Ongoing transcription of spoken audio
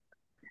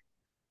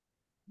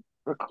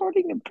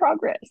Recording in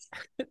progress.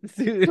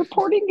 Dude.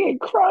 Reporting in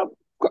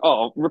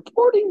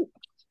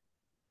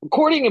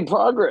recording in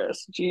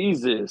progress.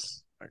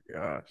 Jesus. Oh my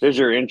gosh. There's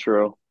your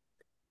intro.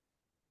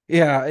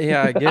 Yeah,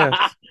 yeah, I guess.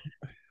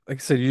 Like I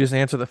said, you just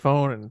answer the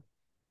phone and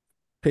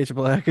pitch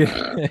black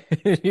and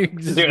you can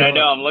just Dude, I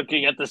know go. I'm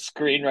looking at the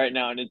screen right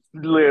now and it's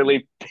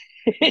literally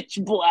pitch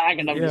black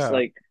and I'm just Yeah,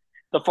 like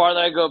the farther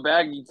I go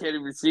back, you can't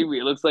even see me.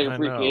 It looks like a I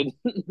know. freaking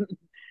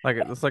Like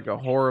it's like a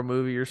horror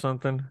movie or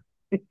something.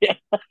 yeah.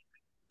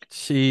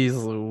 Jeez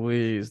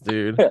Louise,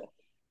 dude. Ugh.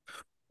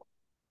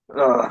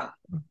 All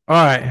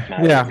right.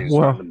 Now Yeah. everything's starting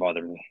Well, to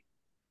bother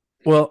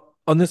me.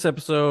 on this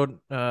episode,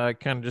 kind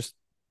of just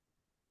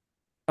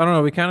I don't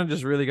know, we kind of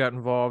just really got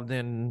involved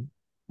in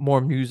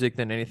more music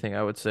than anything,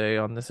 I would say,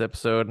 on this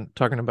episode,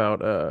 talking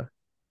about hi-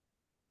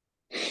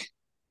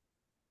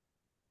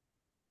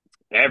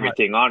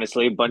 Everything,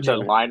 honestly, a bunch of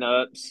yeah.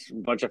 lineups, a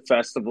bunch of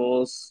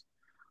festivals,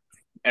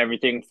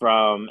 everything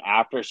from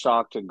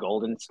Aftershock to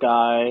Golden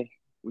Sky.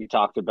 We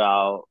talked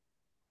about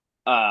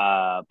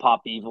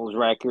Pop Evil's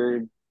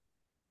record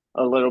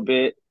a little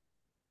bit.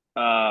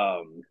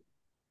 I'm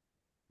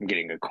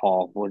getting a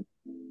call.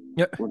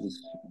 Yeah. What is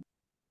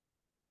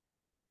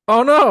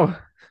Oh no.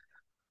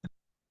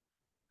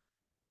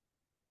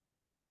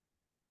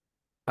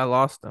 I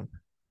lost him.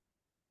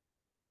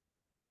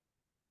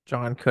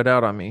 John cut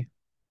out on me.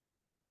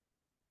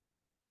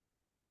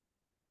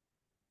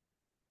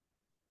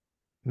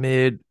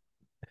 Mid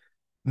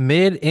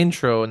mid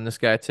intro and this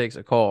guy takes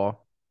a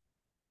call.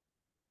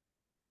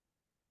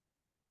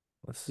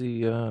 Let's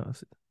see.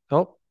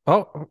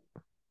 Oh,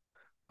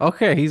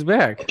 okay, he's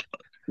back.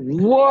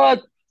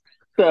 what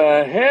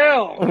the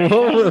hell,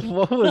 man?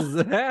 What was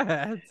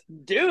that?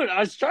 Dude, I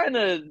was trying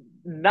to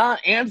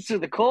not answer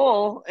the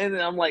call, and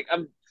then I'm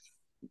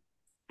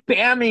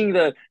spamming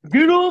the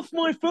get off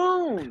my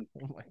phone,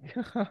 Oh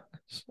my gosh.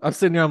 I'm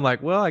sitting here, I'm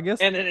like, well, I guess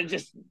and then it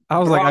just I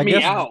was like, brought I me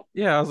guess out.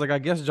 yeah, I was like, I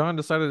guess John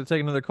decided to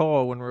take another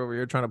call when we were over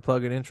here trying to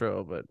plug an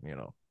intro, but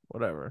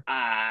whatever.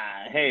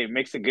 Hey, it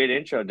makes a good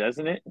intro,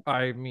 doesn't it?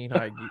 I mean,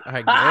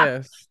 I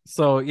guess.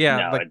 So yeah,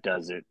 No, like it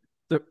doesn't.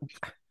 the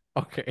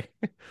okay.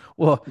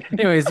 Well,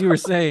 anyways, you were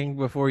saying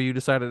before you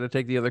decided to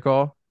take the other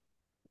call?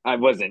 I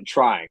wasn't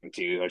trying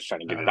to. I was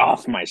trying to get it Oh,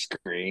 off my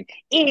screen.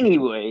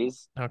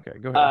 Anyways, okay,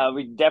 go ahead.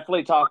 we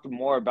definitely talked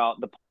more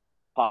about the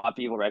Pop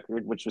Evil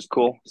record, which was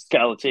cool.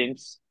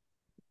 Skeletons.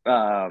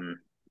 Um,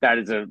 that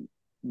is a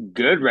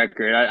good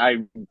record. I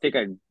think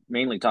I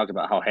mainly talked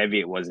about how heavy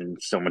it was and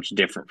so much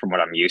different from what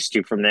I'm used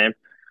to from them.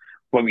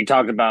 But we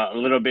talked about a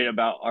little bit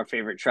about our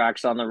favorite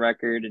tracks on the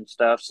record and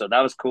stuff. So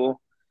that was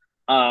cool.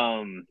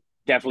 Um,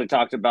 Definitely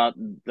talked about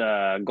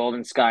the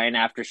Golden Sky and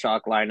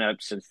Aftershock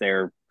lineup since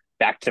they're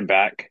back to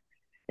back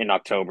in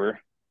October.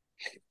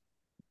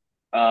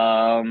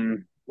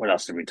 What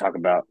else did we talk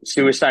about?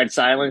 Suicide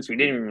Silence. We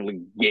didn't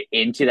really get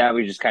into that.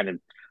 We just kind of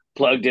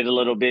plugged it a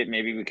little bit.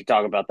 Maybe we could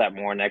talk about that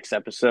more next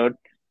episode.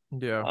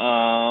 Yeah.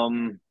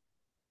 Um,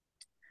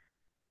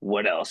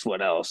 what else?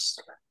 What else?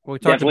 Well, we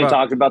talked Definitely about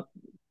talked about.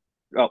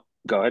 Oh,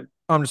 go ahead.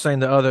 I'm just saying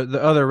the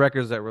other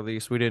records that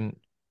released, we didn't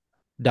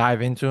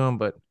dive into them,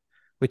 but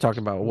we talked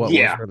about what was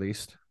Yeah,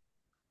 released.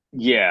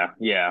 yeah.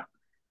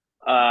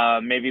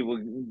 Maybe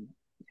we'll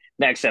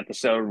next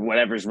episode,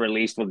 whatever's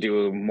released, we'll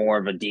do more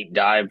of a deep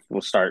dive.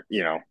 We'll start,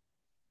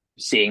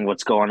 seeing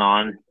what's going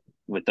on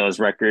with those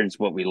records,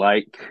 what we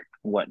like,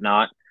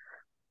 whatnot.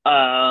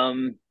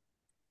 Um,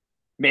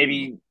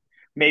 maybe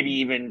maybe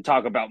even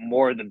talk about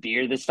more of the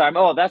beer this time.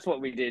 Oh, that's what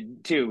we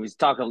did too. Was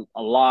talk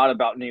a lot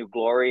about New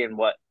Glory and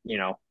what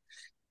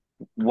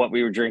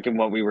we were drinking,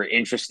 what we were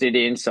interested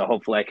in. So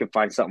hopefully I can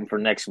find something for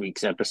next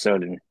week's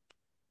episode and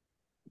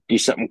do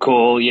something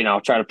cool.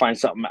 Try to find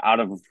something out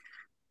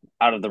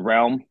of the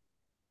realm.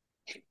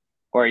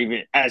 Or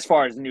even as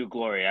far as New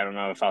Glory, I don't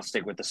know if I'll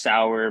stick with the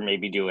sour,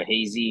 maybe do a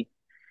hazy.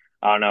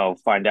 I don't know.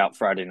 Find out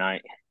Friday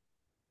night.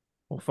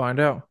 We'll find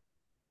out.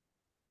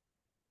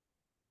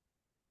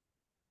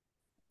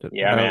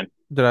 Yeah, man.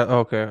 Did I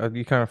okay,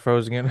 you kind of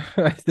froze again.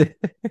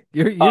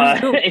 Your your Uh,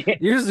 Zoom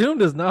your Zoom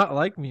does not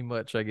like me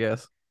much, I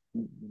guess.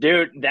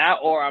 dude, that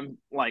or I'm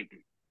like,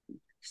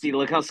 see,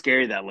 look how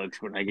scary that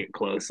looks when I get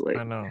close.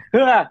 I Like, know.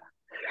 I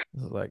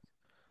It's like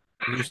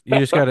you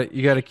just gotta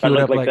cue it look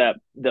up like like that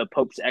the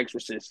Pope's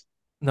exorcist.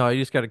 no,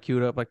 you just gotta cue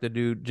it up like the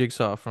dude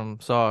Jigsaw from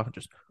Saw.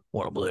 Just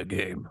wanna play a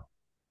game.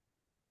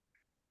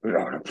 We're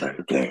gonna play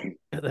a game.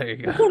 There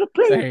you We're go. gonna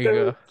play a There you game.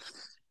 go.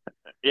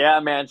 Yeah,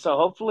 man. So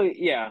hopefully,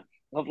 yeah,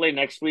 hopefully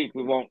next week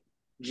we won't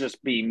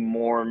just be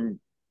more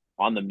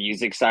on the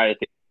music side. I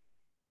think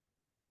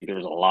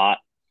there's a lot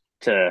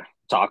to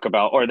talk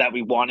about, or that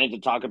we wanted to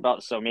talk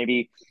about. So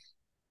maybe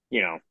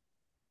you know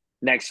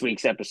next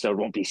week's episode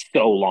won't be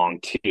so long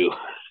too.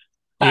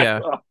 Yeah.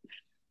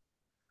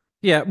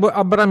 Yeah,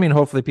 but I mean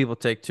hopefully people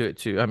take to it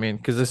too. I mean,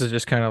 because this is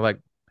just kind of like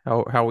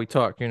how we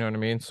talk, you know what I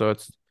mean? So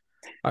it's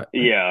I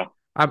Yeah,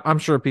 I'm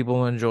sure people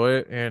will enjoy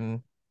it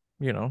and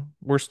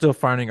we're still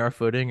finding our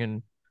footing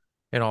and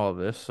all of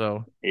this.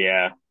 So,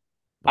 yeah.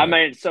 I but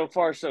mean, so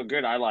far so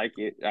good. I like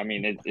it. I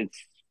mean, it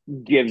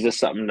gives us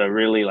something to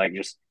really like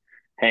just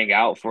hang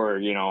out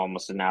for,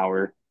 almost an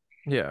hour.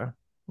 Yeah.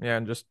 Yeah,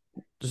 and just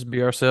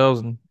be ourselves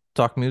and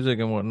talk music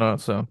and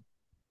whatnot. So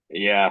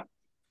Yeah.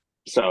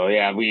 So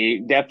yeah,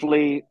 we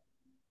definitely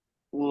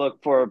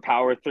look for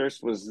Power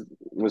Thirst was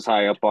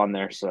high up on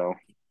there. So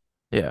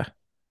yeah.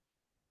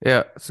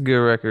 Yeah, it's a good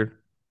record.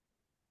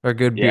 Or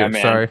good yeah, beer.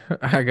 man. Sorry.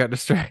 I got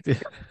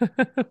distracted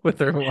with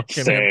her walking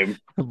in. Same.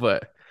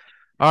 But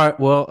all right,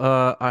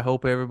 well, I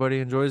hope everybody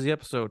enjoys the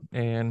episode.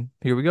 And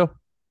here we go.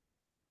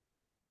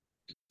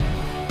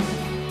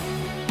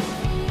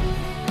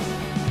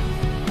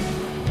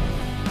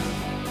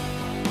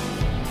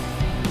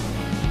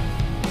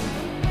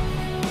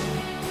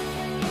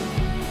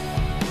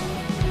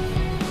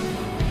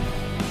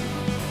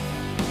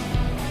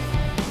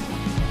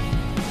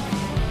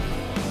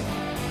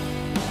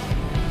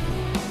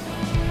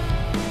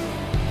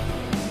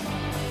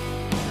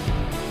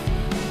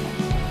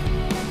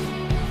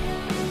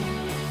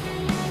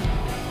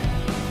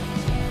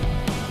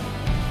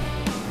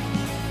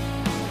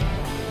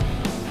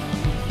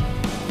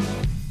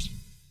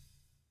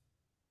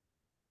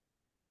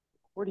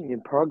 Recording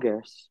in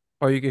progress.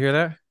 Oh, you can hear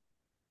that?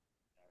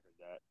 I heard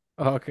that.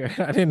 Oh,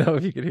 okay. I didn't know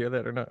if you could hear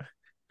that or not.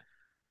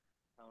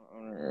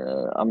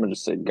 I'm gonna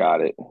say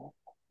got it.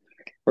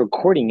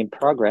 Recording in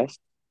progress.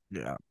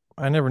 Yeah.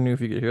 I never knew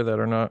if you could hear that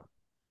or not.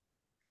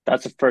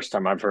 That's the first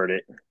time I've heard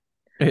it.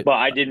 It But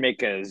I did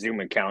make a Zoom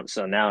account,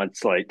 so now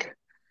it's like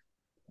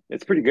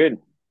it's pretty good.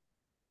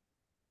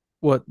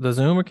 what, the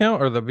Zoom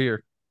account or the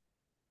beer?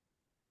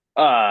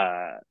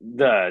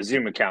 The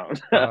Zoom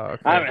account. I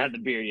Okay. haven't had the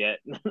beer yet.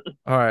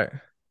 All right.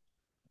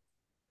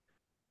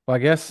 Well, I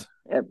guess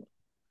Ep- you want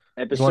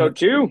to, Episode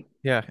two.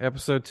 yeah,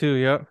 episode 2.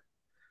 Yep.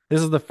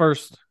 This is the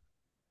first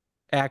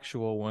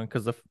actual one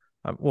because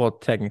well,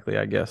 technically,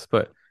 I guess,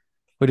 but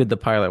we did the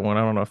pilot one.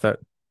 I don't know if that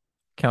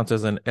counts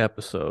as an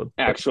episode,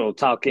 but Actual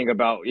talking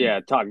about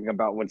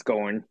what's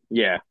going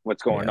yeah.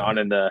 on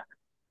in the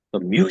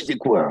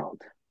music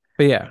world.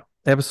 But yeah,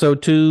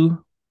 episode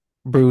 2,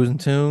 Brews and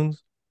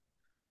Tunes.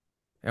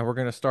 And we're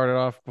gonna start it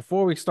off.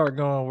 Before we start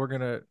going, we're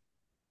gonna,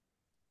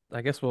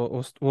 I guess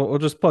we'll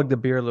just plug the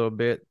beer a little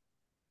bit.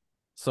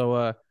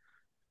 So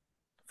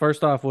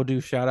first off, we'll do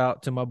shout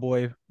out to my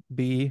boy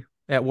B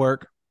at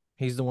work.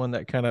 He's the one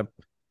that kind of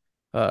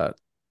uh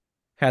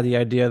had the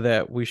idea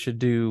that we should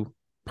do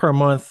per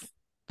month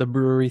the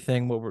brewery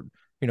thing, what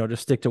we're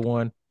just stick to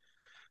one.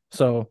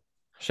 So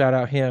shout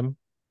out him.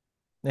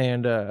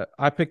 And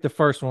I picked the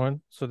first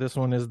one. So this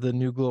one is the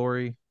New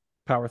Glory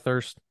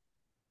Powerthirst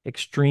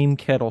Extreme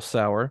Kettle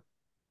Sour.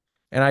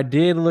 And I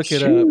did look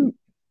it up, Shoot.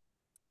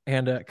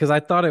 and because I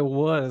thought it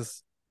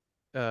was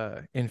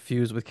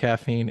infused with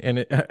caffeine, and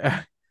it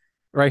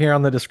right here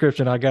on the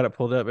description, I got it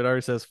pulled up. It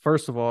already says,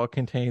 first of all, it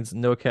contains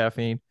no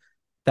caffeine.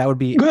 That would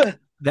be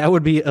that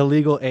would be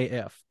illegal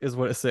AF, is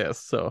what it says.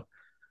 So,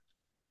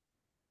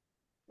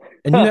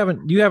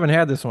 and you haven't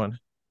had this one.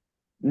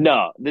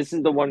 No, this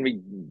is the one we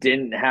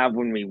didn't have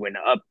when we went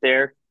up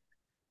there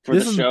for the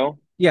This is show.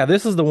 Yeah,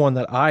 this is the one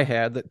that I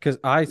had that because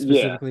I Yeah.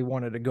 specifically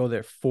wanted to go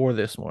there for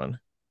this one.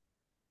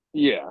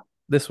 Yeah.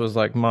 This was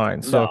like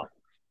mine. So No.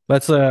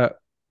 let's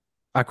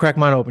I cracked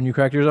mine open. You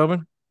cracked yours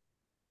open?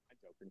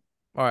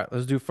 All right,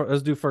 let's do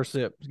first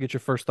sip. Let's get your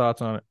first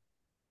thoughts on it.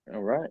 All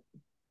right.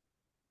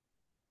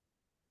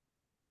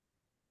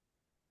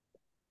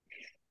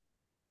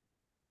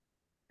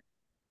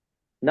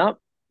 Not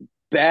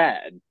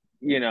bad.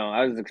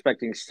 I was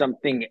expecting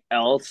something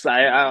else.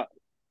 I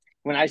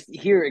when I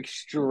hear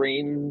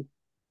extreme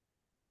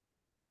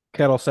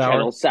Kettle sour.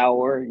 kettle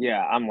sour,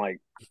 yeah, I'm like,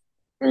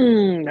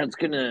 that's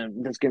gonna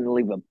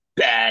leave a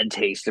bad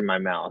taste in my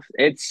mouth.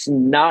 It's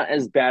not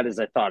as bad as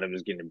I thought it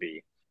was gonna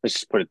be. Let's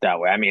just put it that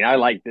way. I mean, I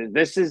like this.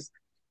 This is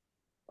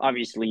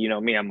obviously,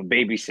 me, I'm a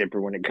baby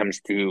sipper when it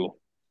comes to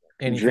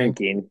Anything.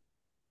 drinking.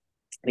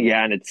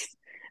 Yeah, and it's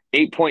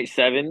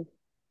 8.7.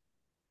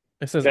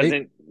 It says eight.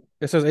 Doesn't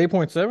It says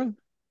 8.7.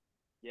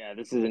 Yeah,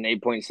 this is an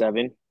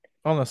 8.7.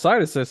 On the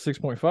side, it says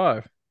 6.5.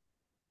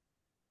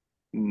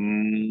 Where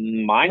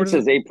Mine does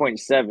it? says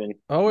 8.7.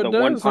 Oh, it The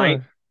one does, huh?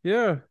 pint.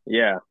 Yeah.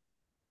 Yeah. Oh,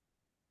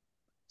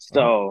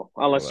 So,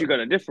 unless you got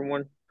a different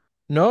one.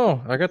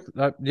 no, I got.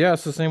 Yeah,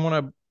 it's the same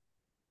one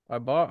I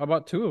bought. I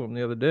bought two of them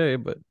the other day,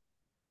 but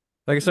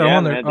like I said, Yeah,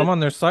 man. I'm on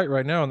their site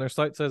right now, and their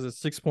site says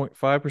it's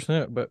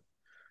 6.5%, but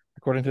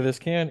according to this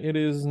can, it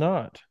is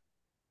not.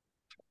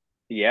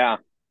 Yeah.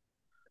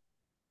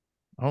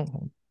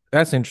 Oh,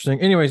 that's interesting.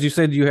 Anyways, you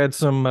said you had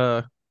some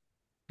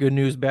good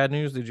news, bad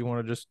news. Did you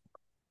want to just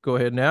go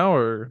ahead now,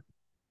 or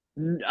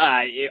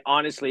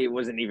Honestly, it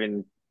wasn't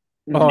even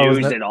oh, was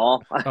news that? at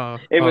all. Oh,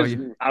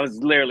 you. I was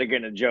literally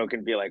gonna joke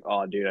and be like,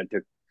 "Oh, dude, I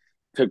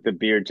took the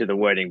beer to the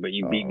wedding, but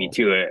you beat me Oh.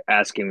 to it,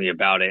 asking me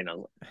about it." And I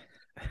was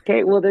like,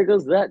 "Okay, well, there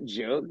goes that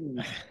joke,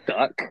 you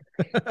suck."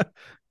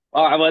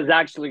 Oh, I was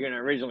actually gonna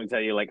originally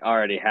tell you like I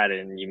already had it,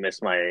 and you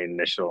missed my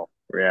initial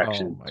Oh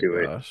reaction my to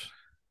it, gosh.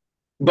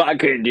 but I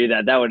couldn't do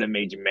that. That would have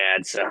made you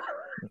mad. So,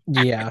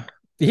 Yeah.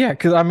 Yeah,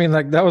 because I mean,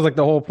 like that was like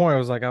the whole point. I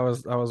was like, I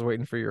was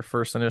waiting for your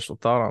first initial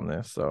thought on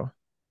this. So,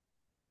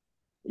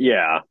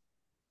 yeah.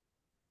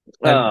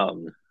 and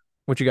Um.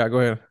 What you got? Go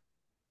ahead.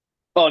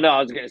 Oh no,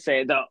 I was gonna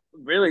say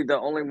the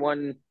only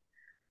one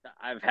that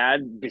I've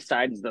had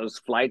besides those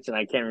flights, and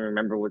I can't even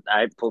remember what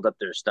I pulled up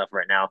their stuff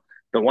right now.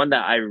 The one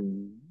that I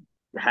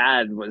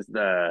had was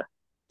the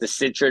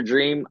Citra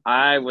Dream.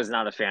 I was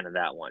not a fan of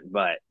that one,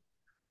 but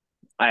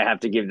I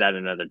have to give that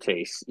another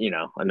taste,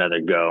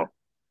 another go.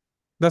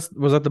 That's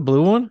was that the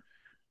blue one?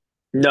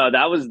 No,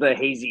 that was the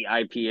hazy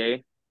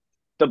IPA.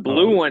 The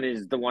blue Oh, one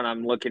is the one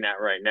I'm looking at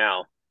right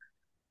now.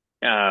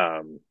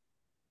 Um,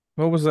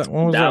 what was that?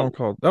 What was that that one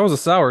called? That was a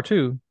sour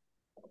too.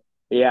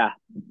 yeah,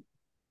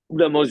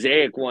 the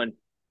Mosaic one.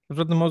 Was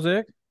that the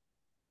mosaic?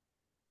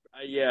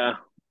 Yeah,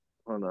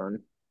 hold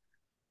on.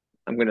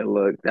 I'm gonna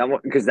look that one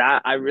because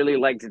that I really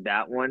liked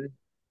that one.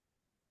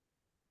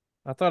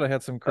 I thought it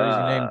had some crazy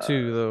name Uh,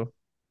 too, though.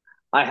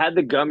 I had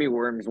the gummy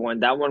worms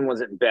one. That one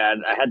wasn't bad.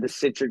 I had the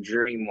Citra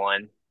Dream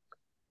one.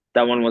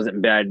 That one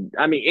wasn't bad.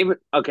 I mean, it was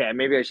okay.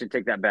 Maybe I should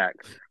take that back.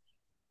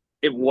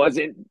 It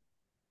wasn't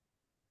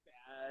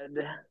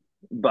bad,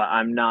 but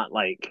I'm not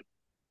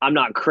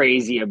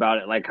crazy about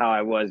it like how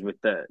I was with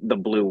the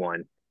blue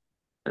one.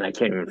 And I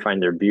can't even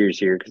find their beers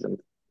here because I'm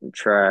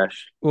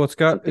trash. Well, it's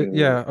got Something.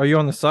 yeah. Are you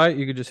on the site?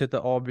 You could just hit the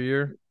all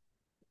beer.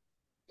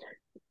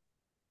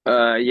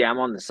 Yeah, I'm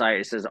on the site.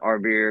 It says our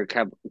beer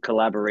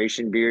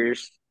collaboration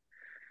beers.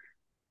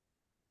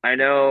 I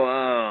know.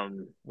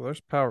 Well, there's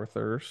Power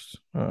Thirst.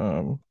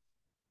 It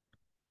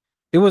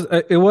was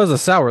a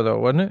sour though,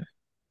 wasn't it?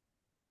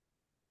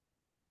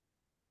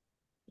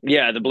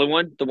 Yeah, the blue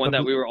one, the The one that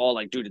blue, we were all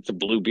like, dude, it's a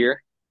blue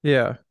beer.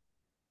 yeah.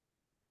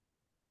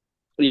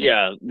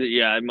 Yeah,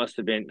 yeah, it must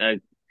have been. I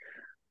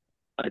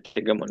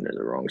think I'm under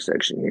the wrong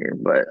section here,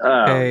 but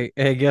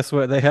Hey, guess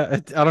what? They have.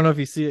 I don't know if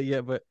you see it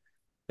yet, but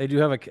they do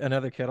have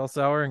another kettle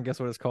sour, and guess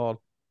what it's called?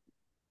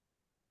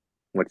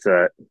 what's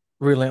that?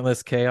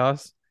 Relentless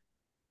Chaos.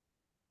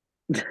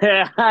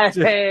 Just,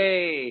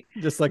 Hey,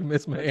 just like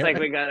Miss looks like May.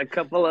 we got a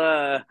couple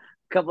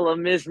of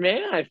Miss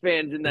May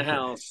fans in the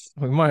house.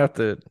 We might have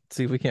to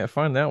see if we can't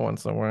find that one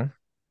somewhere.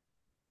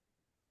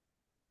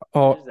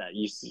 Where's Oh, that?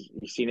 You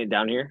seen it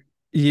down here?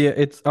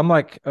 yeah, I'm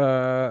like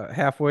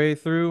halfway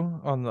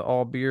through on the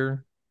all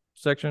beer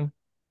section.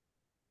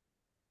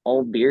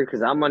 All beer,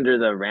 because I'm under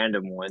the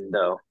random one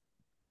though.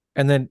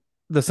 And then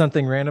the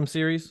something random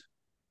series.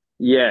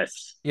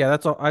 Yes. Yeah,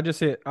 that's all. I just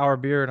hit our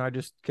beer and I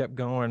just kept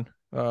going.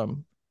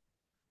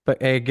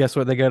 But hey, guess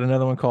what? They got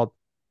another one called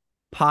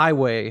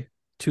Pieway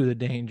to the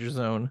Danger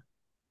Zone.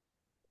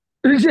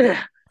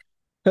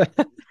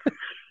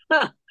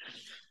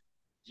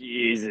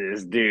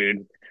 Jesus,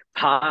 dude.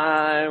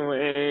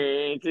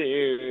 Highway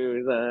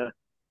to the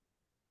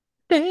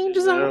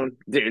Danger Zone. zone,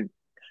 dude.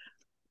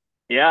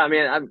 Yeah, I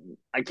mean,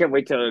 I can't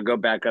wait to go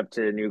back up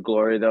to New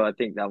Glory though. I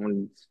think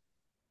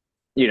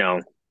you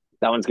know,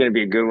 that one's gonna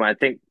be a good one. I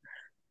think,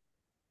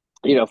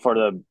 for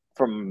the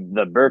from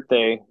the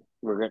birthday,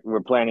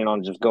 we're planning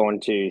on just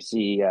going to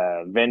see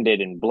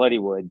Vended and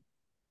Bloodywood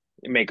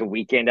and make a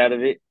weekend out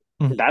of it.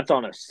 Mm. That's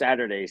on a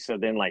Saturday, so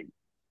then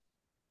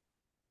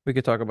We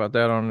could talk about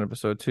that on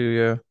episode 2.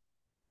 Yeah.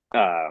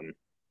 um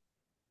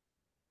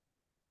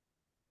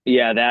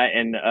yeah, that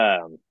and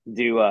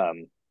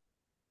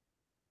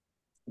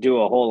do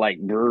a whole like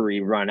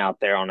brewery run out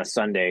there on a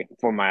Sunday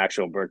for my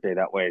actual birthday.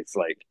 That way it's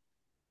like,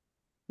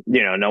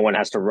 no one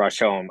has to rush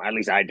home. At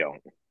least I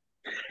don't.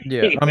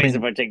 Yeah. I Anyways,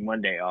 if mean, I take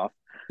Monday off.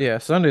 yeah,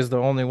 Sunday's the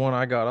only one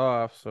I got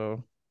off.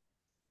 So,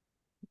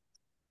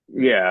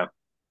 Yeah.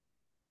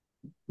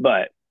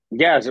 But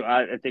yeah, so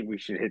I think we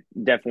should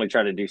definitely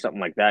try to do something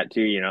like that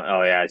too.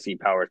 Oh yeah, I see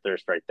Power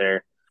Thirst right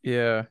there.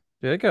 yeah.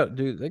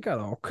 Dude, they got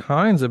all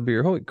kinds of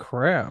beer. Holy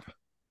crap.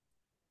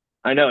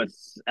 I know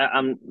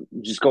I'm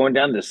just going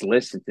down this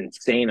list. It's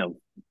insane of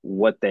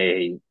what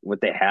they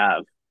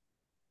have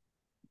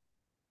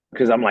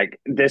because I'm like,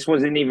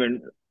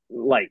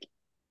 like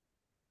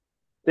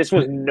this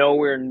was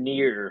nowhere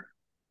near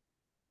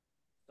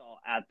all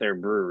at their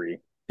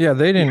brewery. Yeah,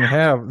 they didn't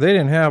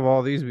have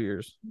all these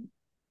beers.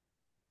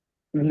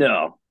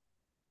 No,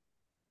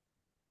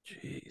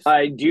 Jeez.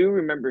 I do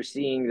remember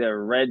seeing the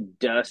Red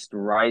Dust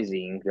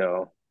Rising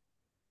though.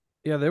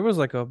 Yeah, there was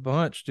like a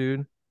bunch,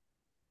 dude.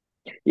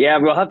 Yeah,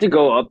 we'll have to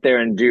go up there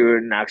and do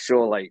an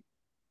actual like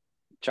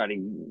try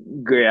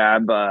to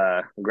grab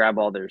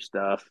all their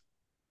stuff.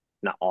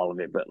 Not all of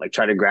it, but like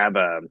try to grab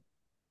a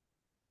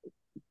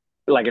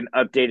like an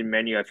updated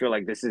menu. I feel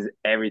like this is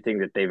everything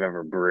that they've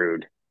ever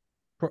brewed.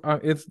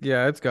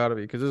 It's got to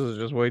be because this is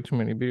just way too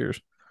many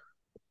beers.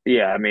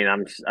 Yeah, I mean,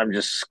 I'm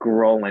just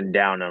scrolling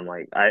down. I'm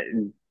like,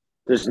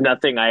 there's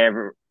nothing I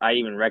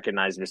even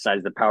recognize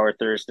besides the Power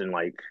Thirst and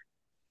like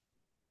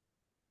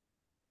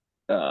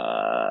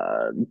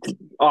uh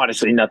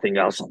honestly nothing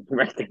else I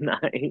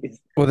recognize.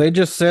 Well, they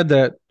just said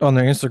that on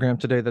their Instagram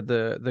today that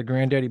the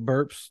Granddaddy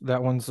Burps,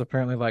 that one's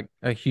apparently like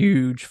a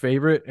huge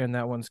favorite, and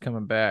that one's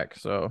coming back.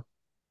 So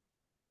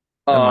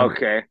that might Oh, be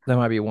okay. that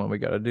might be one we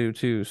got to do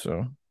too.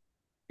 So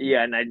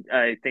Yeah, and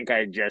I think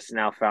I just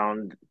now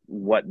found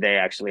what they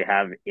actually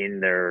have in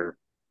their.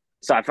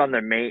 So I found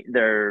their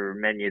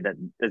menu that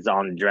is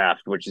on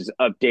draft, which is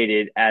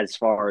updated as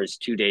far as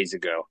 2 days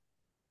ago.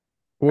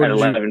 Where at did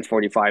you?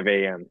 11:45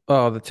 a.m.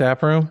 Oh, the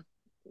tap room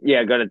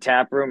Yeah, go to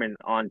tap room and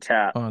on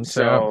tap. on tap.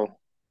 So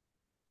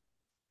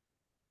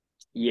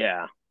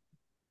yeah,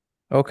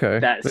 Okay.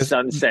 that This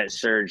sunset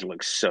surge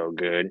looks so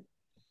good.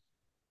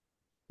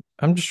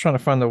 I'm just trying to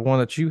find the one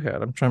that you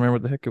had. I'm trying to remember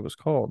what the heck it was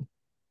called.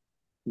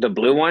 The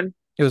blue one,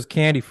 It was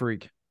Candy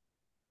Freak.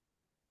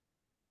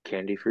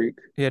 Candy Freak.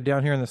 Yeah,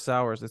 down here in the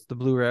sours, it's the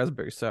blue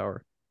raspberry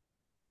sour.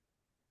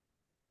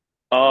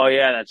 Oh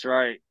yeah, that's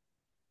right.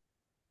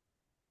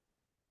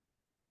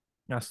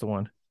 That's the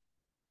one.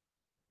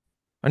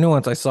 I knew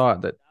once I saw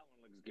it that That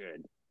one looks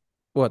good.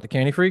 what the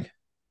Candy Freak.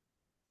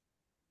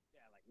 Yeah,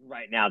 like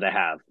right now to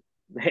have.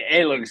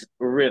 It looks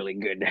really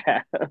good to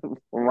have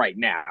right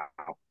now,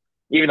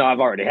 even though I've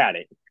already had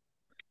it.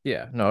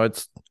 Yeah, no,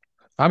 it's.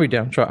 I'll be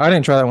down. Try. I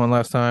didn't try that one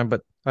last time,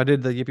 but I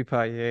did the Yippee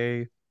Pie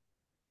Yay.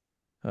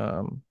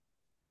 Um,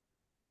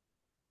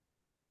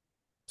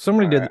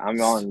 somebody All did. right, I'm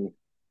on.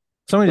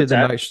 Somebody did What's the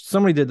that? night.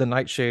 Somebody did the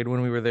Nightshade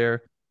when we were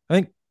there. I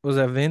think was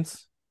that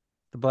Vince,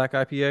 the Black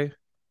IPA.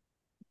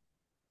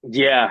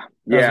 Yeah,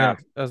 That was yeah,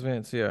 Vince. That was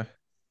Vince. Yeah.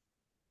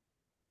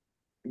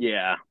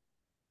 yeah.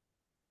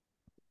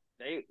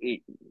 They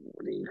eat.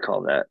 What do you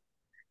call that?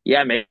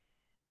 Yeah, maybe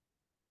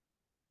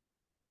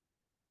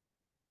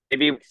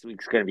next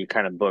week's gonna be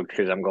kind of booked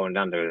because I'm going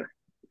down to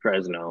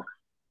Fresno.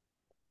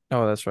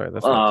 Oh, that's right.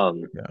 That's next.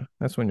 Um, Yeah,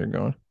 that's when you're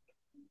going.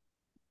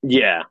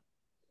 yeah,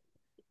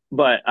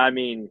 but I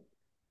mean,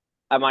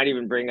 I might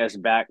even bring us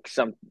back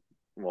some.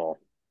 Well,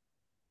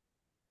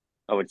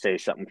 I would say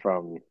something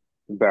from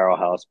Barrel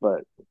House,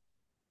 but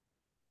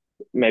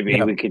maybe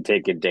Yeah. we could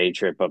take a day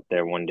trip up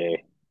there one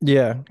day.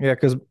 Yeah.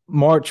 Because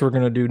March we're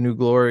gonna do New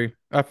Glory.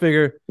 I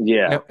figure,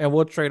 Yeah, and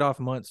we'll trade off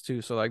months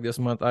too. So like this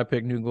month I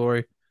pick New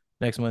Glory,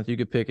 next month you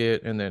could pick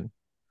it, and then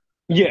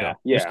yeah,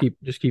 yeah.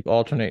 just keep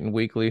alternating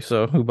weekly.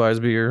 So who buys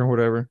beer or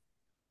whatever.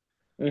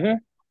 Hmm.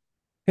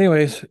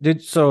 Anyways,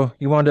 did so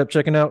you wound up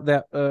checking out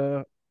that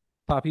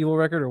Pop Evil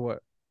record or what?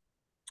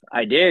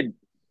 I did,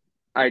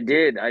 I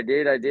did.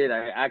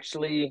 I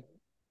actually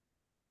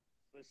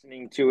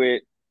listening to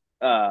it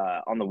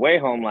on the way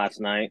home last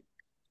night,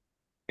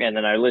 and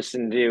then I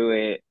listened to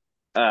it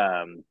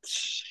um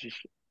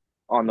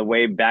on the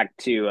way back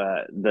to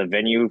the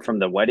venue from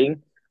the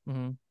wedding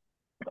Mm-hmm.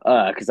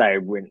 because I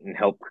went and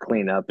helped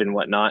clean up and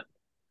whatnot.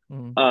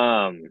 Mm-hmm.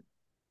 Um,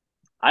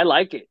 I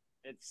like it.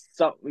 It's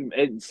something.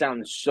 It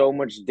sounds so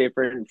much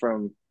different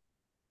from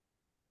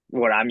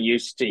what I'm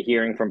used to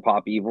hearing from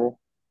Pop Evil.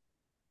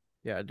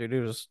 Yeah, dude,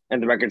 it was.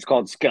 And the record's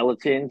called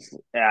Skeletons.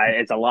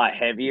 It's a lot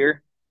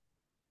heavier.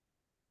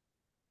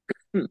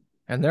 Hmm.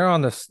 And they're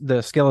on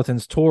the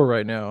Skeletons tour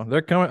right now.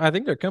 They're coming. I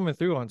think they're coming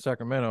through on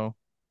Sacramento.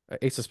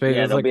 Ace of Spades.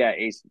 Yeah, It's they'll be at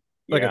Ace.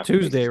 like a Yeah, Ace of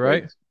Tuesday,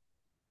 right? Spades.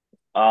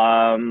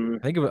 Um, I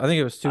think it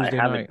was I Tuesday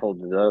haven't night.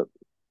 pulled it up.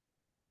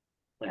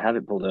 I have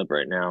it pulled up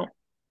right now.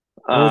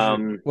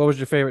 What was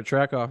your Um, favorite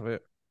track off of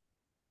it?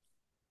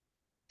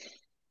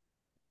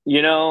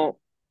 you know,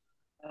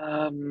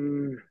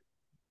 um,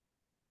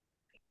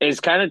 it's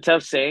kind of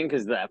tough saying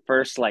because that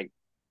first like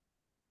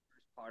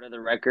part of the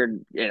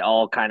record, it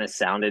all kind of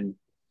sounded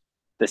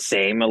the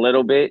same a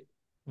little bit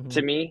Mm-hmm.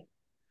 to me.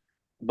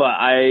 But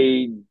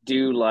I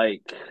do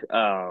like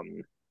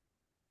um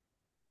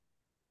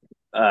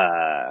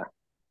uh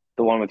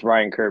the one with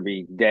Ryan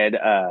Kirby, Dead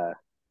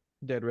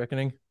Dead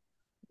Reckoning.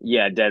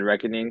 yeah, Dead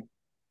Reckoning.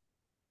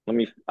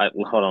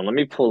 Hold on, let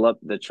me pull up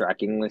the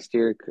tracking list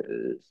here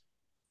because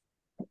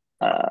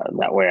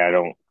that way I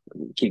don't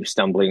keep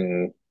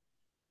stumbling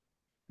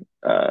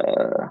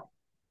uh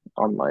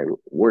on my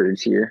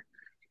words here.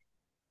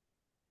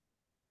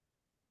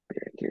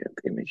 Get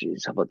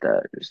images. How about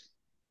that?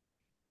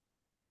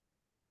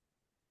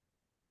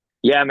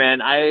 Yeah,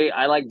 man.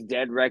 I liked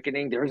Dead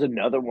Reckoning. There was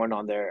another one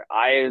on there.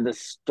 Eye of the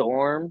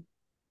Storm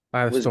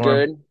Eye of was Storm.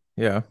 good.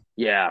 Yeah,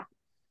 Yeah,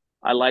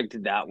 I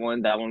liked that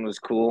one. That one was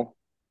cool.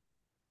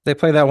 they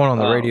play that one on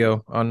the Um,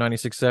 radio on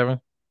 96.7.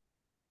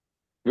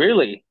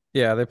 really?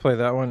 Yeah, they play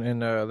that one,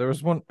 and there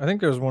was one. I think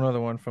there was one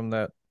other one from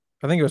that.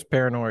 I think it was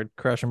Paranoid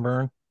Crash and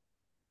Burn.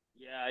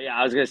 Yeah, yeah.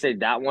 I was gonna say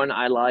that one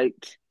I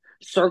liked.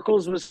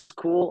 Circles was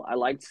cool. I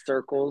liked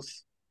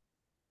Circles.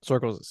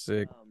 Circles is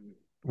sick. Um,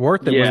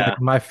 Worth It was like yeah.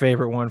 my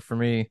favorite one for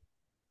me,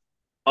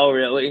 Oh,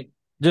 really?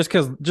 just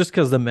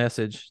because the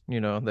message,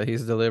 that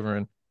he's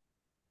delivering,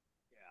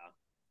 Yeah.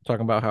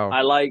 talking about how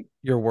I like,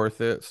 you're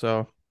worth it.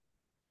 So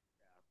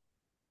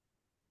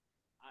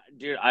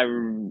dude.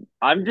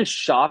 I'm just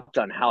shocked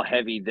on how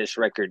heavy this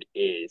record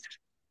is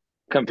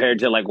compared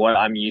to like what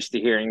I'm used to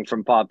hearing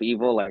from Pop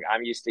Evil. Like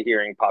I'm used to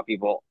hearing Pop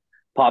Evil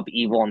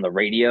on the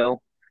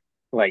radio.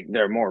 Like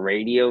they're more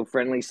radio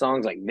friendly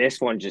songs. Like this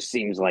one just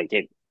seems like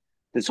it.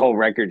 This whole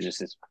record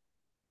just is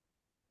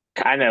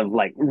kind of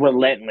like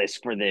relentless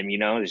for them.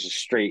 It's just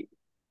straight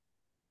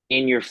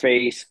in your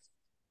face.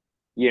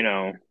 You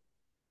know,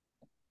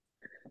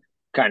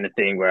 kind of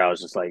thing where I was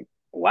just like,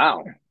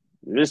 wow,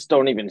 this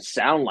don't even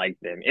sound like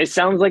them. It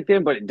sounds like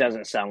them, but it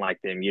doesn't sound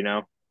like them.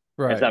 If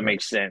right, that right.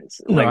 makes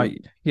sense. No, Like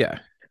yeah,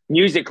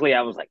 musically,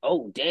 I was like,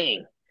 oh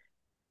dang.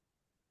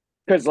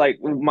 because like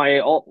my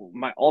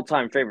all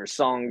time favorite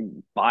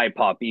song by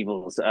Pop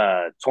Evil's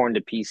 "Torn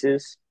to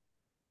Pieces."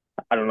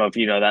 I don't know if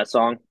you know that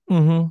song.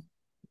 Mm-hmm.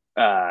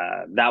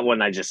 That one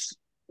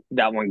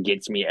that one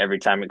gets me every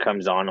time it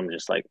comes on. I'm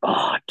just like,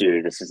 oh,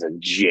 dude, this is a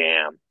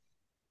jam.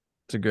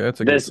 It's a good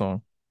This,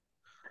 song.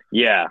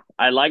 yeah,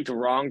 I liked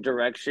Wrong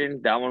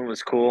Direction. That one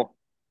was cool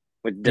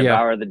with Yeah.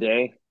 Devour the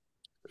Day.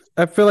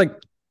 I feel like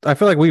I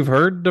feel like we've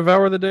heard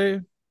Devour the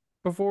Day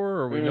before,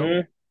 or we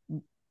know hmm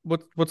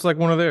what's like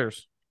one of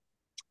theirs.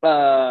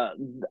 Uh,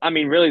 I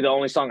mean, really, the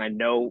only song I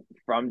know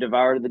from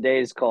Devour the Day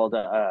is called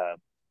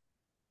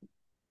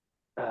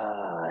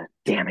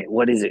damn it,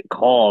 what is it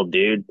called,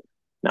 dude?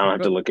 Now I I have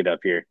feel to look it up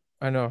here.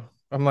 I know.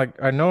 I'm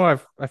like I know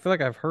I feel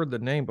like I've heard the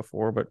name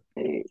before, but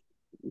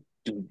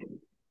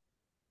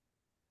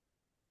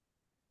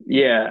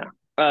Yeah.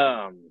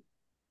 Um.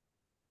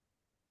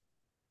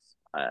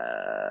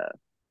 Uh.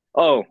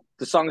 Oh,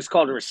 the song is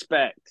called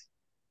Respect.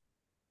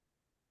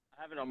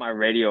 I have it on my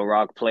Radio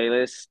Rock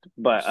playlist,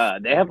 but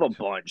they have a respect.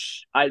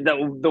 bunch.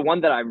 The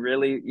one that I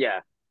really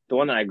the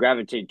one that I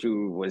gravitated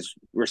to was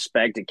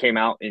Respect. It came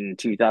out in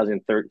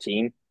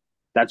 2013.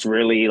 That's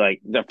really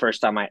like the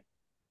first time I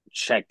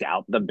checked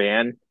out the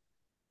band,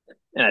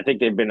 and I think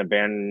they've been a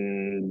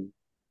band.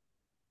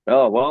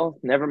 Oh well,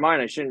 never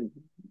mind. I shouldn't.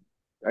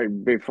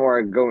 Before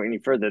I go any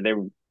further,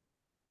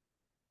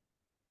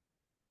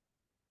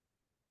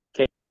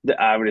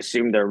 I would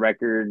assume their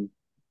record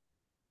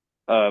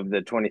of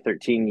the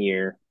 2013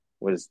 year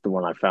was the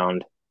one I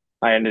found.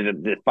 I ended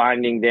up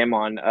finding them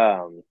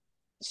on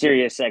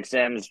Sirius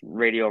XM's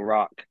Radio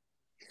Rock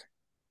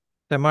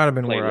That might have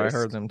been where I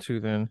heard playlist. them too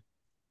then.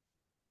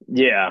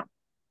 Yeah,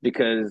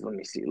 because let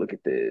me see, look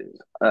at this.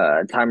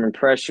 Time and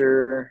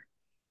Pressure.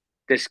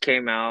 This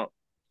came out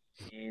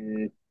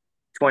in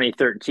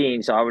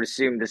 2013, so I would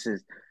assume this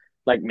is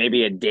like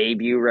maybe a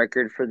debut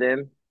record for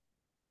them.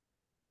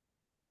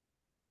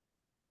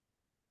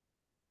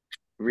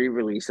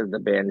 Re-release of the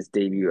band's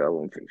debut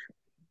album.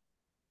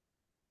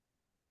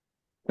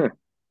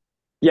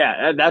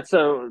 Yeah, that's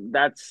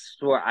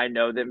where I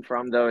know them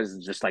from though, is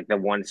just like the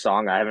one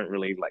song. I haven't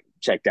really like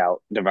checked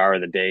out Devour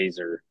the Days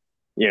or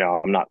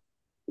I'm not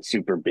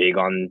super big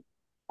on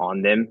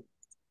them.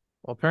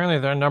 Well, apparently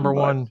But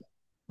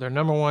their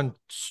number one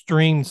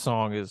stream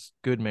song is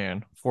Good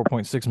Man,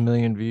 4.6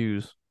 million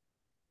views.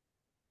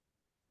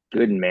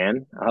 good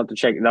man. I'll have to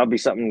check. That'll be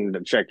something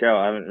to check out.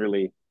 I haven't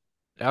really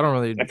I don't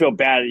really I feel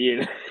bad,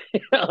 you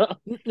know.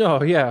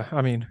 no, yeah.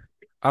 I mean,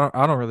 I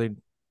don't really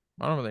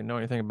know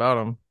anything about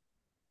them.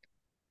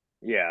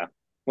 Yeah.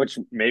 Which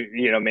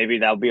maybe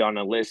that'll be on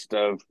a list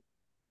of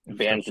Stuff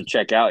bands to to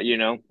check out,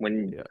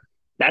 when yeah.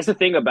 that's the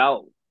thing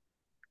about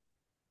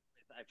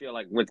I feel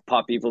like with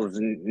Pop People's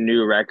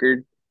new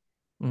record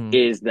Mm.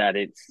 is that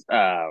it's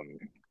um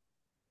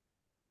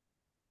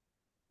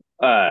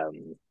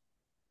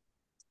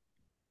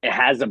it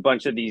has a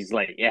bunch of these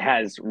like it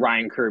has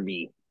Ryan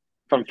Kirby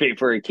from Fit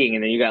for a King,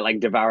 and then you got like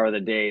Devour the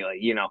Day, like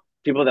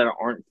people that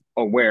aren't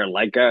aware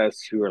like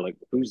us who are like,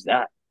 who's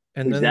that?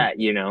 And Who's then that?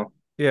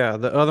 yeah,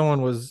 the other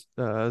one was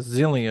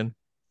Zillion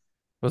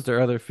was their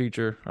other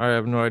feature. I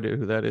have no idea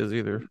who that is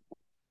either.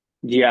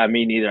 Yeah,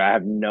 me neither. I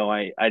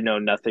know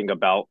nothing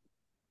about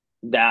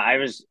that.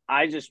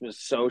 I just was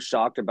so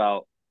shocked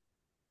about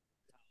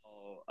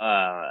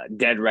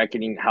Dead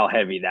Reckoning, how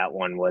heavy that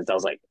one was. I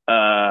was like,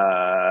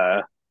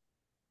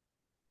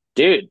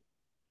 dude,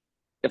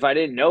 if I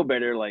didn't know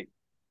better, like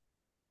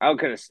I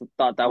could have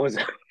thought that was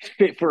a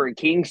Fit for a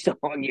King song,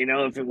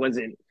 if it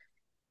wasn't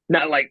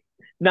not like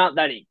not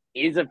that it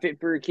is a Fit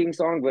for a King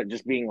song, but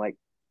just being like,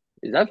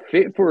 is that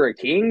Fit for a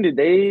King? Did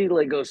they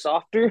like go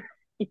softer?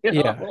 you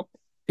Yeah. know?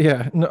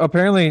 Yeah. No,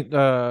 apparently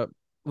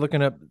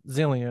looking up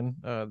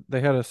Zillion, they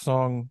had a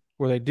song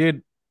where they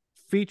did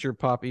feature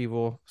Pop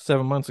Evil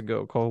 7 months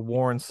ago called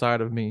War Inside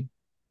of Me.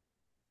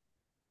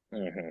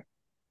 Mm-hmm.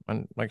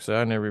 And like I said,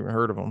 I never even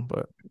heard of them,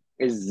 but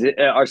Is it,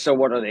 so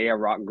what are they, a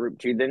rock group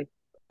too then?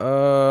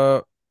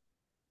 uh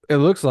it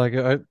looks like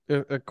it.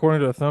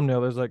 According to the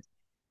thumbnail, there's like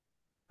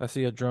I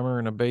see a drummer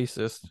and a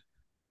bassist,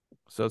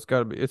 so it's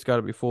got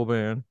to be full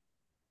band.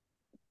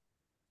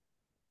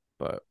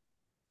 But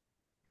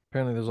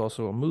apparently, there's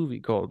also a movie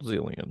called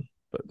Zillion,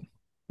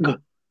 but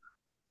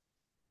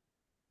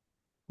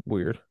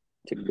weird.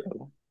 To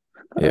go.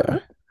 Yeah,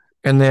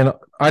 and then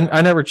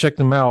I never checked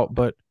them out,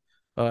 but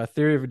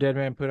Theory of a Dead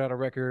Man put out a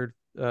record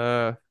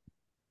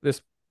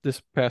this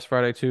this past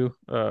Friday too.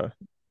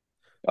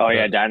 Oh The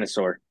yeah,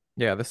 Dinosaur.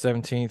 yeah the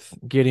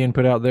 17th. Gideon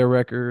put out their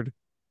record.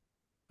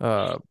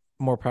 Uh,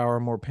 More Power,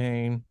 More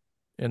Pain,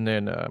 and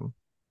then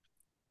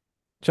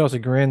Chelsea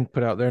Grin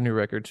put out their new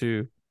record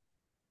too.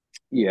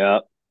 Yeah.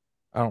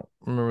 I don't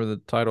remember the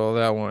title of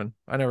that one.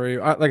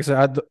 Like I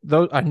said,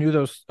 I knew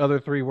those other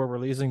three were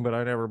releasing, but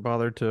I never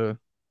bothered to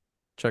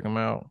check them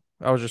out.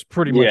 I was just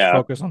pretty much Yeah.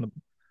 focused on the.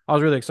 I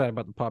was really excited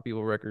about the Pop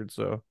Evil record,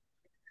 so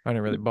I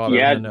didn't really bother with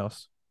Yeah, nothing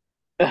else.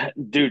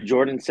 dude,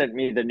 Jordan sent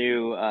me the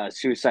new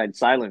Suicide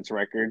Silence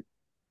record.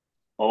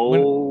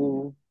 When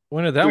Oh,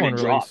 when did that dude, one it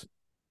dropped. release?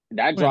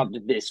 That When dropped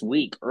this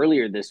week,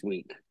 earlier this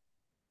week.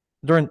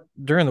 During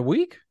the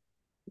week?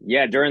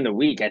 Yeah, during the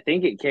week. I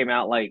think it came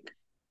out like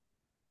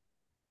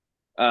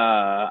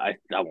I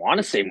want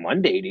to say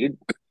Monday, dude.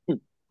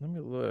 Let me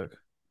look.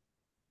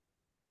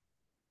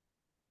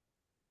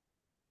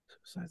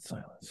 Suicide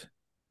Silence.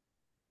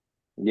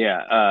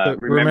 Yeah, So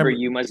remember remember?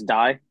 you must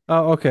die.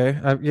 Oh, okay.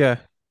 Yeah,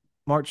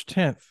 March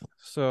 10th.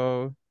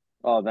 So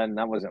Oh, then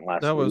that wasn't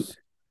that last week. was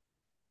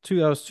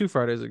that was 2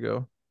 Fridays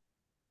ago.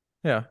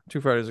 Yeah,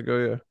 2 Fridays ago.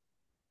 Yeah.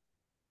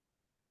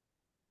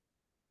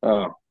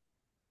 Oh,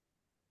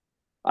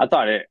 I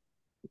thought it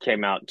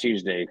came out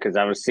Tuesday because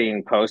I was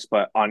seeing posts,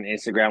 but on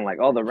Instagram like,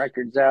 oh, the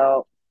record's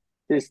out,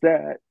 this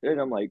that, and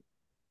I'm like,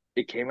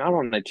 it came out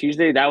on a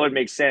Tuesday. That would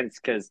make sense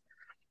because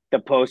the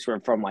posts were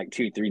from like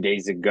 2 3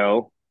 days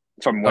ago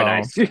from when I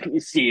Oh,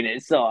 seen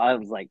it. So I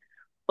was like,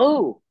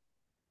 oh,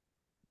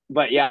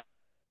 but yeah,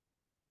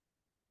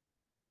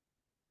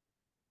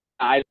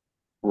 I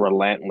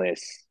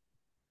relentless.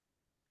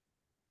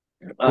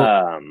 what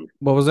Um,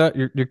 what was that?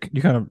 You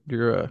kind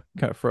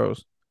of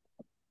froze.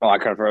 oh, I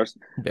kind of froze.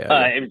 Yeah,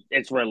 yeah.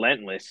 It's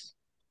relentless.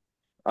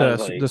 I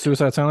was The like,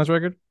 Suicide Silence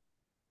record.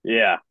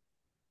 yeah,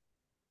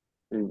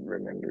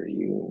 remember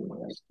you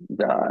must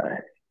die.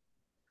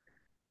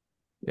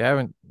 Yeah, I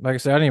haven't. Like I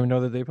said, I didn't even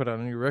know that they put out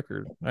a new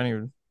record. I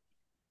didn't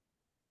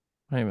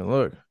even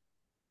look.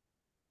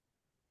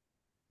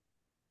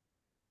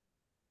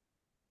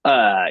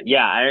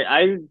 Yeah,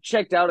 I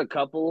checked out a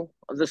couple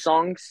of the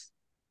songs,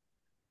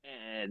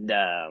 and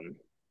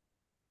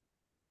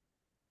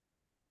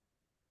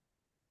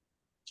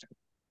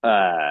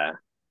uh,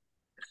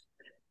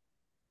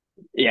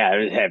 yeah,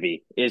 it was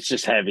heavy. It's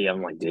just heavy.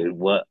 I'm like, dude,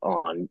 what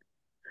on?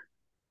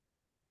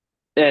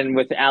 And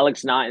with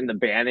Alex not in the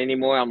band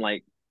anymore, I'm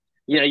like,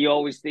 you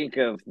always think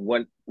of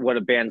what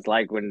a band's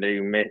like when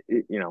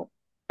and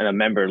a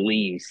member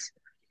leaves,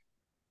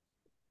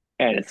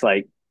 and it's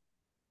like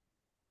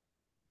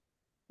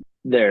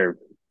they're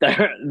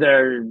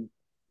they're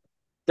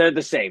they're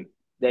the same.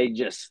 They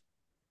just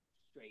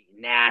straight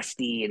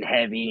nasty and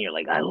heavy, and you're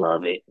like, I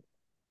love it.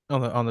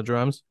 On the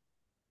drums.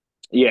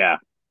 Yeah,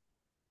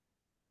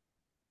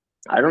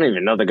 I don't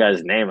even know the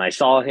guy's name. I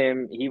saw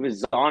him. He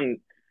was on.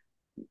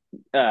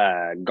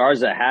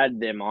 Garza had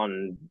them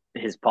on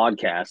his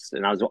podcast,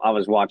 and I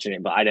was watching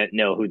it, but I didn't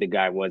know who the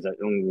guy was. I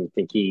don't even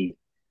think he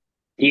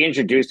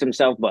introduced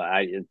himself, but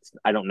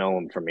I don't know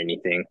him from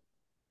anything.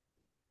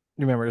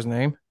 You remember his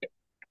name?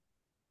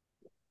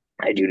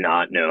 I do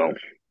not know.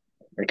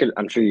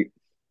 I'm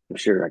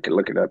sure I could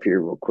look it up here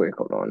real quick.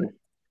 Hold on.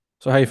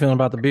 So how you feeling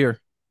about the beer?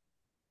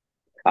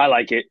 I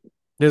like it.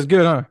 It's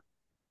good, huh?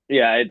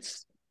 Yeah,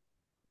 it's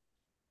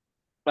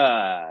way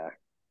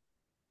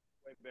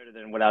better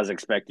than what I was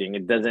expecting.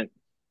 It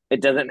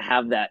doesn't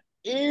have that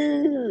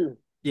ew,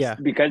 Yeah.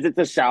 because it's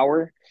a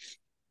sour,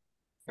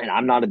 and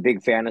I'm not a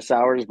big fan of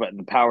sours, but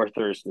the Power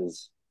Thirst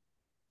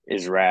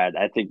is rad.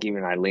 I think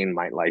even Eileen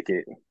might like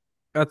it.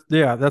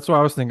 That's what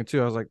I was thinking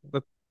too. I was like,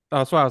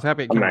 that's why I was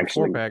happy it I'm came in a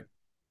four actually pack.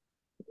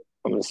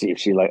 I'm gonna see if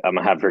she like. I'm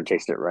gonna have her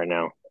taste it right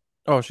now.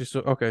 Oh, she's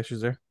still okay.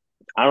 She's there.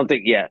 I don't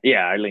think. Yeah,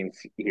 yeah. Eileen's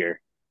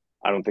here.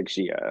 I don't think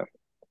she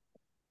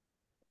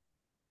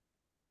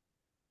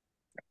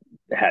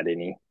had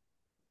any.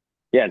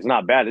 Yeah, it's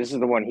not bad. This is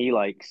the one he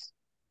likes.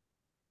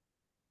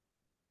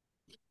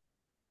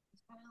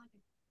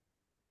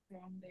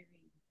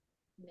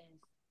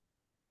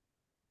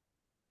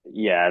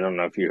 Yeah, I don't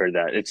know if you heard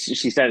that. It's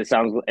she said it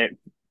sounds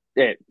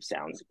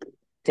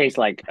tastes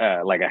like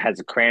it has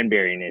a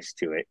cranberryness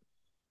to it.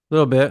 A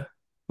little bit, a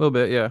little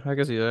bit. Yeah, I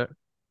can see that.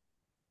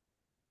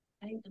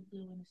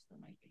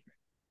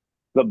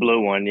 The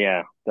blue one,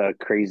 yeah, the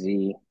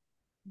crazy,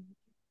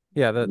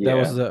 Yeah, that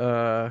was yeah,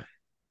 the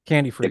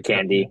Candy the Freak. Yeah,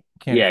 candy,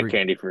 Candy yeah, Freak.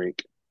 candy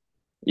freak,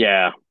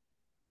 yeah.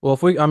 Well,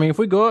 if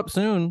we go up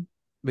soon,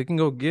 we can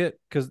go get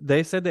because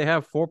they said they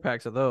have 4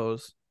 packs of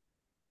those,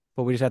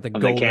 but we just have to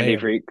Of the go candy there.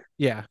 freak,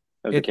 Yeah,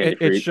 of the candy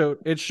freak,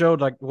 it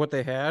showed like what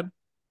they had,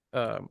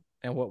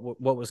 and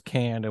what was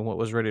canned and what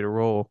was ready to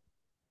roll.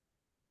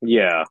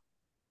 yeah.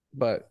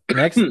 But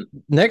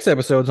next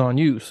episode's on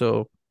you,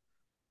 so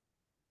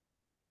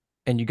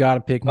and you got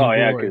to pick New Oh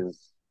yeah, Glory. because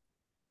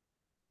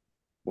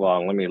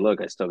well, let me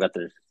look. I still got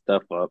their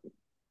stuff up.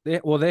 They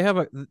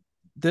have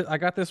I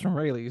got this from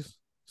Rayleigh's.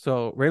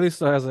 So Rayleigh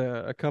still has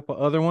a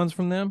couple other ones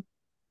from them.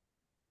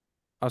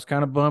 I was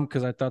kind of bummed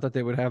because I thought that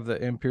they would have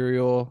the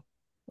Imperial,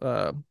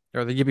 uh,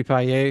 or the Yippee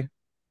Pie,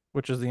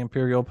 which is the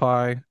Imperial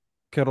Pie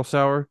kettle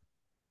sour,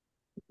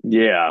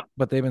 Yeah,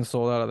 but they've been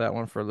sold out of that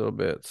one for a little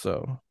bit.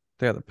 So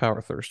they have the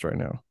Power Thirst right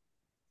now.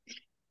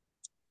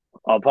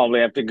 I'll probably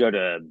have to go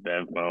to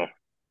Bevmo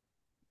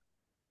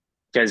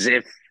because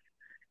if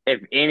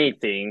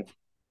anything,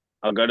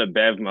 I'll go to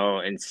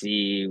Bevmo and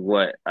see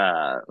what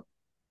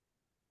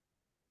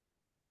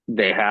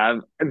they have.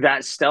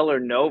 That Stellar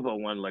Nova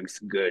one looks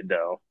good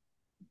though.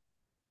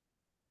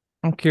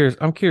 I'm curious.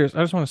 I'm curious.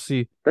 I just want to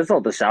see. That's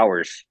all the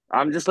sours.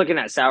 I'm just looking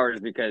at sours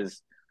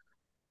because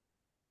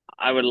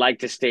I would like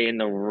to stay in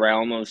the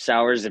realm of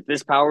sours. If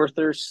this Power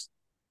Thirst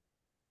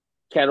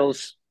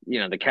kettles,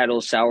 the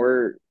kettle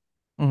sour,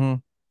 Hmm.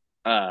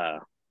 uh,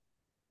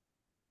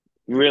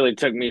 really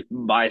took me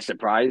by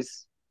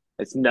surprise.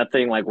 It's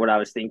nothing like what I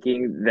was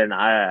thinking. Then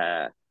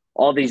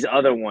all these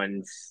other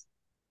ones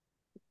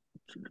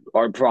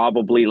are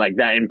probably like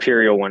that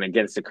Imperial one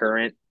against the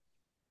current.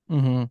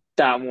 Hmm.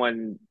 That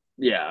one,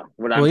 yeah.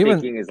 What Well, I'm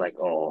even thinking is like,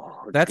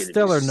 oh, it's that gonna be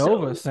Stellar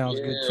Nova so sounds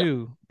good yeah,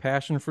 too.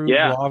 Passion fruit,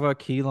 yeah, guava,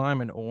 key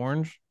lime, and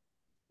orange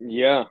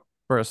yeah,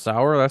 for a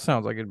sour. That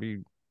sounds like it'd be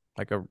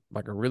like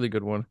a really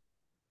good one.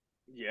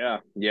 yeah,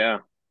 yeah.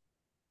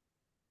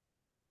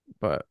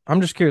 But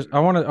I'm just curious. I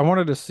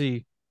wanted to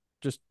see,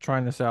 just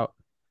trying this out.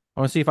 I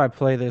want to see if I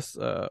play this.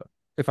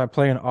 If I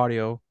play an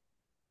audio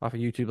off of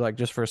YouTube, like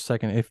just for a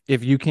second,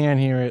 if you can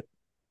hear it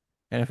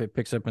and if it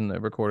picks up in the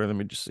recording, let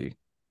me just see.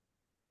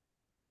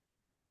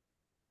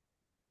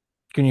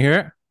 Can you hear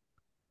it?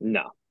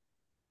 No,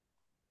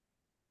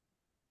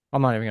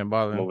 I'm not even gonna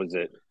bother. what was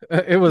it?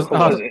 It was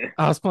What was it?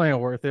 I was playing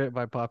 "Worth It"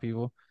 by Pop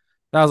Evil.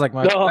 That was like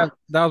No,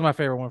 that was my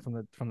favorite one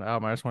from the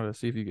album. I just wanted to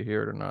see if you could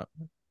hear it or not.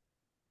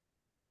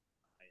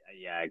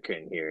 yeah, I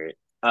couldn't hear it.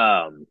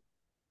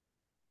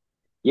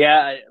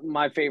 Yeah,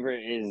 my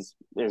favorite is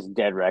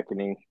Dead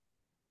Reckoning.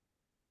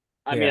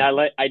 I mean,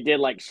 Yeah, I did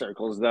like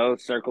Circles though.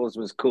 Circles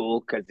was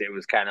cool because it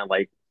was kind of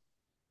like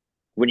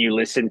when you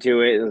listen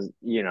to it, it was,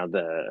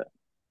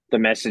 the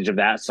message of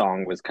that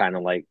song was kind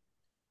of like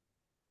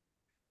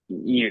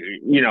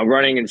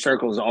running in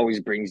circles always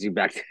brings you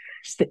back to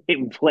the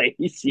same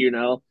place.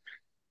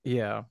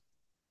 yeah.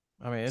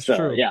 I mean, it's So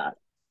true. yeah,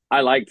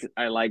 I liked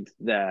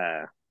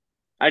the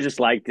I just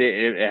liked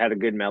it. It had a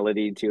good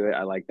melody to it.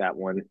 I like that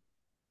one.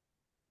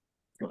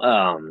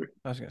 Um,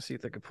 I was gonna see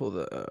if I could pull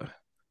the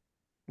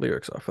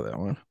lyrics off of that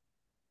one.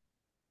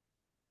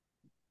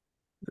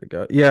 There we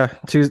go. Yeah,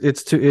 Tuesday.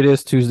 It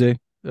is Tuesday,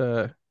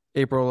 uh,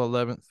 April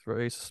 11th for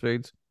Ace of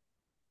Spades.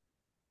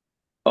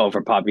 oh,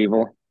 for Pop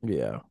Evil.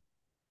 Yeah,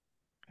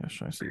 I was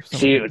trying to see if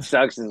See, somebody. what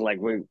sucks is like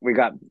we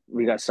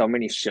got so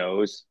many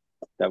shows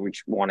that we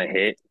want to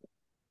hit.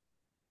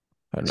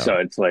 I So know.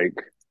 it's like,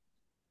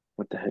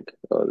 what the heck?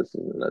 Oh, this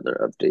is another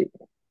update.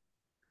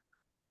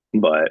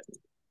 But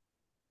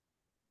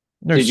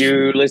did There's,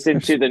 you listen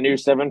there's to the new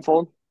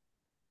Sevenfold?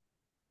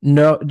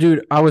 no,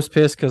 dude. I was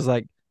pissed because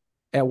like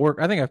at work,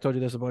 I think I've told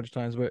you this a bunch of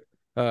times, but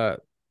uh,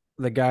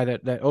 the guy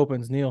that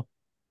opens Neil,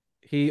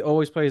 he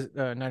always plays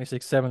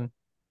 96.7.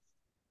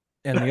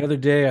 And the other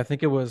day, I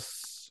think I want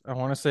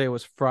to say it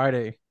was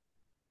Friday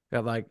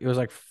at like it was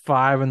like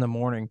 5 in the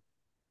morning,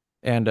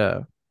 and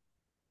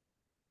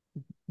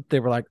they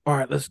were like, "All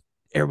right, let's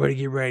everybody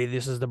get ready.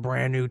 This is the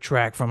brand new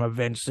track from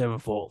Avenged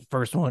Sevenfold,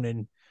 first one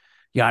in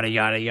yada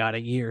yada yada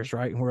years,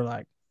 right?" And we're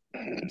like,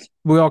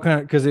 we all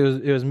kind of because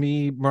it was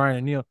me, Brian,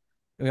 and Neil,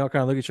 and we all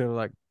kind of look at each other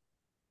like,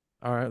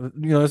 "All right,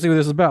 let's see what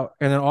this is about."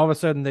 And then all of a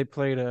sudden, they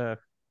played I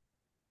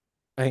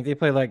think they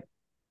played like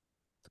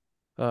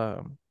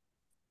um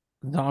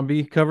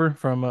zombie cover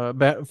from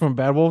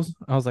Bad Wolves.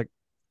 I was like,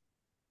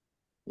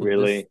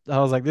 Really, I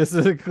was like, this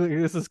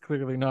is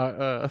clearly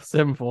not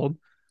Sevenfold.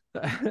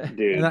 and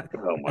dude? I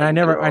Oh and my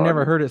I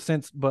never god! heard it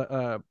since.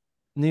 But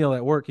Neil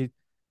at work, he's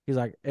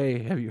like, "Hey,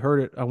 have you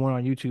heard it?" I went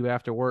on YouTube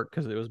after work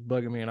because it was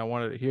bugging me and I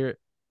wanted to hear it.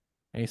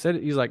 And he said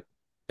he's like,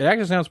 "It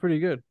actually sounds pretty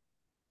good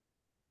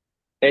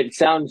It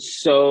sounds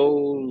so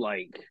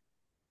like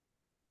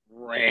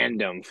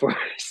random for a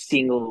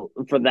single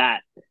for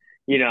that,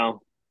 you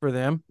know, for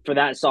them." for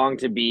that song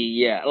to be.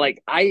 Yeah,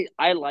 like I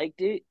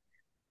liked it.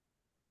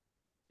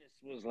 Just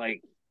was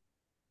like,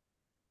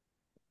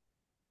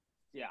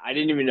 yeah, I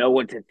didn't even know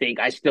what to think.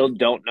 I still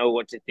don't know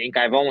what to think.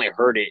 I've only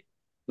heard it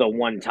the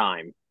one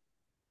time,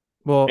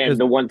 Well, and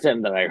the one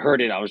time that I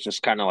heard it, I was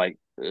just kind of like,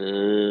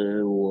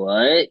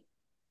 what?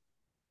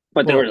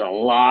 But there well, was a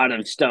lot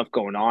of stuff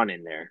going on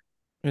in there.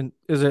 and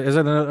is it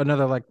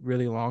another like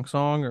really long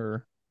song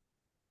or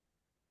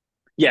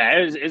Yeah,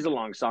 it was a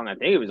long song. I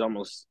think it was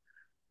almost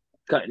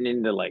cutting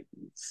into like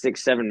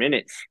 6, 7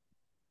 minutes.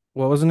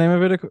 what was the name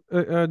of it?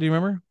 Do you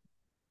remember?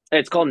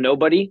 It's called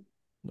Nobody.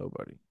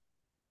 Nobody.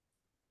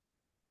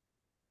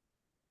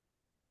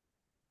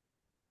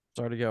 It's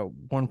already got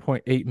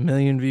 1.8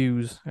 million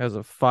views as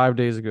of 5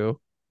 days ago,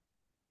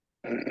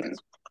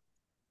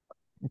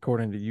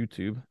 according to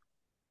YouTube.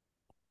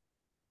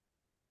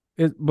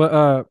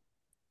 But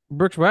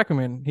Brooks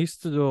Wackerman, he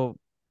still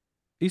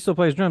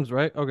plays drums,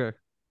 right? Okay,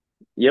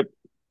 Yep.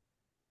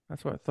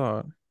 that's what I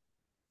thought.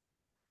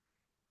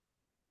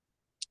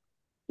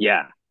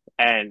 Yeah.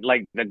 And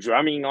like the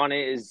drumming on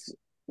it is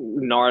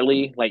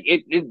gnarly. Like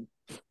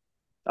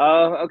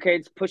okay,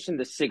 it's pushing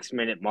the 6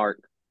 minute mark.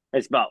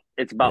 It's about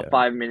Yeah,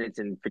 5 minutes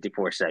and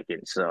 54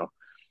 seconds. So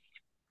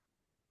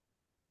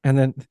and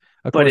then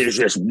of but it course was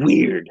just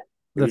weird.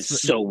 It the was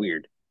th- so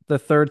weird. the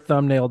third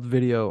thumbnailed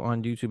video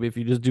on YouTube. If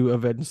you just do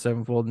Avenged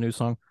Sevenfold new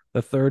song,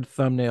 the third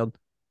thumbnailed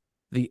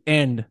the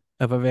end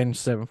of Avenged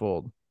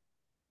Sevenfold.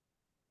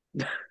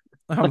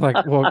 I'm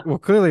like, well,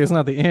 clearly it's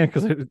not the end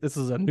because this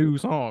is a new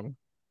song,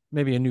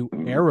 maybe a new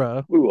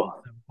era Ooh, of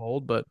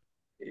Sevenfold, but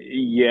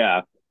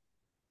yeah.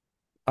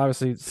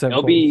 obviously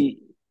It'll Sevenfold. be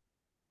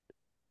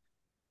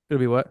It'll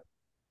be what?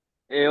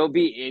 it'll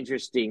be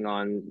interesting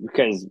on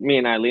because me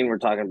and Eileen were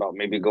talking about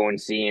maybe going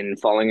seeing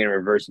Falling in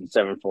Reverse and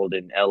Sevenfold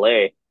in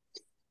LA,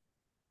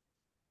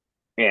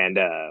 and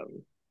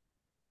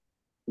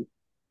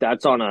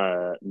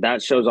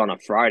that show's on a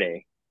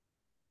Friday.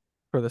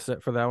 for the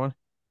set for that one.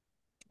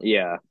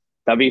 Yeah,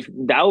 that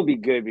would be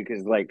good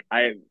because like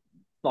I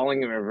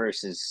Falling in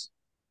Reverse is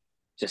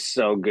just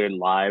so good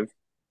live.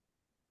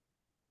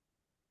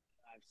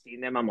 I've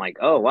seen them. I'm like,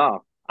 oh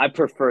wow, I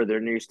prefer their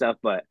new stuff,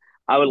 but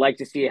I would like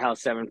to see how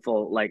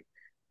Sevenfold like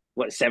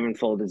what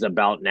Sevenfold is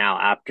about now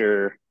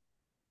after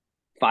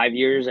 5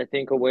 years, I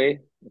think, away.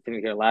 I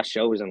think their last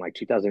show was in like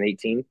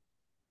 2018.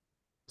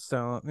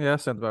 Yeah,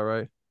 sounds about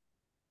right.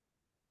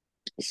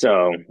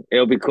 So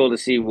it'll be cool to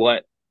see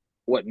what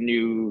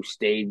new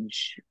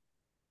stage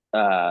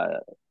uh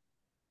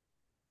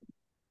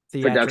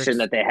production Theatrics.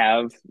 that they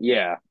have.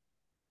 Yeah.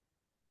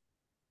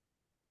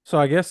 So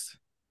I guess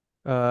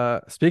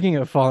speaking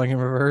of falling in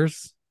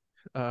reverse,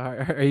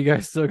 are you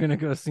guys still gonna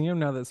go see him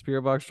now that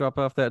Spirit Box dropped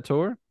off that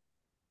tour?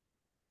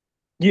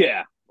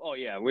 Yeah. Oh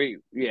yeah. We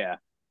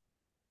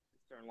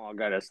Stern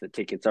got us the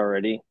tickets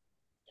already.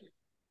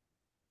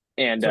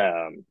 And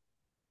So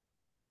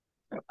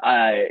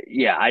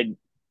I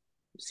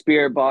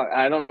Spirit Box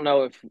I don't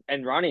know if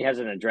and Ronnie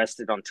hasn't addressed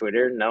it on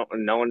Twitter. No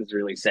one's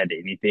really said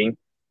anything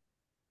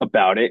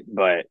about it,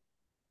 but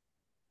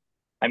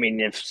I mean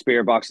if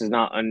Spirit Box is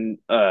not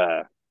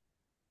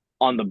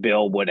on the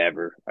bill,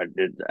 whatever.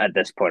 At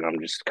this point, I'm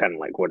just kind of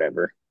like,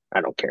 whatever.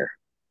 I don't care.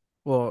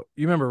 well,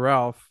 you remember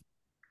Ralph?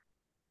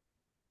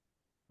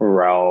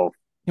 Ralph.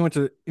 He went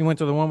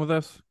to the one with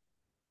us.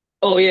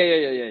 Oh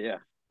yeah.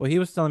 Well, he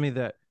was telling me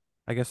that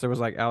I guess there was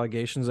like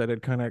allegations that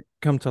had kind of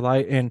come to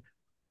light, and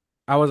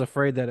I was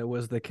afraid that it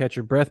was the Catch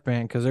Your Breath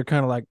band because they're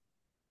kind of like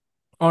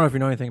I don't know if you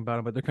know anything about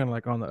it, but they're kind of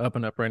like on the up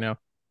and up right now.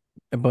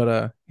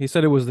 But he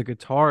said it was the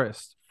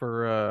guitarist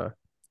for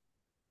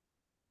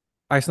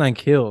Ice Nine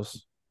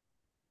Kills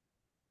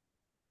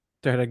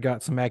that had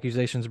got some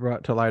accusations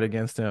brought to light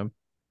against him.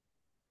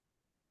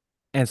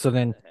 And so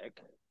then, The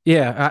heck.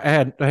 yeah,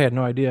 I had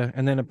no idea.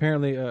 And then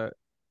apparently,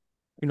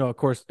 of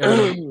course,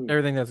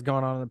 everything that's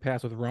gone on in the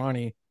past with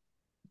Ronnie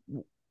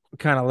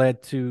kind of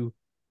led to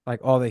like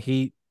all the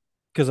heat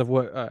because of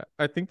what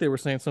I think they were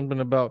saying something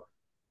about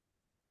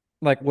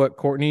like what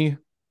Courtney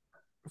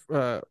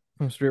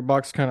from Spirit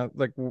Box kind of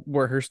like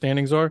where her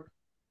standings are.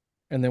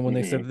 And then when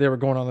they said hmm that they were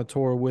going on the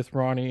tour with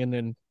Ronnie, and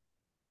then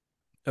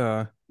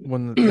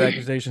when the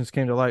accusations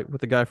came to light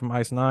with the guy from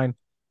Ice Nine,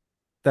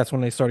 that's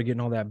when they started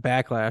getting all that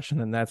backlash, and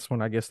then that's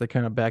when I guess they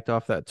kind of backed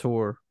off that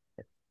tour.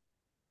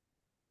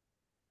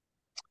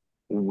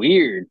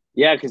 Weird.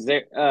 Yeah, because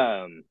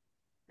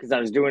I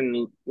was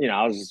doing,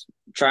 I was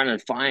trying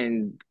to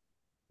find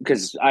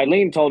because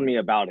Eileen told me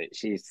about it.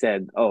 She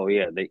said, "Oh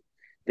yeah,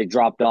 they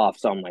dropped off."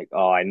 So I'm like,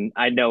 "Oh,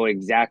 I know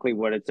exactly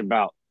what it's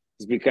about."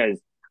 It's because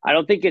I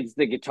don't think it's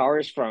the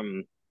guitarist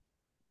from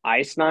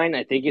Ice Nine.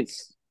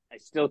 I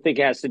still think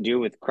it has to do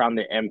with Crown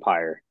the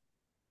Empire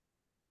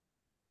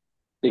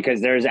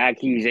because there's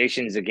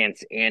accusations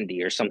against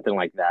Andy or something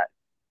like that.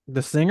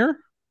 The singer?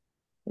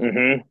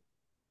 hmm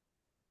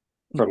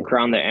From No.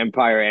 Crown the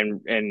Empire,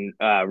 and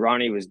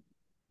Ronnie was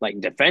like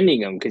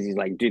defending him because he's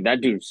like, dude, that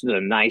dude's the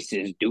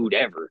nicest dude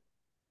ever,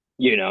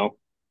 you know,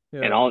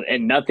 and Yeah. all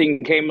and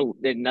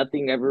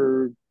nothing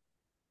ever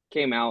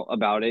came out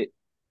about it.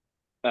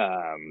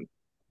 Um,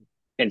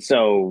 and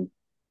so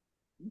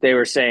they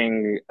were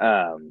saying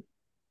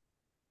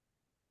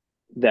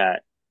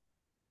that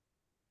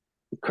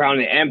Crown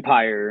the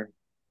Empire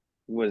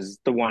was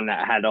the one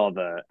that had all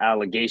the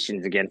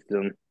allegations against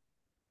them,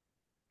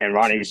 and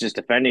Ronnie was just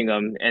defending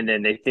them, and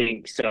then they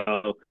think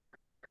so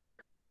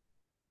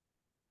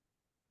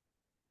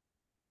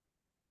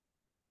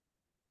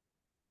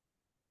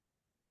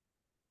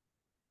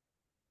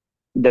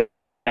the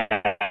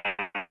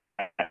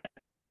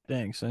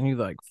Dang, son, you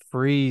like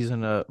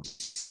freezing up.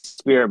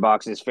 Spirit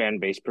Box's fan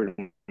base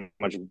pretty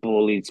much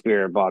bullied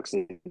Spirit Box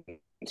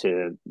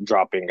into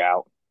dropping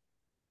out.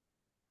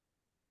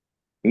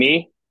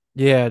 Me?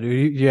 Yeah,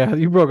 dude. Yeah,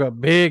 you broke up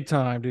big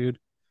time, dude.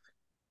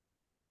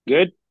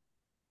 Good?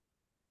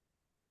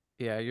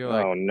 Yeah,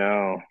 Oh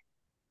no.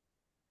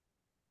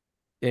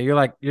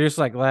 you're just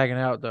like lagging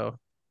out though.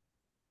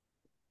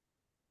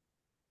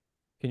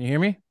 Can you hear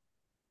me?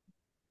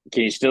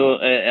 Can you still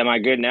am I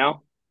good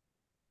now?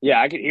 Yeah,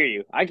 I can hear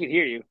you. I can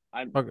hear you.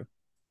 I Can Okay.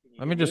 you Let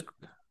hear me just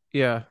me?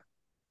 yeah,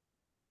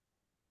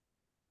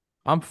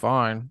 I'm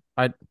fine.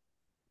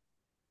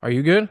 Are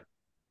you good?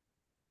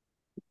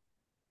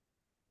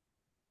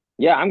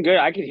 Yeah, I'm good.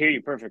 I can hear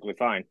you perfectly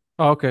fine.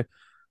 Oh, okay.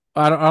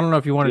 I don't know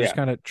if you want to just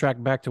Yeah. kind of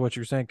track back to what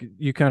you're saying.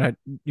 You cut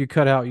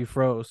out, you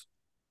froze.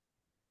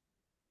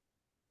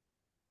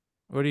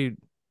 What are you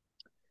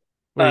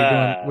what are you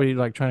doing? What are you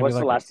like trying to be What's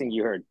the like last thing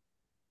you heard?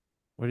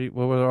 what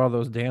were all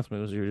those dance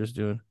moves you were just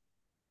doing?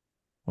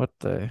 What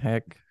the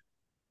heck?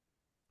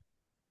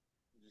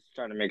 Just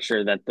trying to make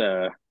sure that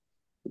the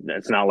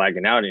that's not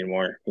lagging out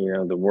anymore. You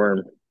know, the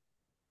worm.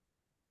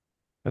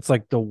 That's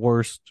like the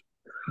worst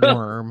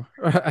worm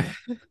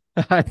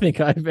I think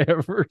I've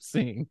ever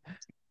seen.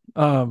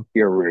 Um,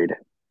 You're rude.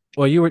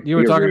 well, you were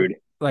You're talking rude.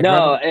 like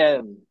No,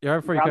 right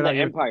before you Crown cut the out.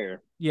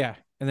 Empire. Yeah,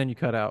 and then you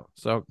cut out.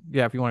 So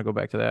yeah, if you want to go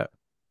back to that.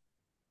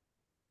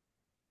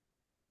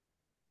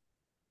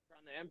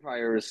 Crown the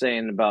Empire was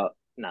saying about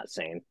not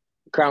saying.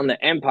 Crown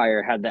the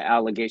Empire had the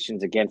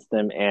allegations against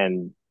them,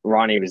 and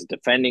Ronnie was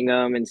defending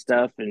them and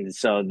stuff. And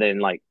so then,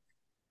 like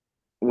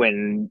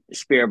when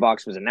Spirit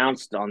Box was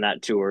announced on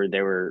that tour,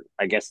 they were,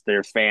 I guess,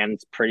 their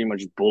fans pretty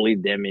much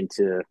bullied them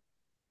into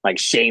like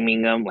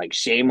shaming them, like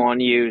shame on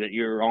you that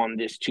you're on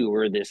this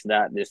tour, this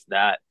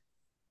that,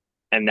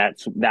 and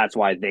that's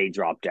why they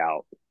dropped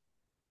out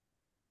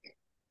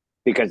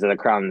because of the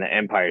Crown and the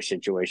Empire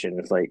situation.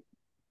 It's like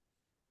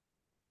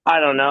I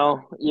don't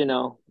know,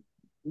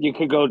 you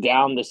could go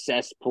down the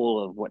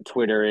cesspool of what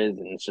Twitter is,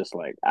 and it's just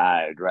like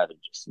I'd rather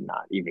just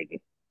not even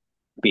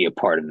be a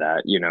part of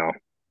that.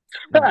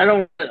 I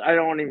Yeah.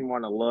 don't even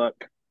want to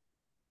look.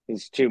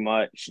 It's too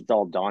much. It's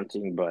all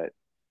daunting, but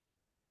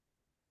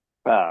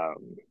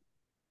um,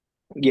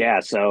 yeah.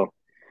 So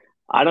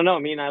I don't know.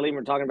 Me and Eileen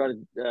were talking about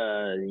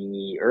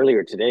it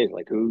earlier today.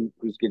 Like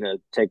who's gonna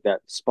take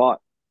that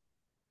spot?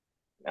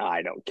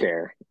 I don't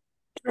care.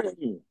 Okay,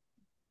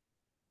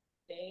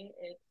 Today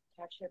it's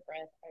Catch Your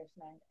Breath, Ice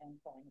Nine, and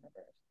Falling in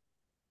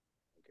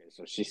Reverse.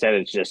 so she said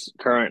it's just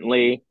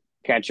currently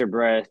Catch Your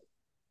Breath,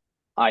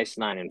 Ice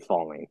Nine, and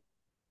Falling.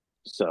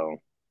 So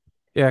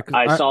Yeah, because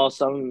I I saw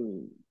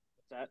some.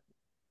 What's that?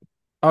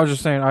 I was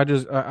just saying I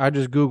just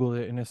googled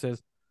it and it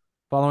says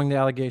following the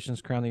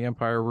allegations, Crown the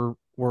Empire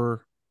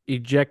were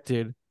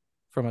ejected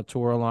from a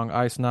tour along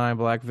Ice Nine,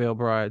 Black Veil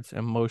Brides,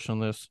 and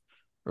Motionless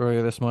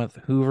earlier this month.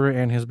 Hoover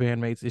and his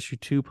bandmates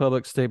issued two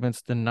public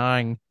statements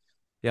denying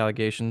the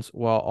allegations,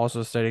 while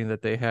also stating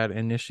that they had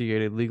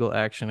initiated legal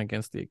action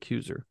against the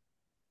accuser.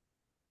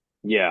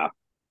 Yeah.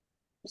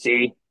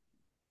 See,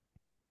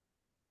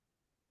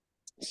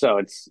 so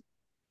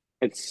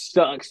it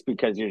sucks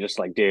because you're just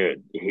like,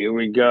 dude, here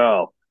we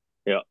go.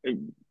 Yeah.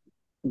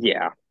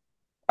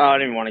 I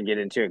don't even want to get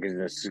into it because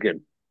this is gonna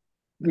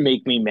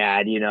make me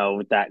mad,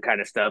 with that kind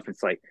of stuff.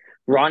 It's like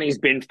Ronnie's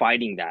been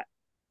fighting that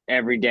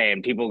every day,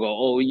 and people go,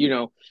 "Oh,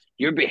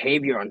 your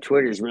behavior on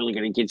Twitter is really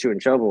going to get you in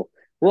trouble."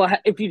 Well,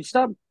 if you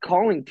stop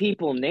calling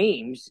people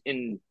names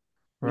and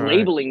Right.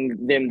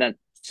 labeling them that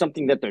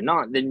something that they're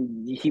not,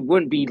 then he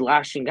wouldn't be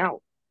lashing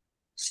out.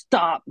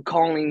 Stop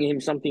calling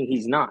him something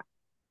he's not,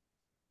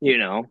 you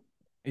know?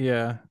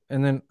 Yeah.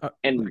 And then like,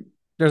 And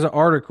there's an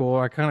article.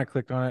 I kind of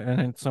clicked on it, and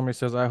then somebody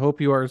says, I hope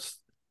you are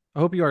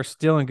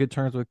still in good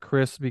terms with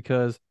Chris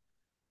because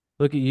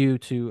look at you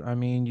two. I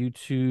mean, you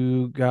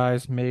two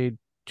guys made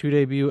two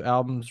debut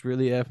albums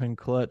really effing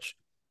clutch.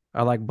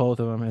 I like both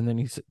of them." And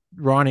then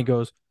Ronnie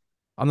goes,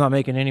 "I'm not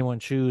making anyone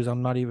choose.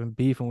 I'm not even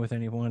beefing with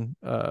anyone.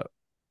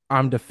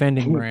 I'm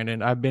defending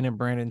Brandon. I've been in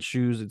Brandon's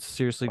shoes. It's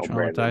seriously oh,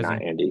 Brandon, not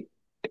traumatizing. Andy.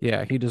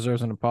 Yeah, he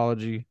deserves an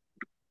apology.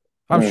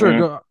 I'm sure,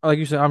 Mm-hmm. like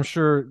you said, I'm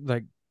sure,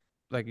 like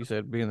you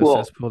said, being the Well,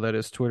 cesspool that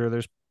is Twitter,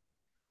 there's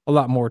a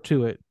lot more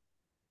to it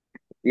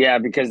yeah,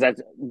 because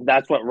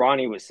that's what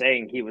Ronnie was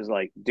saying. He was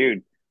like,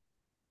 dude,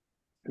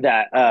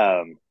 that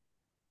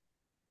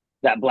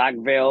that black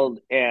veiled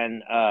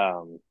and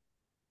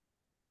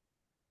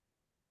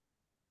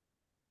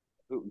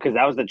because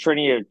that was the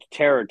Trinity of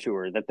Terror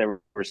tour that they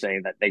were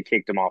saying that they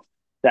kicked him off.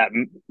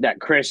 That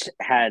Chris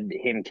had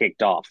him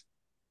kicked off.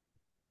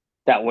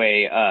 That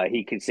way,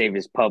 he could save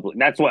his public.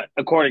 That's what,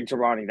 according to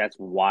Ronnie, that's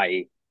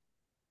why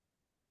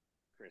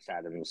Chris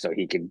had him, so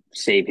he could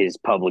save his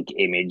public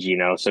image.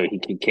 So he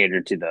could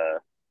cater to the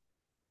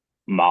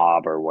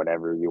mob or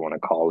whatever you want to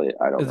call it.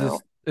 I don't know.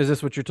 is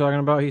this what you're talking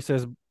about? He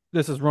says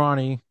this is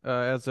Ronnie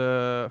as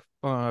of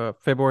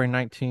February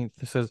 19th.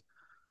 It says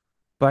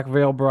Black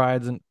Veil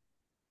Brides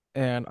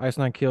and Ice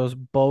Nine Kills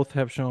both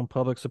have shown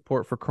public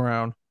support for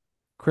Crown.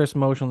 Chris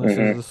Motionless is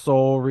Mm-hmm. the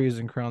sole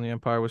reason Crown the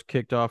Empire was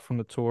kicked off from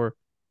the tour,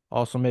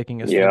 also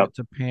making a Yep. statement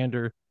to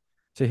pander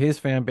to his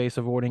fan base,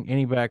 avoiding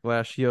any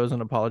backlash. He owes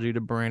an apology to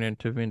Brandon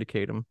to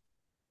vindicate him.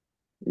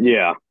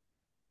 Yeah.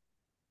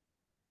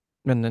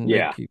 And then they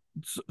Yeah. keep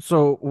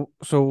so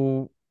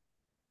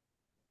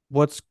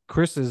what's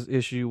Chris's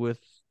issue with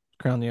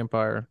Crown the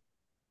Empire?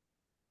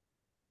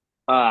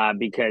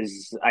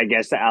 Because I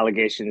guess the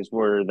allegations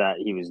were that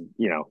he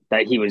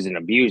was an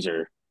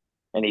abuser,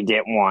 and he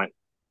didn't want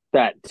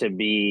that to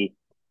be.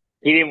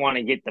 He didn't want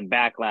to get the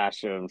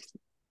backlash of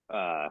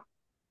uh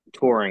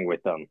touring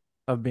with them.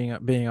 Of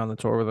being on the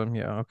tour with him.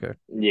 Yeah, okay.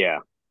 Yeah.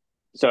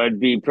 So it'd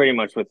be pretty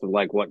much with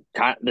like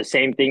the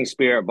same thing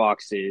Spirit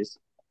Box is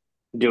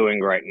doing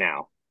right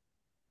now,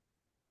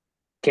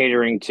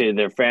 catering to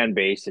their fan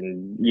base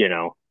and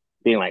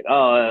being like,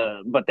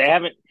 oh, but they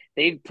haven't.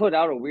 They put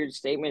out a weird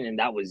statement and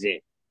that was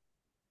it.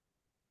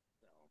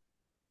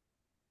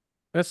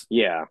 That's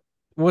Yeah.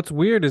 what's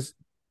weird is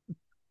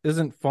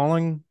isn't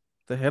Falling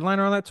the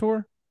headliner on that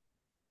tour?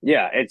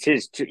 Yeah. It's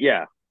his.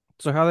 Yeah.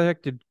 So how the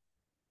heck did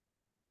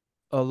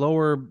a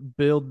lower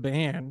build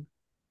band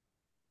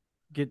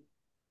get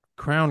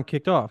Crown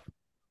kicked off?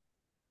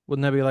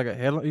 Wouldn't that be like a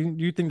headline?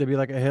 You think that'd be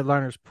like a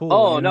headliner's pull?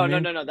 Oh You know what no I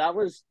no mean? no no. That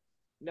was.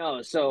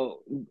 No, so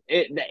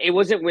it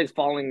wasn't with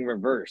Falling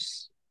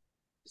Reverse's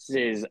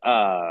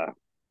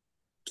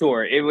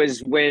tour. It was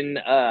when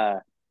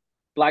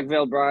Black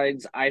Veil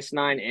Brides, Ice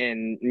Nine,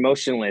 and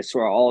Motionless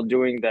were all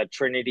doing the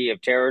Trinity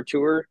of Terror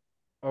tour.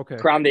 Okay.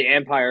 Crown the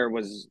Empire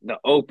was the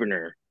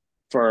opener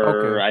for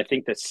Okay. I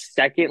think the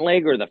second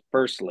leg or the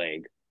first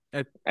leg.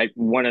 I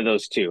One of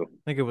those two.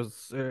 think it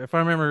was, if I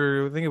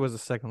remember, I think it was the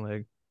second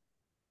leg.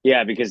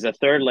 Yeah, because the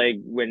third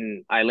leg,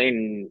 when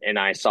Eileen and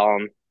I saw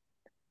him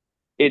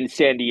in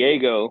San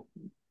Diego,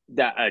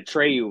 that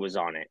Treyu was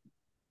on it.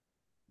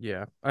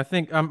 Yeah.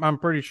 I'm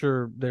pretty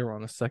sure they were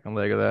on the second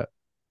leg of that.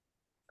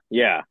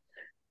 Yeah,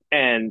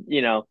 and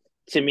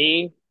to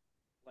me,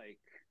 like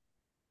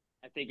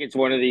I think it's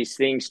one of these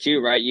things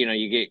too, right?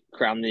 You get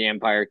Crown the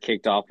Empire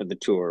kicked off of the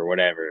tour or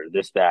whatever.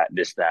 This, that.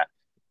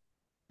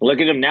 Look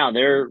at them now.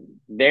 They're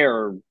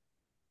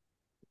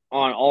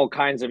on all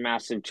kinds of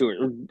massive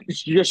tours.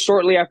 Just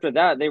shortly after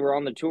that, they were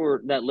on the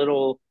tour, that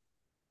little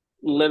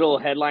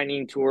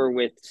headlining tour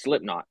with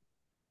Slipknot.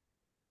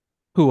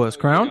 Who was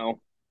So, Crown?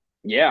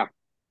 yeah,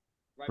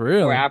 right before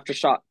Really?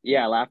 Aftershock.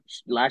 Yeah,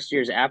 last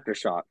year's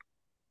Aftershock.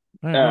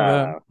 I didn't know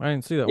that. Uh, I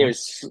didn't see that it one.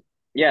 was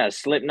yeah,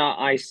 Slipknot,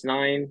 Ice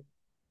Nine,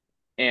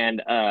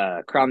 and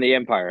Crown the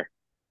Empire.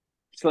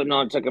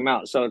 Slipknot took them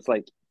out, so it's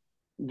like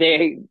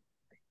they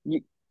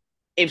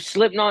if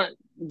Slipknot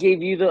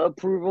gave you the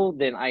approval,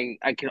 then I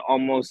can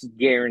almost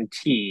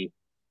guarantee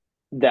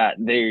that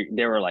they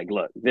were like,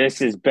 look,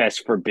 this is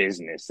best for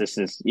business. This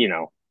is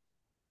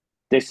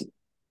this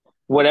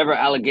whatever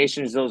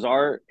allegations those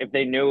are. If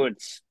they know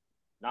it's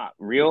not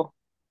real,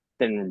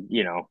 then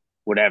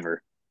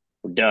whatever,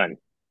 we're done.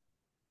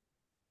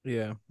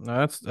 Yeah.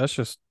 No, that's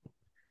just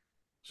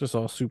it's just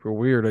all super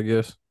weird, I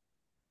guess.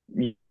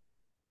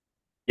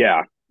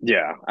 Yeah,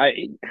 yeah.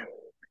 I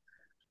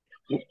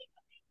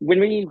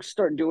when you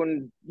start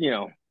doing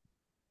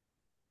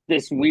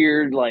this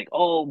weird like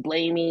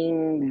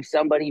blaming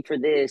somebody for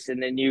this,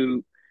 and then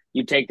you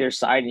take their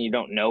side and you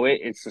don't know it,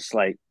 it's just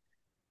like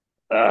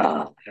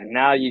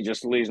now you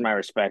just lose my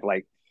respect.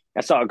 Like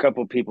I saw a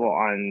couple people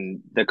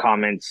on the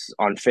comments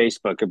on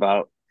Facebook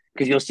about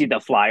because you'll see the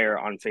flyer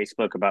on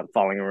Facebook about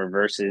Falling in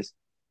Reverses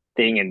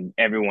thing, and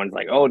everyone's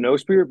like, "Oh, no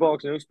spirit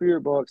box, no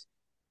spirit box,"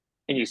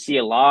 and you see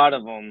a lot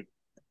of them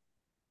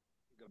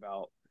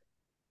about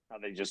how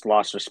they just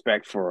lost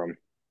respect for him.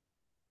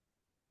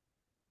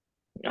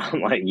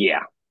 I'm like,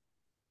 yeah,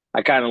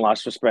 I kind of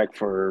lost respect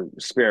for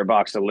Spirit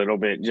Box a little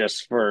bit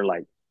just for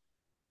like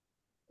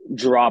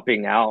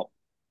dropping out.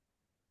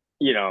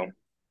 You know,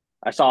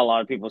 I saw a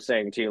lot of people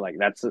saying too, like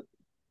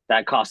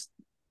that cost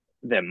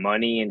them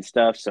money and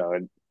stuff. So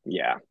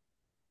yeah,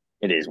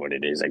 it is what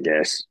it is, I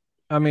guess.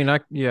 I mean, I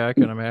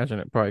can imagine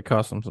it probably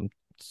cost them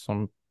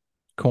some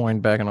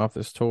coin backing off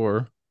this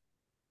tour.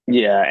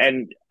 Yeah,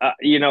 and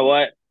you know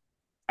what?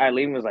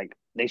 Eileen was like,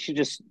 they should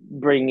just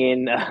bring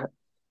in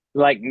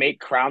like make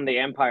Crown the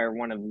Empire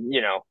one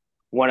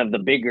of the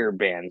bigger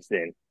bands.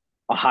 Then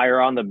a higher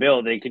on the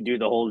bill, they could do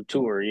the whole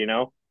tour.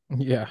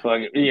 Yeah. But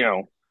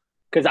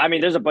because I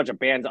mean, there's a bunch of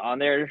bands on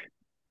there.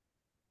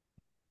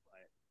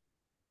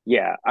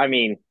 Yeah, I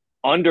mean,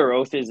 Under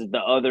Oath is the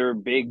other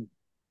big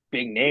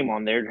name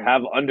on there.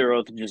 Have Under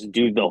Oath just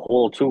do the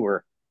whole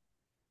tour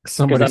because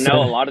Somebody I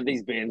know a said, lot of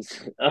these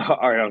bands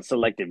are on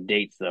selective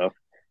dates though.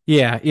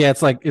 yeah, yeah,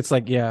 it's like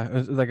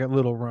a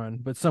little run.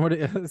 But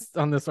somebody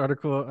on this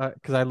article,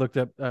 because I looked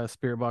up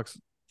Spirit Box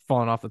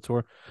falling off the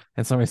tour,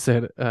 and somebody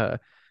said,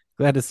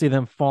 glad to see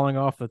them falling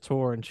off the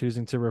tour and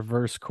choosing to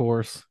reverse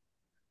course.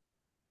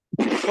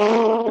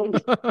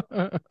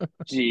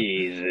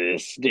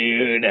 Jesus,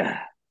 dude.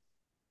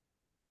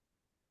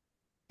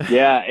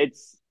 Yeah,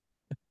 it's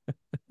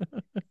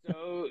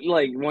so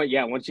like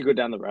yeah, once you go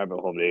down the rabbit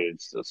hole, dude,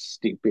 it's so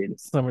stupid.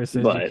 Somebody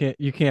says But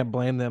you can't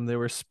blame them. They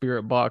were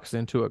spirit boxed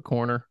into a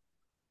corner.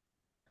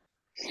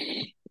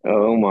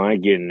 oh my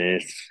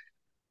goodness.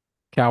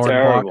 Coward box.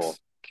 Terrible.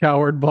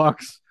 Coward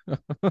box.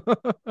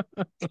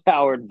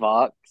 Coward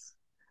box.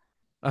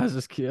 I was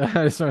just kidding.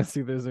 I just don't see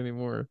if there's any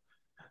more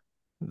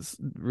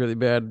really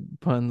bad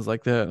puns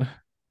like that.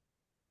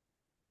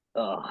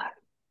 Oh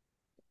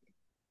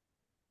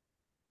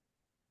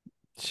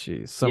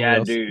Jeez. yeah,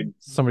 dude.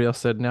 Somebody else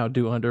said now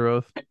do under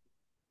oath.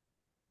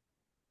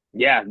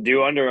 Yeah,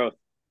 do Under Oath.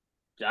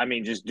 I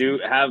mean, just do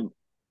have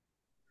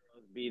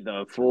be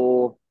the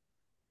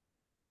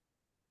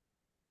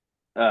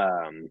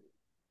um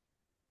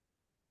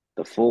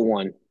full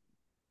one.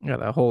 Yeah,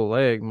 that whole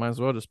leg. Might as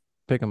well just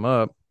pick him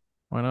up.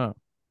 Why not?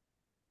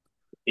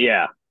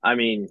 Yeah, I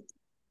mean,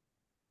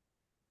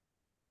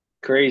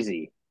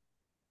 crazy.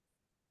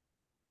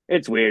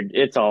 It's weird.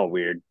 It's all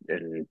weird,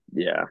 and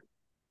yeah.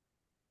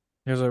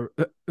 There's a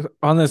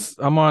on this.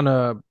 I'm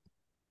on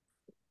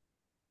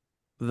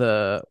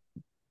the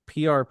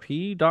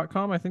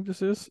prp.com. I think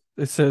this is.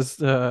 It says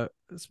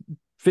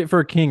Fit for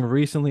a King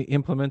recently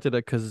implemented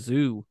a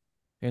kazoo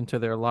into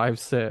their live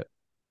set. Uh,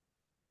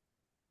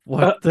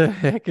 What the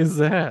heck is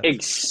that?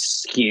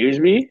 excuse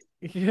me,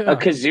 a Yeah,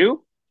 kazoo?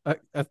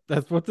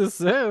 that's what this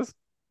says.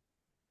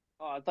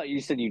 Oh, I thought you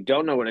said you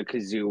don't know what a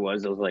kazoo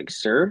was. I was like,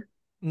 sir.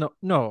 No,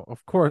 no,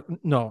 of course,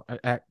 no.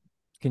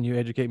 Can you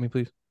educate me,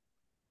 please?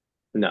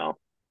 No,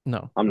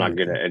 No. I'm not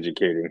good Okay. at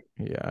educating.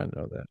 Yeah, I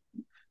know that.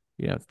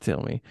 You don't have to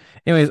tell me.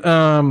 Anyways,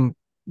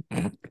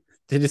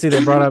 did you see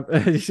they brought up?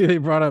 Did you see they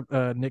brought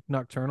up Nick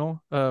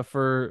Nocturnal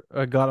for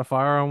God of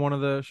Fire on one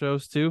of the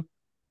shows too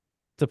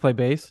to play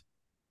bass?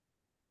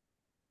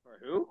 For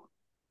who?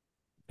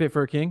 Fit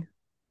for a King.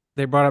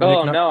 They brought up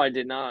Oh no, I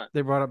did not.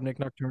 They brought up Nick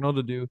Nocturnal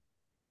to do.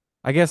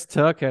 I guess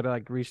Tuck had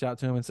like reached out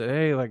to him and said,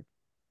 "Hey, like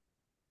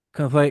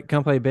come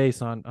play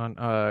bass on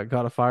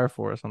God of Fire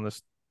for us on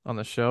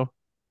this show."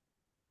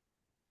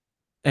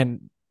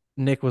 And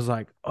Nick was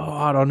like, "Oh,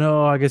 I don't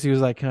know." I guess he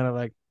was like kind of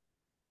like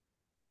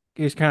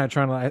he was kind of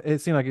trying to. It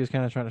seemed like he was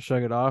kind of trying to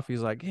shrug it off.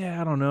 He's like, "Yeah,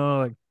 I don't know.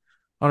 Like,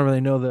 I don't really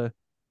know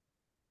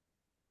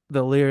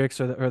the lyrics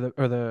or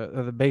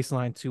the bass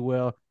line too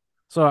well."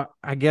 So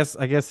I guess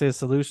his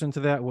solution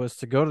to that was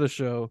to go to the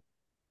show.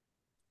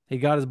 He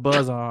got his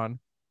buzz on.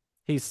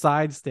 He's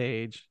side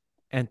stage,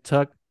 and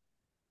Tuck.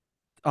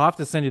 I'll have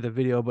to send you the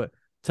video, but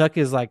Tuck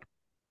is like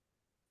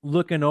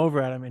looking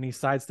over at him, and he's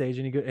side stage,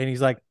 and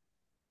he's like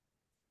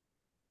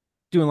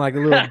doing like a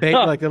little bait,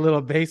 like the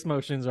little bass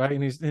motions, right?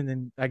 And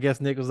then I guess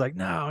Nick was like,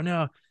 no,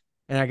 no.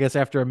 And I guess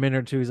after a minute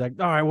or two, he's like,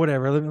 all right,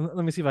 whatever.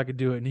 Let me see if I could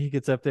do it. And he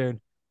gets up there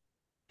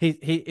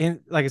and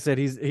like I said,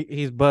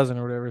 he's buzzing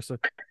or whatever. So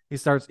he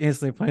starts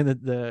instantly playing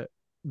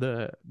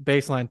the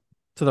bass line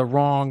to the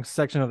wrong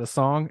section of the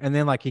song. And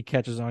then like he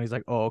catches on. He's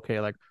like, oh, okay,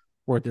 like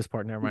we're at this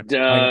part. Never mind.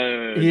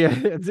 Dude,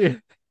 Yeah.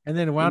 And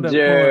then wound up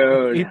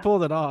pulling, he dude,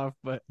 pulled it off,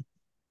 but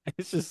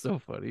it's just so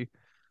funny.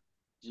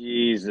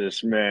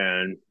 Jesus,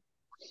 man.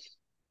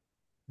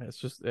 It's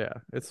just, yeah,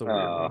 it's a weird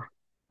Uh, one.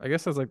 I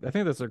guess that's like, I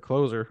think that's their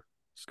closer,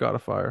 Scott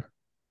of Fire.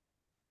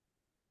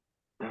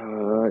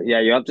 yeah,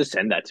 you have to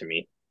send that to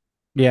me.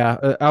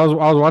 Yeah, I was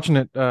watching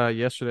it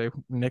yesterday.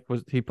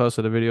 He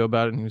posted a video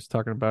about it and he was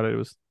talking about it.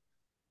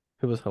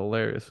 It was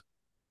hilarious.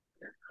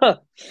 Huh.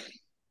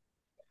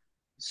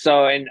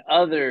 So, in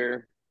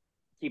other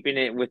keeping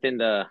it within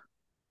the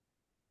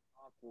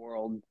rock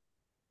world,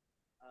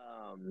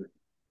 um,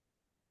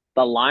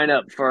 the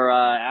lineup for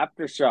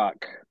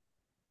aftershock.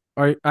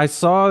 All right, I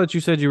saw that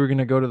you said you were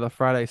gonna go to the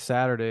Friday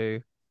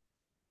Saturday.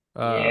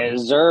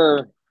 Yes,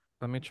 sir.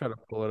 Let me try to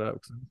pull it up.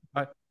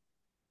 I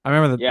Yeah,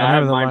 remember the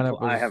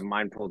lineup I have was.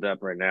 mine pulled up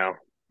right now.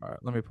 All right,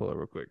 let me pull it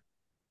real quick.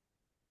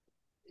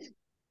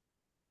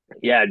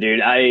 Yeah,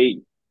 dude.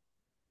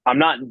 I'm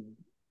not.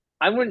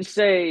 I wouldn't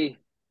say.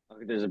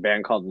 Okay, there's a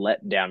band called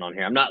Let Down on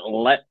here. I'm not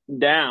let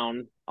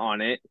down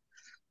on it,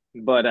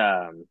 but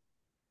I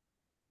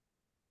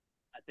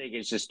think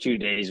it's just 2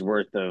 days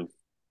worth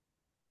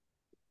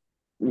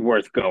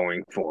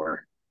going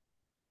for.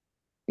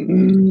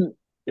 Ooh,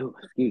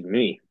 excuse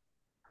me.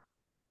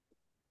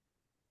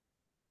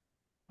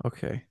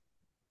 Okay.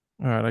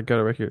 All right, I got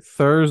it right here.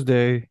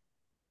 Thursday.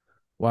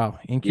 Wow,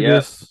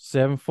 Incubus, Yep.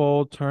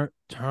 Sevenfold,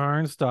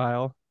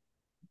 Turnstile.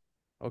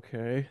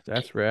 Okay,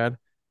 that's rad.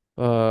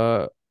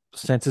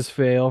 Census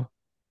Fail,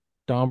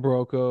 Don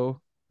Broco,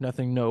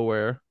 Nothing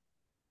Nowhere.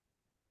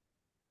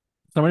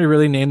 Somebody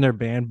really named their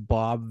band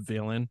Bob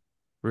Villain.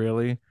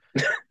 Really?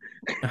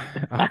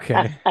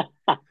 Okay.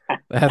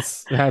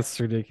 That's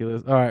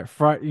ridiculous. All right,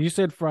 Friday. You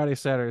said Friday,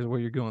 Saturday is where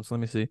you're going, so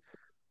let me see.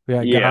 We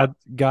got Yeah.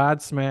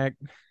 Godsmack.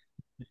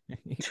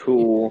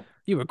 Tool.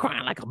 You were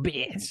crying like a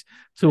bitch.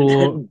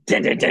 Tool.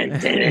 Dun, dun, dun,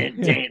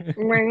 dun,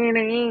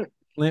 dun.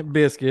 Limp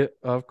Biscuit,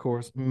 of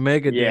course.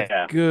 Megadeth.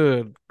 Yeah.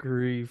 Good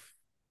grief.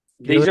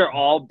 These Skillet, are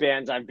all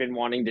bands I've been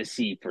wanting to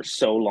see for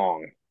so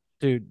long.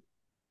 dude.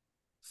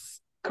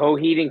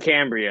 Coheed and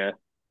Cambria,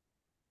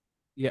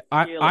 Yeah,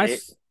 kill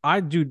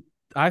it. do.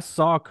 I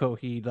saw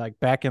Coheed like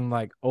back in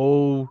like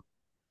oh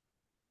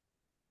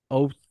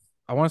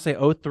I want to say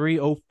 03,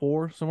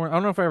 04 somewhere. I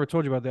don't know if I ever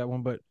told you about that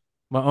one, but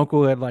my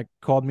uncle had like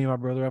called me and my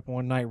brother up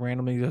one night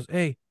randomly. He goes,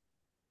 "Hey,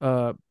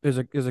 there's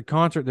a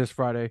concert this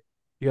Friday.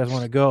 You guys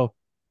want to go?"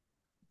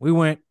 We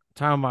went.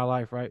 Time of my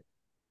life, right?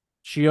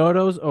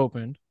 Chiodo's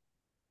opened.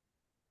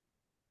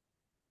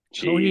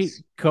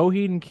 Jeez.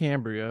 Coheed and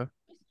Cambria,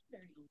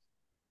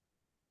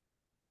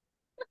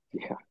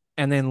 Yeah.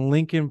 and then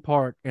Linkin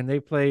Park, and they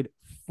played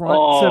front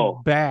to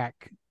Oh,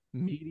 back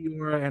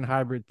Meteora and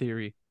Hybrid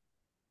Theory.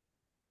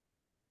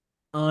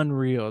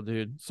 Unreal,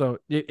 dude. So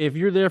if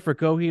you're there for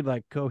Coheed,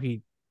 like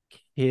Coheed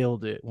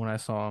killed it when I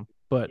saw him.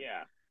 But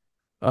yeah.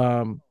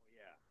 um, Oh,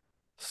 yeah.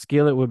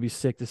 Skillet would be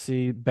sick to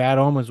see. Bad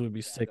Omens would be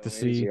Bad sick to Omens,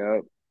 see.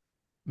 yep.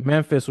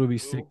 Memphis would be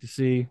sick Ooh. to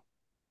see.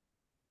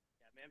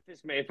 Yeah,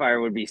 Memphis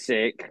Mayfire would be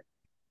sick.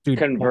 Dude,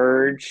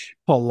 Converge.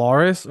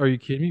 Polaris? Are you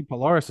kidding me?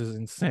 Polaris is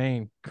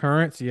insane.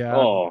 Currents, yeah.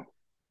 Oh,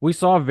 We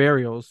saw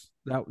Varials.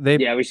 That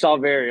yeah, we saw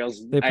Burials.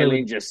 they play with,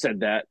 Eileen just said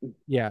that.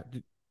 yeah,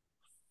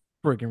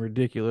 freaking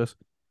ridiculous.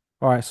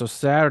 All right, so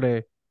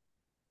Saturday.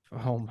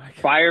 Oh my god.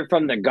 Fire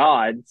from the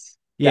Gods.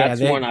 Yeah, That's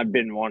one they I've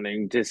been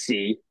wanting to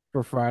see.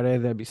 for Friday,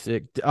 that'd be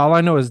sick. All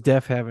I know is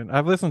Def Heaven.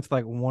 I've listened to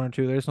like one or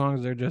two of their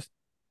songs.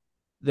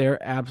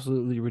 They're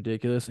absolutely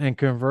ridiculous. And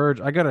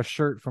Converge, I got a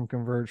shirt from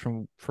Converge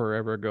from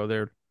forever ago.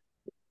 They're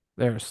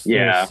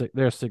Yeah. sick.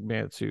 They're a sick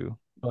band too.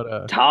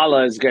 But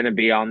Tala is going to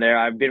be on there.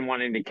 I've been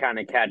wanting to kind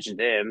of catch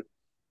them.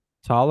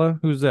 Tala,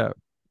 who's that?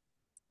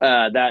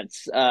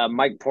 That's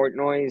Mike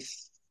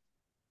Portnoy's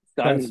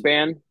son's That's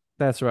band.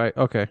 that's right.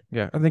 Okay,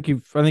 yeah. I think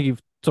you've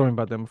told me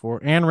about them before.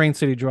 And Rain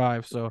City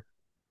Drive. So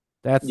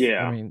I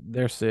Yeah. mean,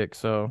 they're sick.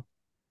 So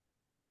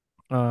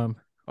um,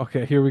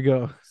 okay, here we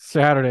go.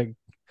 Saturday,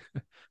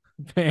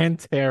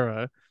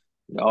 Pantera,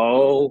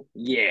 Oh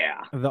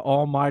yeah. the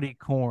Almighty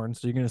Corn.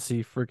 So you're gonna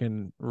see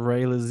freaking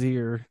Ray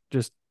Lazier.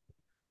 Just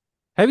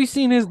have you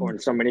seen his Corn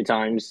so many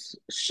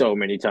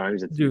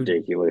times, it's dude?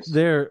 ridiculous.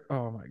 They're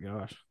oh my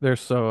gosh, they're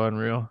so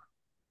unreal,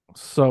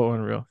 so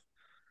unreal.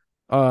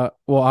 Well,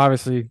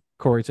 obviously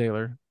Corey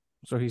Taylor,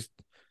 so he's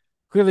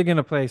clearly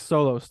gonna play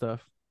solo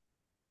stuff.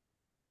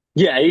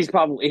 Yeah, he's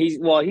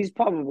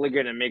probably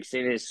gonna mix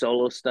in his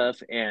solo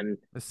stuff and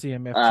The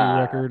CMF2 uh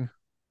record.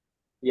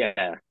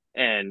 yeah,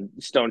 and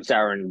Stone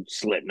Sour and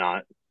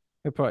Slipknot.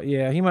 He'll probably,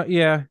 yeah, he might,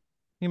 yeah,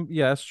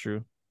 yeah, that's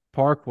true.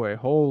 Parkway,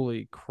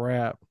 holy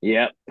crap!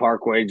 Yep,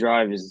 Parkway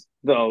Drive is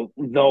the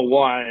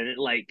one,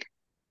 like,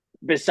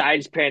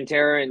 besides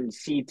Pantera and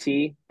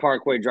CT,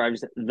 Parkway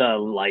Drive's the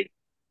like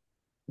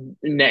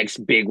next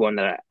big one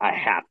that I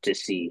have to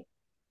see.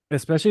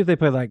 Especially if they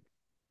play like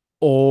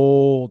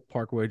old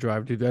Parkway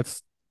Drive, dude.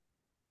 That's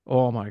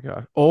oh my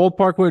god, old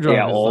Parkway Yeah,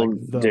 Drive is like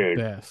old the dude.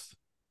 best.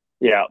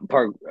 Yeah,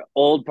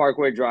 old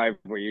Parkway Drive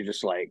where you're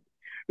just like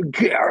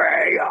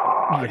carry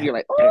on. Yeah, You're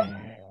like,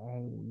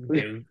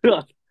 dude,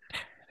 oh.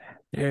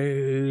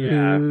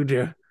 Yeah.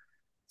 dude,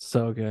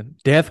 so good.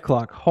 Death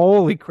Clock,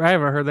 holy crap! I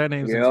haven't heard that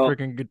name since Yep.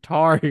 freaking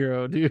Guitar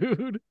Hero,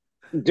 dude.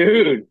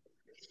 Dude.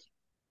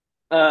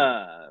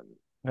 Uh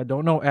I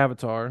don't know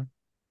Avatar.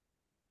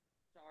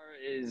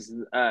 is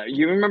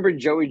you remember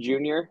Joey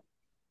Jr.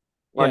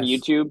 on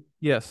Yes, YouTube?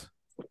 yes,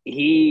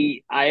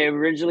 I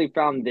originally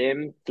found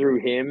them through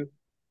him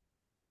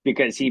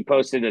because he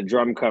posted a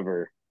drum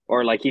cover,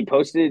 or like he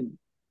posted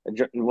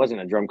it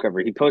wasn't a drum cover.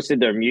 He posted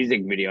their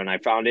music video and I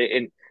found it,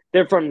 and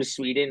they're from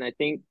Sweden, I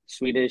think.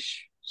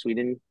 Swedish.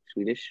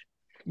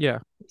 yeah,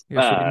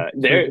 yeah.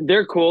 Sweden, Sweden.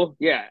 They're cool.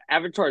 Yeah,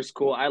 Avatar's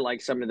cool. I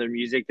like some of their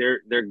music.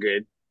 They're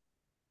good.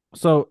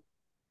 So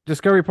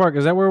Discovery Park,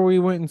 is that where we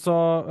went and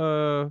saw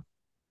the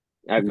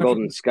country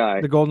Golden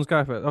Sky. the Golden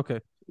Sky Fest? Okay. All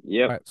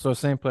Yep. right, so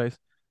same place.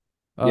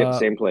 Yep, Uh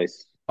same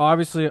place.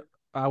 Obviously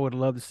I would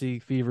love to see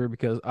Fever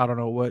because I don't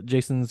know what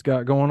Jason's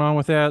got going on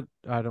with that.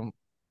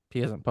 He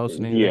hasn't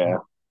posted Yeah. anything.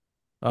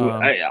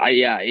 Um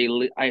Yeah,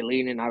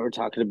 Eileen and I were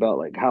talking about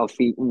like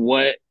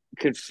what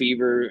could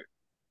Fever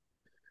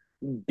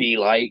be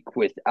like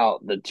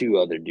without the two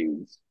other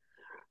dudes.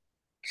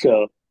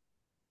 So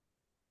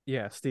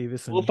yeah,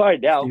 we'll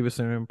find out.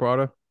 Stevenson and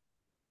Prada.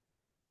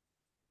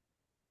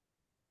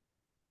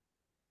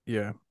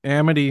 Yeah.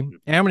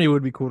 Amity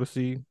would be cool to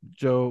see.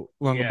 Joe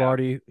Yeah.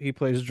 Longobardi, he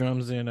plays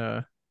drums in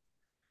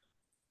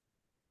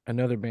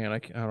another band. I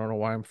don't know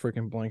why I'm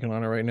freaking blanking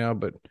on it right now,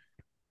 but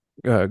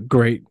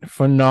great,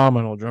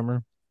 phenomenal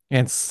drummer.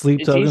 And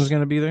Sleep Is he? Token's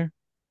gonna be there.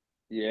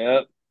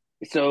 Yeah.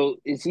 So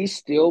is he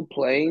still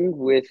playing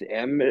with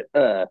Amity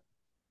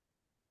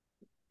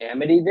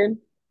then?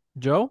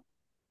 Joe?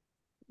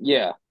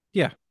 Yeah.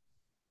 Yeah.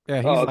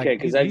 Yeah, Oh, he's like okay.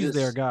 Because he's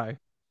their guy.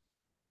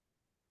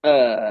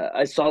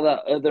 I saw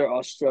that other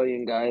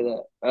Australian guy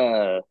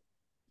that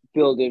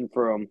filled in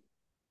for him,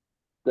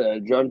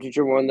 the drum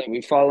teacher one that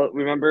we followed.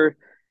 Remember?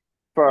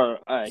 For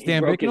he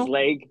Stan broke his Bicknell?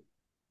 leg.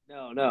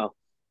 No.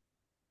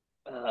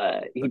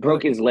 He Uh,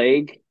 broke his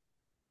leg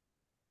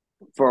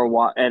for a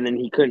while, and then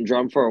he couldn't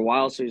drum for a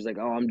while. So he's like,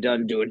 "Oh, I'm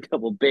done doing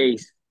double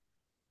bass."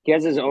 He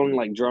has his own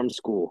like drum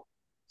school.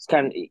 It's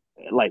kind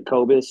of like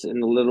Cobus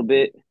in a little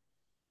bit.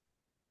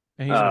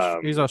 and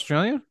he's Um,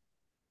 Australian?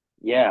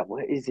 yeah.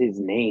 What is his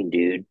name,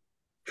 dude?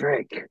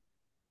 Frick.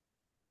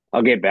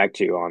 I'll get back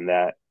to you on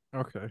that.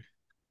 Okay.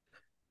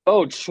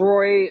 Oh,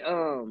 Troy.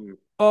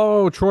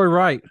 Oh, Troy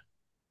Wright.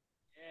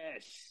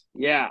 Yes.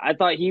 Yeah, I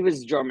thought he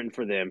was drumming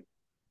for them.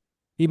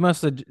 He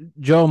must have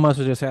Joe must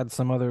have just had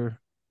some other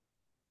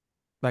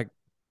like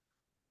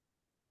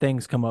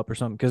things come up or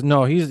something. Because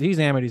no, he's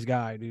Amity's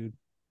guy, dude.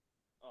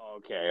 Oh,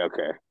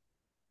 okay.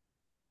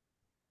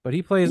 But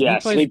Yeah,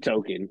 Sleep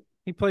Token.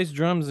 he plays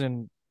drums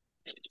in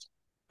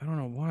I don't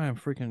know why I'm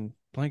freaking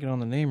blanking on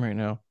the name right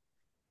now.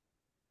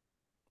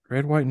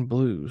 Red, White, and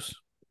Blues.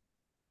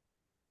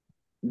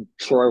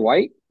 Troy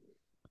White.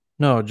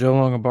 No, Joe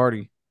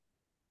Longobardi.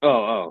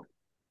 Oh.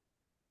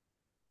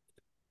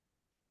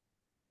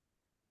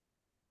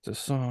 It's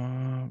a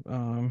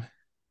song.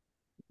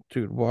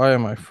 Dude, why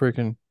am I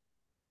freaking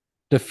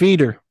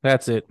Defeater?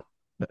 That's it.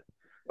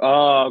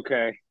 Oh,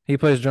 okay. He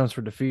plays drums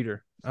for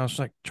Defeater. I was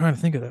like trying to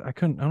think of that. I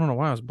couldn't. I don't know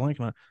why I was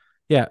blanking on.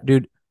 Yeah,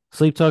 dude,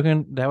 Sleep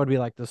Token. That would be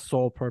like the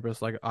sole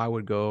purpose. Like I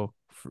would go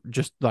for,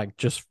 just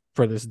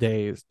for this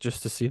day, is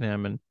just to see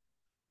them and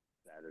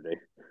Saturday.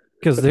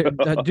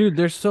 because dude,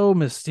 they're so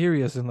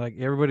mysterious and like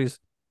everybody's.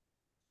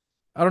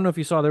 I don't know if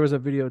you saw there was a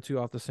video too.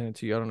 I'll have to send it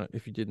to you. I don't know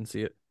if you didn't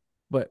see it,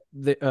 but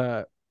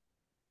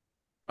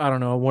I don't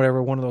know,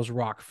 whatever, one of those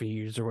rock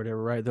feeds or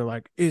whatever, right? They're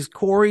like, is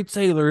Corey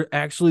Taylor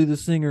actually the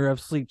singer of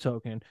Sleep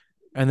Token?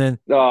 And then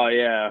Oh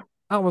yeah.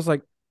 I was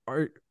like,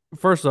 are,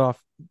 first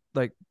off,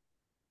 like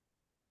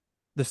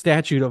the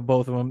statute of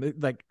both of them,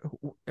 like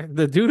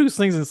the dude who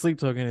sings in Sleep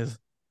Token is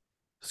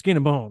skin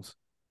and bones.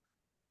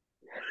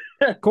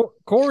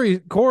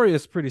 Corey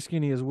is pretty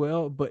skinny as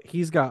well, but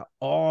he's got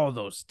all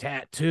those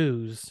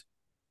tattoos,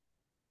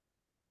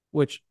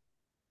 which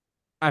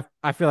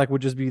I feel like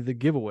would just be the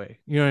giveaway.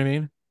 You know what I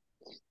mean?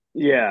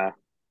 Yeah.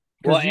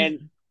 Well, Because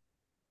and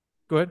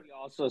go ahead. he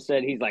also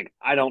said he's like,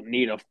 I don't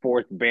need a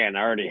fourth band.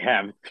 I already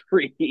have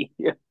three.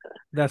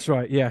 That's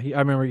right. Yeah, I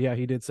remember. Yeah,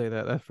 he did say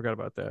that. I forgot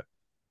about that.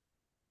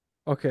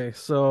 Okay,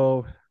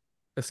 so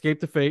Escape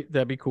the Fate.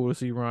 That'd be cool to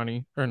see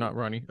Ronnie or not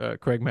Ronnie.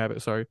 Craig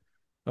Mabbitt. Sorry.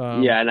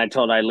 Um. Yeah, and I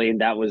told Eileen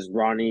that was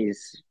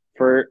Ronnie's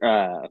for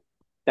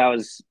that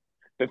was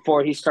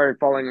before he started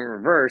falling in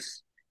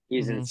reverse.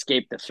 He's in Mm-hmm.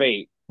 Escape the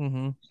Fate.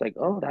 Mm-hmm. It's like,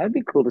 oh, that'd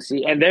be cool to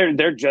see. And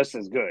they're just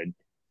as good,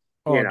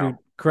 Oh, dude,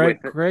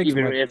 with Craig's even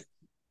like if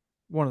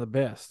one of the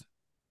best.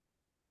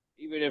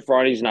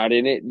 Ronnie's not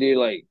in it, dude.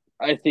 Like,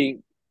 I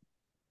think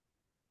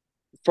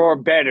for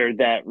better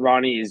that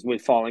Ronnie is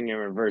with falling in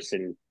reverse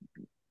and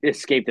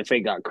Escape the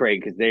Fate got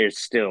Craig because they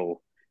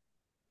still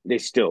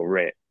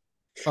rip.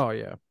 Oh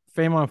yeah,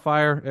 Fame on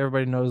Fire.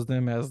 Everybody knows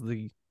them as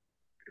the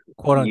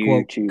quote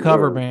unquote YouTube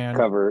cover or band.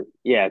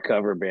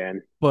 cover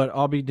band. But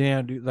I'll be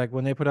damned, dude. Like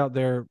when they put out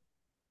their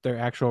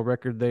actual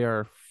record, they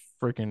are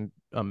freaking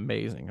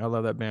amazing. I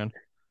love that band.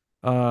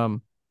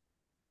 Um,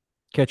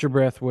 Catch Your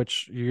Breath,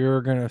 which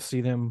you're gonna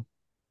see them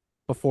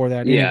before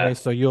that Yeah, anyway.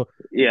 So you'll,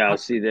 yeah, I, I'll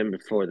see them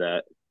before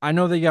that. I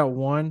know they got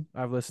one.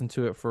 I've listened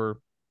to it for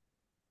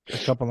a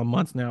couple of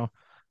months now.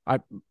 I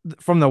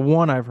from the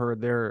one I've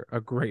heard, they're a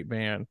great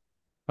band.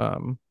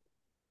 Um,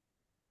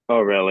 Oh,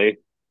 really?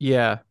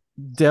 yeah,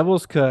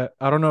 Devil's Cut.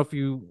 I don't know if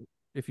you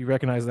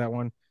recognize that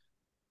one.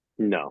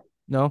 No.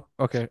 No,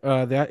 okay.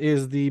 That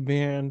is the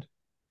band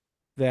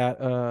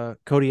that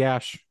Cody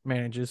Ash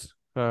manages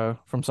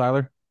from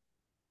Siler.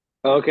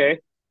 Okay,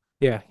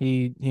 Yeah,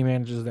 he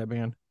manages that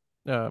band.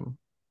 Um,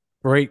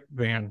 Great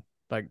band,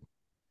 like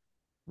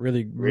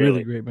really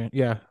really? great band.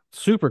 Yeah,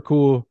 super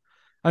cool.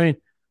 I mean,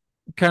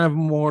 kind of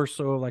more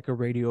so like a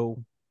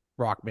radio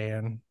rock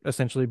band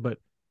essentially, but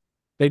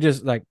they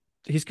just like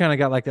he's kind of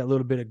got like that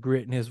little bit of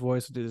grit in his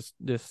voice. This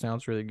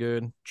sounds really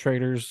good.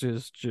 Traders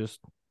is just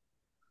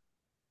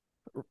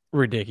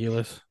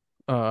ridiculous.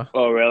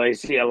 Oh, really?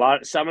 See,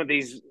 some of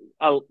these,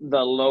 the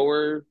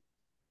lower,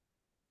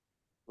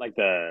 like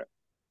the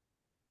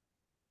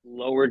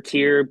lower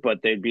tier,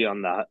 but they'd be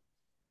on the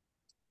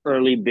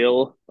early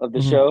bill of the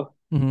hmm show.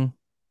 hmm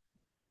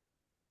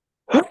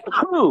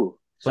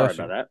Sorry Bless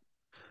about you, that.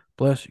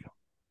 bless you.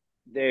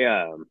 They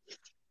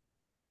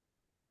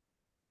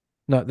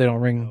No, they don't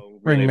know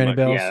ring really many much.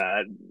 bells.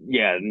 Yeah,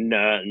 yeah,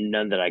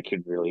 none that I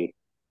could really.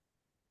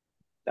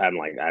 I'm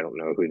like, I don't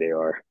know who they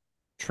are.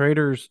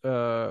 Traders,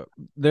 they're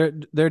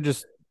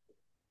just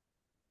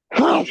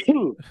bless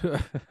you.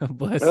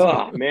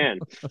 Oh man,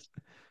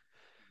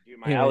 dude,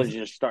 my Anyways,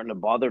 allergies are starting to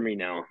bother me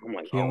now. I'm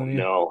like, oh killing you.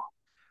 no.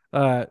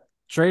 Uh,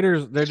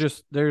 Traders,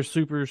 they're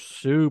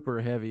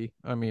super heavy.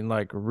 I mean,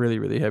 like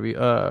really heavy.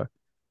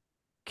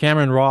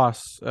 Cameron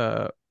Ross,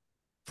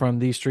 from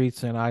These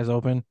Streets and Eyes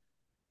Open,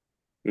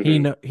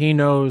 Hmm. he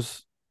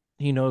knows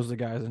the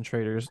guys in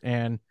Traders,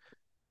 and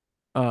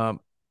um,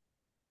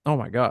 oh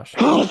my gosh,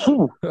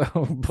 oh,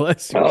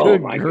 bless you, Oh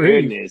good my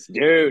grief. goodness,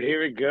 dude.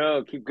 Here we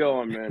go. Keep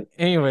going, man.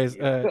 Anyways,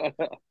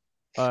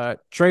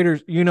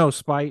 Traders,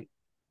 Spite.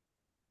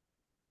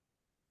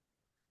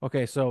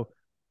 Okay, so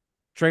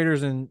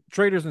Traders and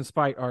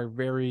Spite are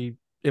very,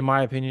 in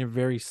my opinion,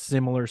 very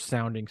similar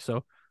sounding.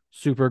 So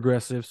super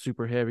aggressive,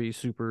 super heavy,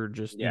 super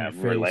just in Yeah, your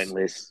face.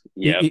 relentless.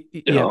 Yep.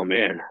 Yeah. Oh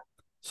man.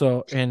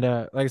 So and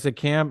like I said,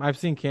 I've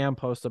seen Cam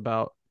post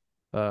about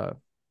uh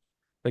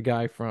the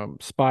guy from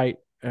Spite,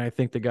 and I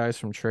think the guys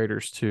from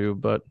Traders too.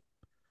 But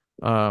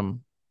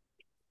um,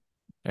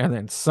 and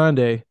then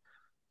Sunday,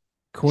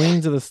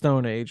 Queens of the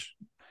Stone Age.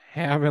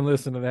 Haven't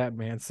listened to that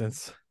man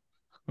since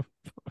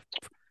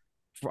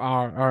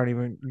aren't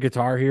even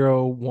Guitar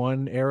Hero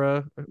 1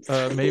 era,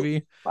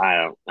 maybe.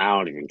 I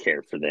don't even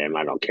care for them.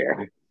 I don't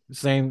care.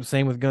 Same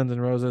with Guns N'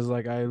 Roses.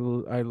 Like I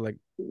like,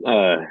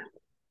 Uh,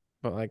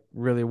 but like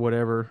really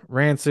whatever.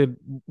 Rancid,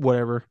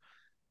 whatever.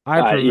 I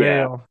yeah.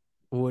 Prevail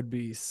would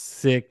be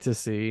sick to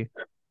see.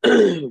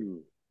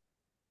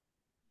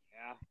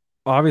 Yeah.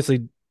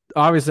 Obviously,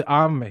 obviously,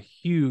 I'm a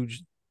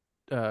huge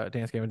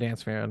Dance Game and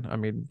Dance fan. I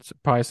mean,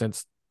 probably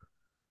since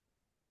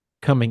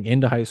coming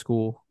into high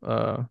school,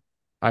 I've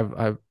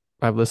I've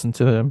I've listened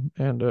to them,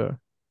 and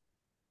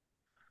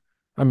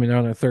I mean, they're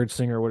on their third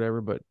singer or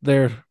whatever, but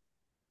they're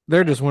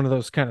just one of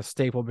those kind of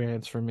staple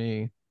bands for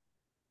me.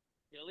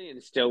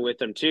 Killian's still with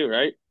them too,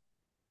 right?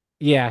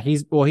 Yeah,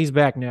 he's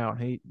back now.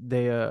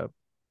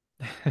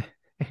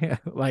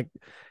 Like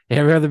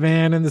every other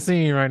band in the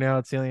scene right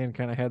now, Tillian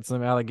kind of had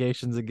some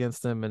allegations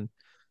against him, and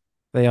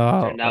they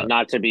all Turned out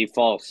not to be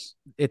false.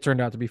 it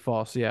turned out to be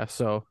false. Yeah,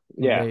 so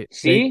Yeah. they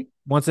See?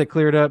 once it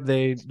cleared up,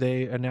 they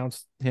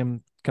announced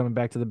him coming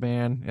back to the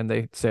band, and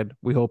they said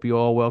we hope you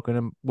all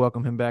welcome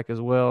him back as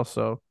well.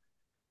 So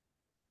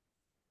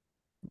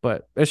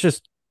But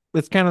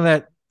it's kind of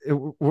that.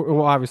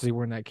 Well, obviously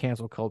we're in that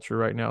cancel culture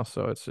right now,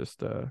 so it's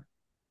just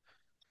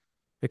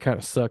it kind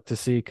of sucked to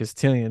see because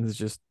Tillion's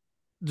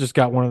just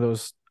got one of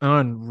those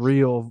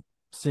unreal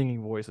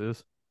singing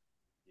voices.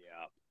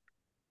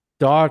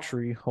 Yeah.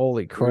 Daughtry,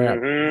 holy crap,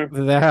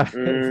 Mm-hmm. that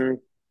now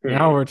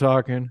Mm-hmm. we're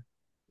talking.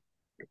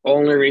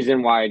 Only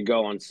reason why I'd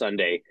go on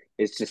Sunday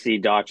is to see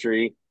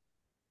Daughtry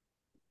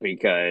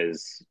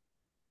because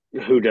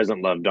who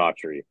doesn't love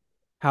Daughtry?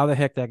 How the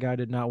heck that guy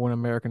did not win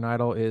American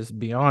Idol is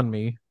beyond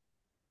me.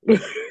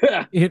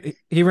 He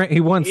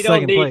won He don't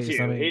second need place.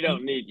 I to. He mean,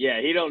 don't need. Yeah,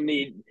 he don't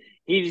need.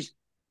 He's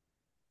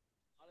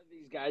a lot of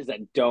these guys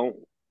that don't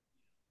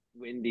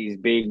win these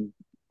big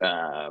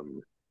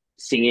um,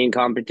 singing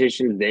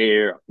competitions.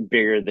 They're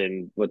bigger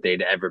than what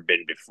they'd ever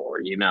been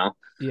before. yeah,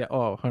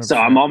 oh, So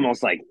I'm 100%.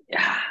 almost like,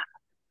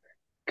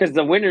 because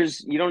the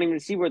winners, you don't even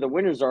see where the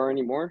winners are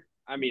anymore.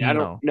 I mean, I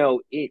don't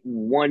No, know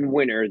one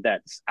winner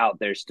that's out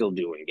there still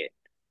doing it.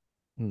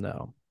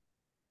 no.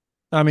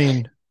 I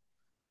mean,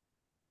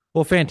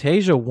 well,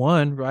 Fantasia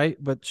won, right?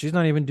 But she's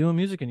not even doing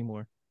music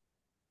anymore.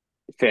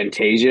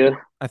 Fantasia,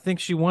 I think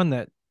she won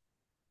that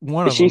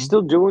one is of she them,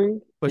 still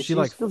doing? but Is she she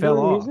like still fell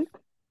doing off. music?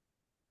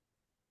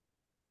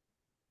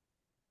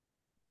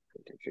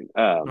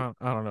 Um,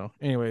 I don't know.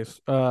 Anyways,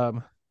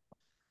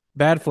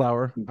 Bad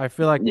Flower.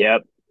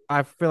 yep,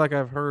 I feel like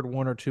I've heard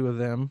one or two of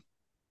them.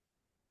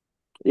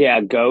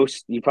 yeah,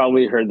 Ghost. You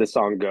probably heard the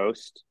song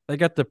Ghost. They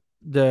got the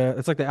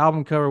it's like the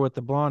album cover with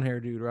the blonde hair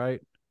dude,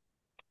 right?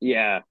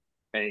 Yeah,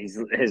 and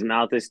his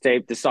mouth is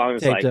taped. The song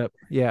is Taped like, up.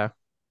 Yeah.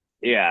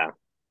 yeah,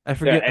 I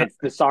forget.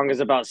 the song is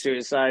about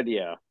suicide.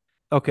 Yeah,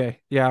 Okay.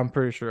 Yeah, I'm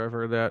pretty sure I've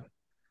heard that.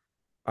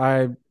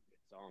 I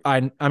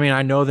song. I mean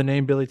I know the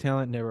name Billy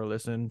Talent, never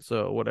listened,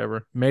 so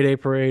whatever. Mayday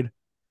Parade,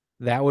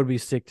 that would be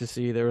sick to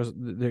see. They're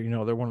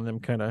one of them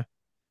kind of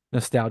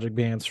nostalgic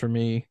bands for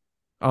me.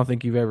 I don't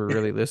think you've ever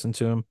really listened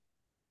to them.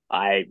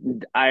 I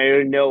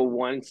I know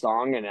one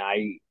song and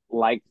I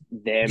like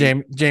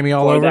them Jamie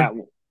all for over. that.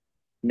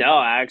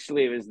 No,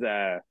 actually, it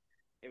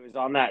was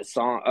on that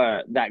song.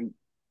 That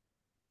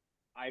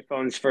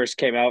iPhones first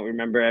came out.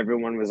 Remember,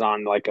 everyone was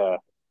on like a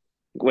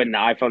when the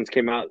iPhones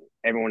came out.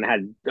 Everyone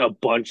had a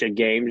bunch of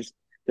games.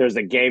 There's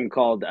a game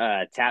called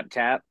Tap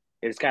Tap.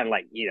 It was kind of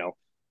like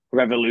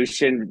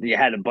Revolution. You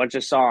had a bunch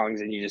of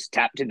songs and you just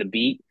tap to the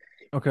beat,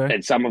 Okay.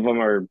 and some of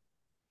them are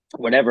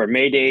whatever.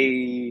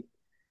 Mayday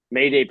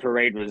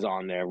Parade was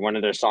on there. One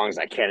of their songs.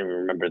 I can't even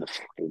remember the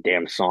fucking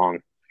damn song,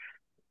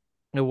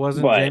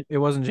 but It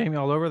wasn't Jamie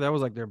all over. That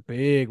was like their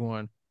big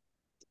one.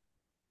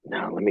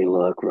 no, let me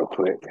look real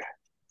quick.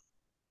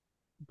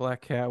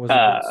 Black Cat was a good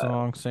Uh,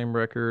 song, same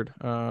record.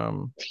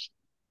 songs.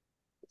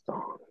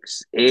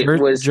 It Jer-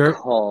 was Jer-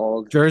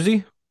 called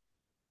Jersey?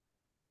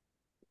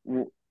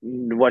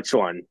 which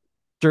one?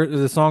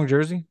 The song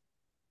Jersey?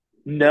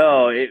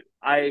 No,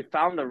 I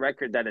found the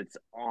record that it's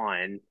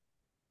on.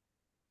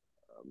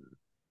 Um,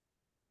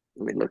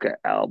 Let me look at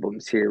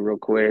albums here real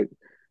quick.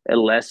 A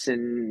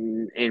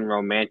Lesson in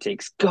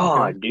Romantics. Okay.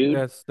 God, dude.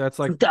 That's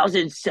like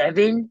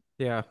 2007?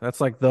 yeah, that's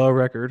like the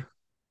record.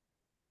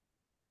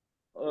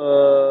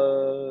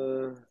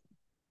 Uh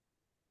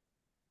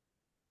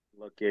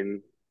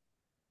looking.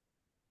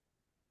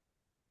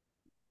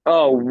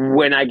 Oh,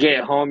 when I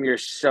get home, you're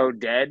so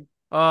dead.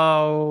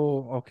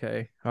 Oh,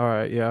 okay. All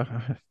right, yeah.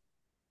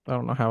 I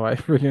don't know how I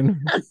freaking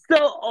That's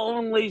the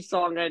only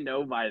song I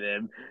know by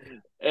them.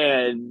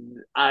 And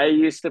I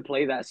used to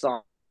play that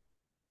song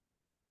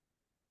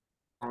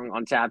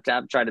on Tap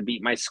Tap, try to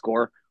beat my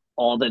score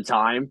all the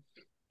time.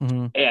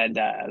 Mhm. And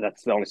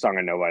that's the only song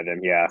I know by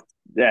them. Yeah.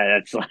 Yeah,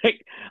 that's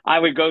like I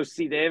would go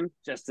see them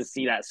just to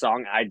see that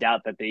song. I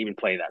doubt that they even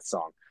play that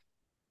song.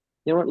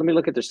 You know what? Let me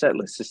look at their set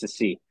list just to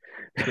see.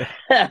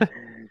 Yeah.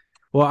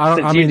 Well, I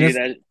Since you mean do this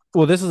that,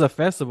 well, this is a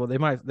festival. They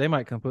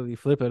might completely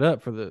flip it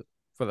up for the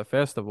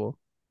festival.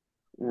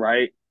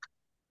 right?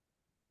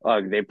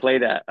 They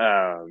played at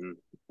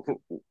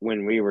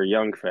when we were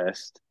Young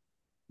Fest.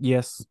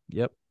 Yes.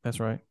 Yep, that's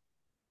right.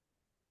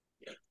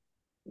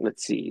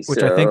 Let's see.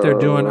 Which I think they're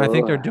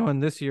So doing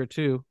this year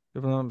too,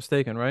 if I'm not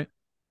mistaken, right?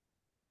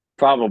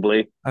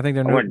 probably I think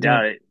I they're wouldn't doing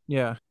doubt it.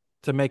 yeah,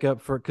 to make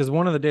up for because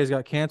one of the days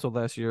got canceled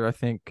last year, I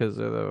think, because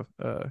of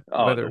the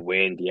Oh, the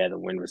wind. Yeah, the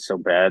wind was so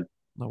bad.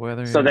 the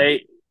weather. So Yeah.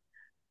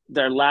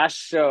 their last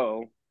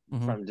show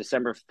Mm-hmm. from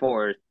December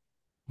 4th,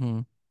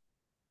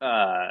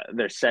 Mm-hmm.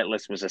 their set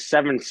list was a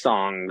 7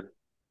 song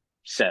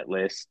set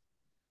list.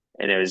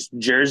 And it was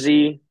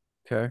Jersey,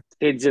 Okay.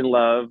 Kids in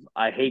Love,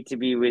 I Hate to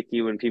Be With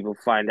You when people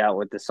find out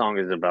what the song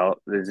is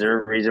about. Is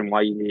there a reason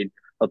why you need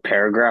a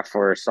paragraph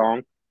for a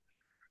song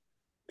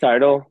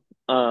title?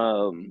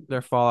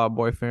 They're Fallout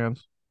Boy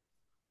fans.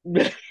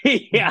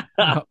 Yeah.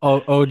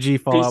 OG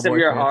Fallout Piece of Boy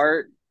Your fans.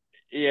 Heart.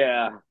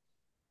 Yeah.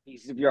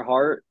 Piece of Your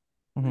Heart.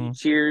 Three Mm-hmm.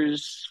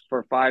 Cheers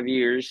for 5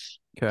 years.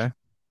 Okay.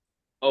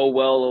 Oh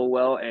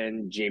well,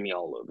 and Jamie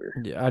All Over.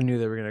 Yeah, I knew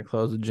they were gonna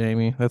close with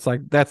Jamie. That's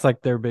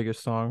like their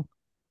biggest song.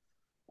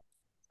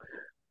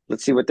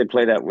 Let's see what they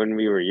played at when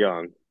we were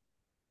young.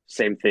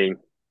 Same thing.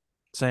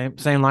 Same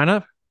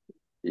lineup.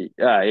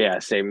 Yeah,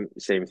 same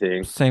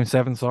thing. Same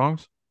 7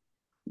 songs?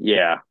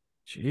 Yeah,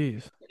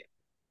 Jeez.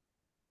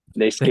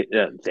 they They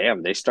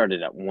damn, they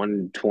started at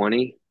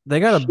 120. they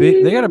got a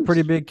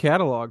pretty Sheesh. big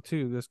catalog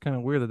too. That's kind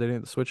of weird that they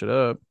didn't switch it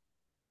up.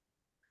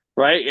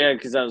 Right? Yeah,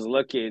 because I was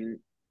looking.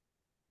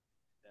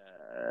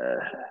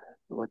 Uh,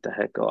 what the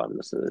heck? Oh, I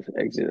must have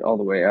exited all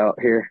the way out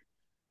here.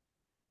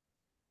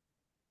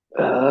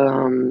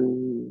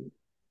 Um,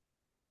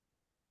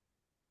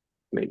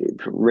 Maybe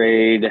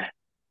parade.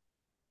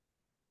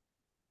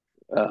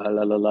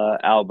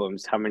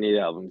 Albums. How many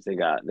albums they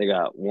got? They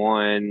got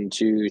one,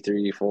 two,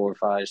 three, four,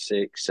 five,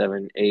 six,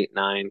 seven, eight,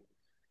 nine,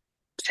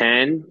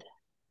 10.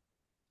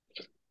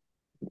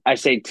 I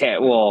say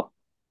 10. Well,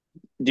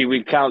 do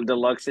we count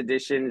deluxe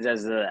editions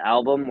as an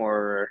album,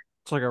 or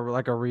It's like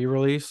a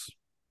re-release.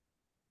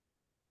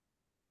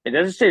 it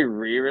doesn't say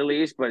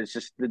re-release, but it's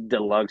just the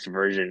deluxe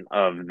version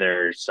of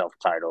their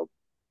self-titled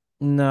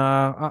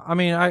Nah, I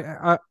mean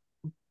I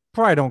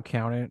probably don't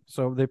count it.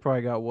 So they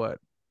probably got what?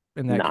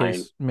 In that nine.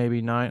 case,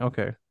 maybe 9.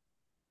 Okay.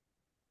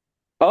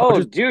 Oh, Oh,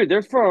 just dude,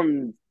 they're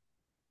from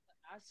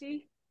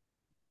Tallahassee?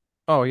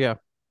 oh yeah. I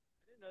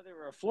didn't know they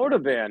were a Florida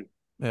band.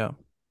 Yeah.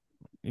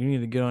 You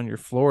need to get on your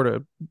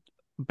Florida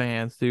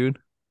bands, dude.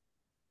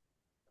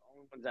 The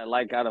only ones I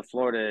like out of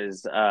Florida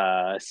is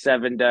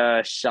Seven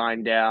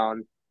Shine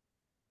Down,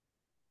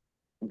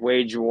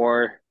 Wage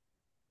War,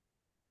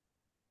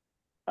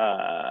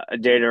 A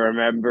Day to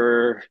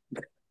Remember.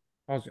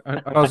 I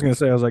was gonna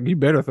say I was like, you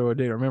better throw a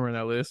day to remember in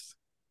that list.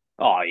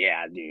 Oh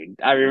yeah, dude.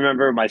 I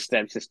remember my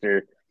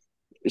stepsister.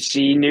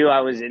 She knew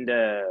I was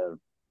into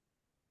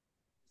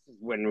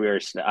when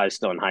I was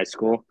still in high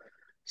school.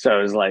 So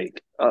it was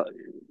like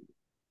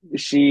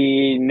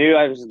she knew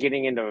I was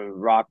getting into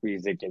rock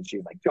music, and she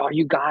was like, "Oh,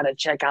 you gotta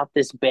check out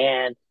this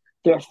band.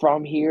 They're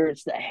from here.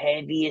 It's the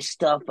heaviest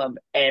stuff I've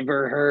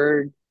ever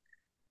heard."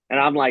 And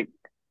I'm like,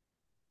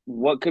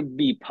 "What could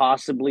be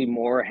possibly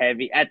more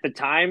heavy?" At the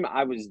time,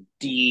 I was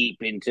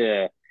deep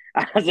into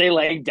As I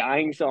Lay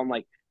Dying, so I'm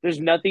like, "There's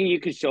nothing you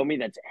could show me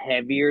that's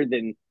heavier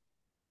than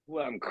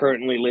what I'm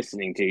currently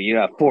listening to."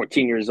 At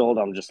 14 years old,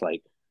 I'm just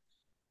like,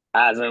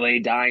 As I Lay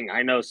Dying.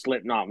 I know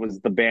Slipknot was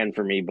the band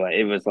for me, but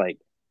it was like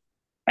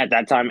at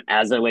that time,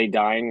 As I Lay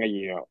Dying,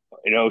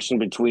 an ocean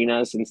between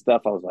us and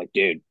stuff. I was like,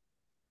 dude,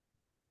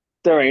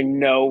 there ain't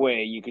no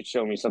way you could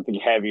show me something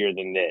heavier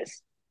than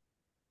this.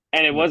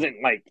 And it No.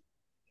 wasn't like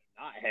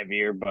not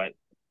heavier, but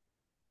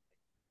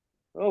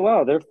oh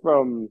wow,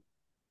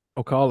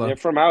 Ocala. they're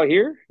from out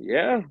here.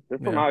 Yeah, they're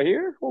from Yeah. out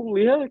here.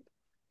 Holy heck!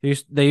 They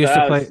So used to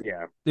that play was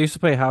yeah. they used to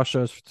play house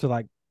shows to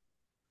like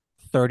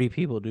 30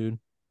 people, dude.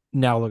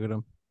 Now look at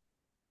them.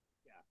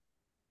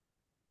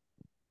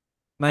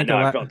 I I think know.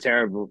 I felt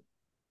terrible.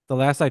 the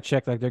last I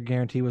checked, like their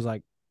guarantee was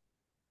like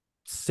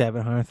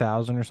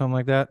 700,000 or something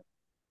like that.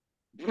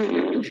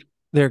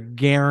 Their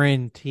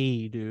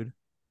guarantee, dude.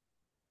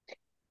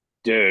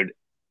 Dude,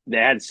 they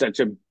had such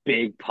a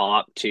big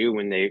pop too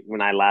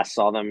when I last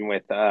saw them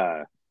with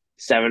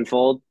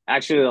Sevenfold.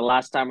 Actually, the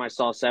last time I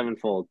saw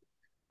Sevenfold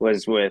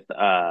was with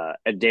A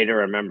Day to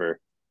Remember.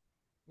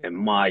 And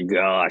my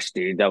gosh,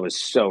 dude, that was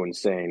so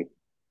insane.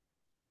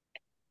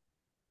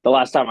 The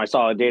last time I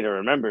saw A Day to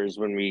Remember is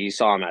when we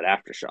saw him at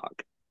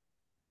Aftershock.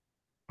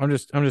 I'm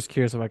just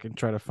curious if I can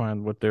try to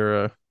find what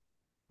their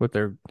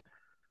current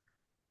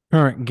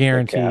Their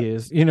guarantee cap.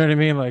 is. You know what I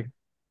mean? Like,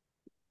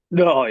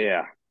 Oh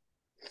yeah.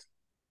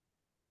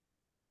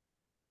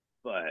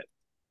 But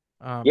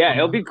yeah,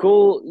 it'll I'm be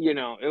cool.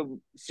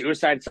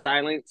 Suicide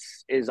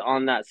Silence is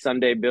on that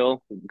Sunday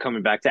bill,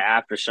 coming back to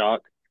Aftershock.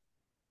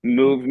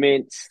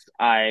 Movements,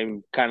 I've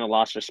kind of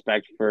lost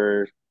respect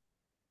for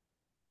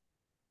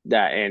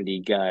that Andy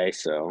guy,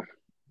 so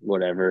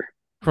whatever.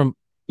 from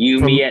You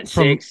me at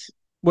from six.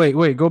 wait,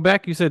 go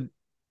back. You said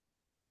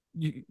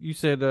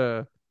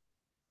something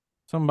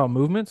about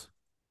movements?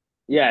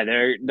 Yeah,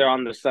 they're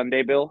on the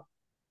Sunday bill.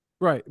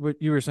 Right.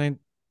 But you were saying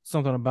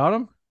something about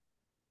them?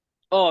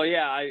 Oh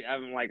yeah,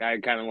 I'm like I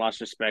kind of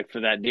lost respect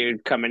for that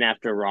dude coming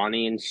after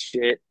Ronnie and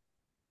shit.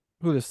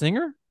 Who, the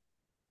singer?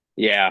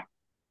 Yeah,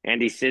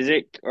 Andy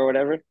Sizik or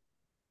whatever.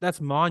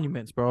 That's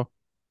Monuments, bro.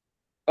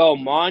 Oh,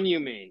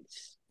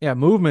 Monuments. Yeah,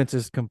 Movements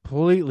is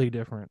completely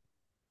different.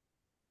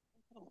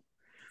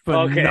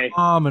 Okay,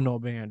 Phenomenal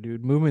band,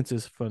 dude. Movements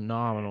is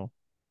phenomenal.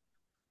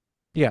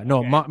 Yeah, no,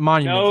 okay.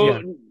 Monuments. No,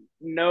 Yeah.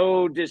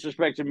 no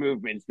disrespect to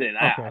movements. Then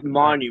Okay. All right.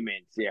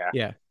 Monuments. Yeah.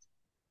 Yeah.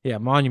 Yeah,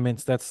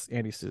 Monuments. That's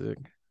Andy Cizik.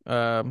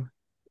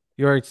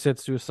 You already said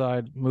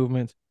Suicide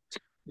Movements.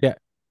 Yeah.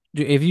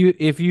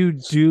 If you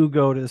do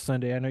go to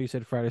Sunday, I know you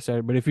said Friday,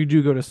 Saturday, but if you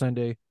do go to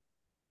Sunday,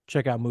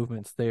 check out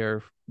Movements.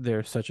 They're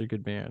such a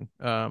good band.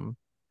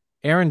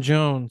 Aaron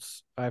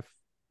Jones, I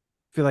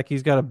feel like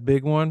he's got a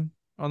big one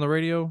on the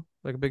radio,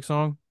 like a big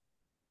song.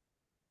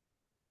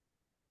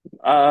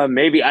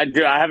 Maybe I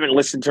do. I haven't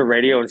listened to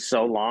radio in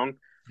so long,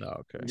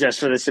 Oh, okay. just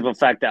for the simple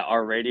fact that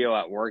our radio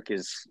at work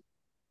is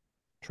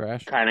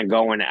Trash. kind of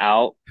going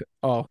out.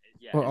 Oh,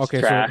 Yeah, well, it's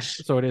okay. trash.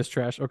 So it is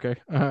trash. Okay.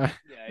 Yeah,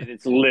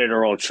 it's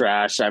literal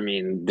trash. I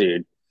mean,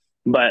 dude.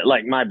 But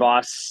like my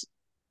boss,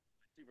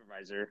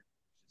 supervisor,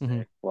 Hmm.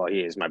 say. Well,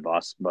 he is my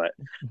boss, but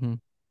Hmm.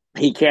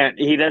 he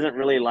doesn't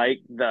really like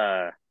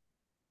the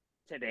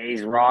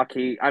today's rock.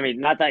 I mean,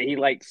 not that he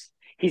likes,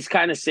 he's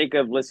kind of sick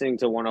of listening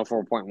to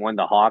 104.1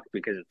 The Hawk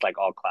because it's like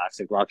all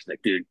classic rock. He's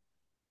like, dude,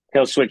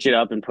 he'll switch it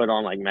up and put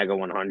on like Mega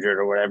 100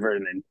 or whatever,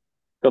 and then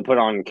he'll put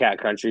on Cat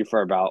Country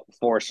for about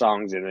 4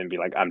 songs and then be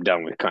like, I'm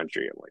done with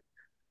country. I'm like,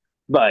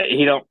 but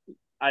he don't.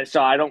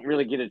 I don't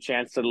really get a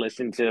chance to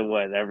listen to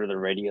whatever the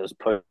radio's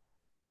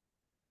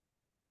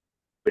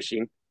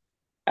pushing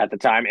at the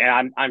time,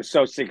 and I'm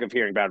so sick of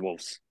hearing Bad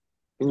Wolves.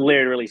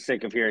 Literally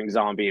sick of hearing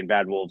Zombie and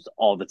Bad Wolves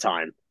all the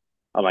time.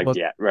 I'm like, Well,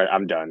 yeah, right,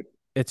 I'm done.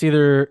 it's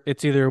either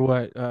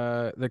what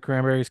the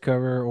Cranberries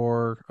cover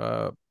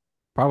or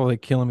probably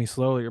Killing Me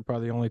Slowly are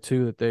probably the only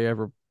two that they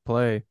ever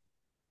play.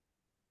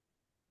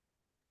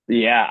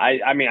 Yeah,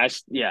 I mean,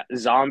 yeah,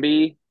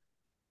 Zombie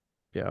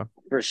Yeah.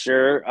 for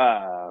sure.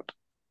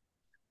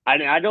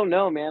 I don't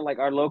know, man. Like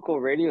our local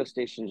radio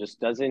station just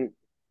doesn't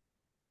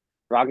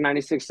Rock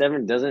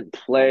 96.7 doesn't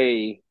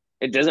play.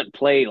 It doesn't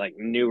play like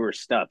newer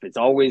stuff. It's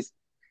always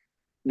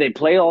they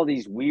play all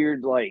these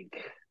weird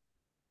like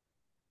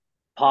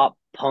pop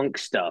punk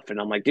stuff, and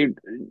I'm like, dude,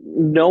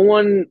 no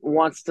one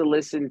wants to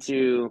listen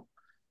to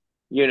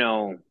you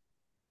know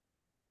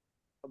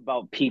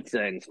about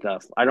pizza and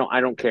stuff. I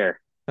don't care.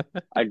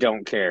 I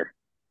don't care.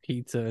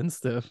 Pizza and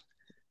stuff.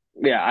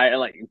 Yeah, I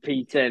like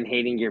pizza and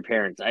hating your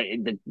parents.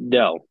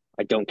 No,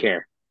 I don't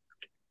care.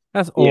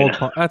 That's You old know,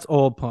 pop. That's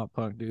old pop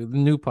punk, dude. The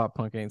new pop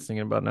punk ain't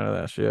singing about none of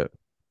that shit.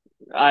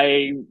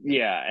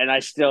 yeah, and I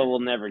still will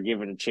never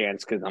give it a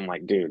chance because I'm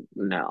like, dude,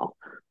 no.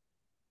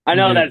 I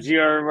know Dude, that's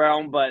your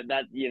realm, but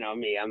that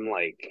me, I'm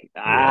like,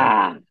 yeah.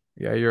 ah.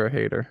 Yeah, you're a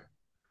hater.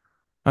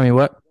 I mean,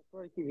 what? That's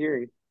what I keep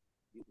hearing.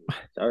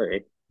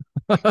 Sorry.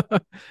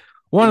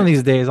 One of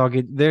these days I'll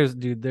get there's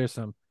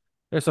some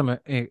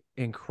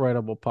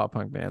incredible pop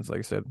punk bands, like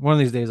I said. One of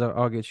these days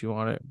I'll get you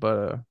on it,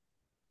 but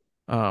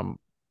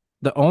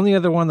the only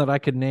other one that I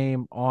could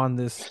name on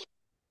this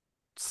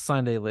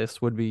Sunday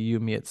list would be You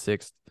Me at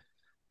Sixth.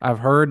 I've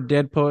heard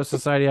Dead Poet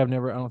Society. I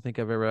don't think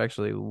I've ever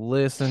actually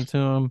listened to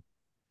them.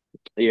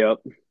 Yep.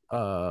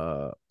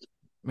 Uh,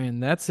 man,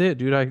 that's it,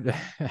 dude.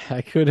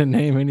 I couldn't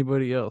name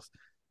anybody else.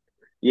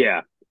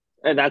 Yeah.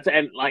 And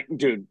like,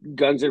 dude,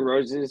 Guns N'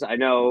 Roses. I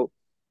know.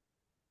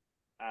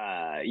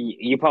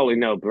 You probably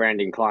know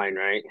Brandon Klein,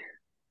 right?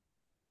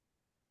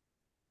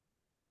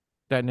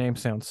 That name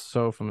sounds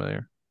so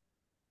familiar.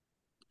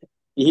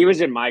 He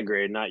was in my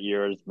grade, not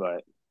yours,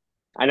 but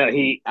I know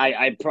he.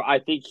 I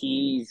think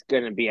he's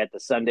gonna be at the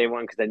Sunday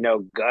one because I know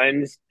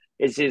Guns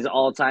is his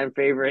all time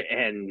favorite,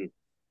 and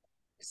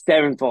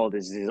Sevenfold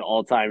is his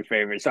all time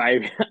favorite. So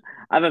I,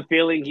 I have a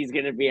feeling he's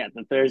gonna be at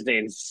the Thursday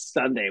and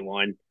Sunday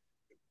one.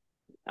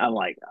 I'm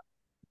like,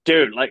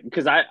 dude, like,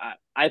 because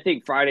I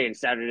think Friday and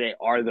Saturday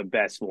are the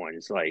best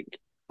ones. Like,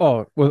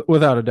 Oh,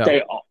 without a doubt.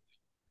 they all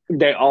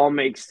they all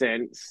make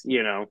sense.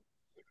 You know,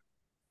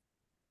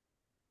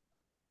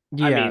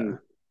 I Yeah. mean,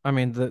 I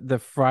mean the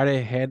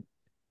Friday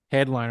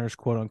headliners,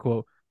 quote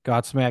unquote,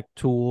 Godsmack,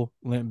 Tool,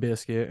 Limp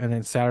Bizkit, and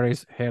then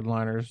Saturday's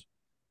headliners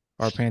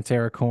are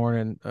Pantera, Corn,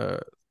 and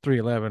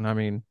 311. I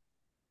mean,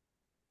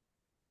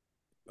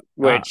 I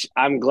which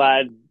I'm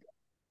glad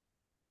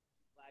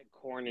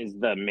Korn is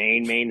the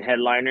main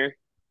headliner,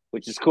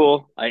 which is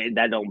cool.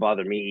 That don't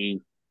bother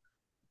me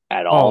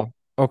at oh, all.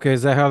 okay.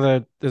 Is that how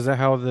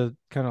the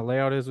kind of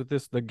layout is with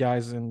this? The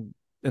guys in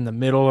the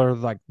middle are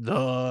like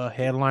the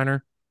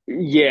headliner.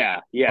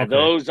 Yeah, yeah, Okay.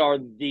 those are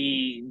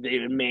the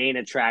main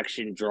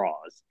attraction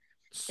draws.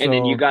 And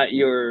then you So got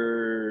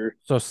your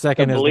so the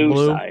second is the blue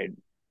blue. side.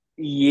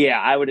 Yeah,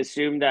 I would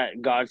assume that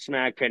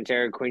Godsmack,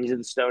 Pantera, Queens of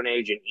the Stone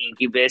Age, and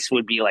Incubus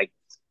would be like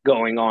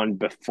going on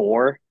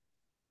before.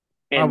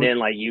 I And would then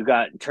like you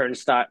got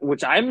Turnstile,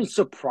 which I'm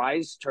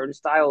surprised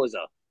Turnstile is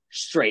a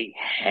straight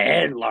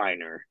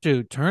headliner.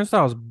 Dude,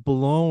 Turnstile's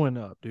blowing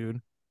up,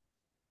 dude.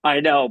 I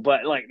know,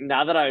 but like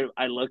now that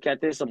I look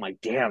at this, I'm like,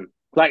 damn.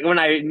 Like when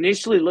I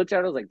initially looked at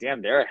it, I was like,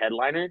 damn, they're a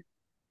headliner.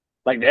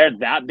 Like they're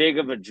that big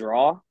of a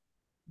draw.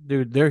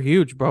 Dude, they're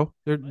huge, bro.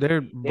 They're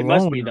They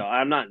must be blowing though.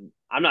 up.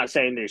 I'm not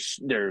saying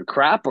they're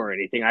crap or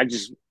anything. I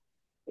just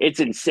it's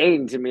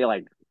insane to me.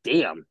 Like,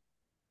 damn,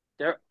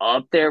 they're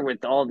up there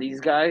with all these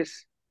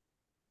guys.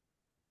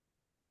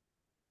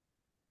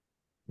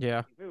 Yeah.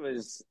 If it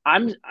was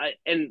and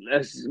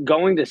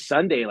going to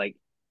Sunday. Like,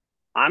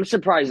 I'm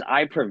surprised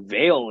I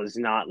Prevail is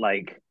not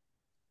like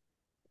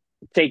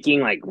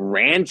taking like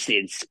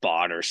Rancid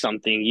spot or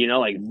something. You know,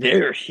 like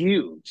they're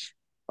huge.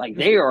 Like It's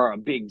they are a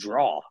big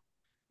draw.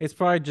 it's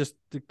probably just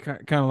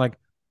kind of like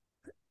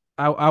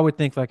I would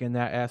think like in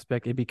that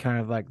aspect it'd be kind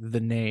of like the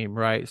name,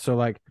 right? So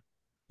like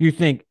you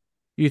think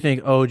you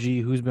think OG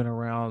who's been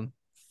around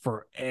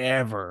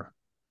forever,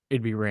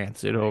 it'd be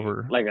Rancid Right.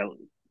 over. Like a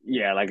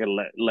yeah, like a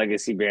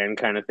legacy band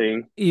kind of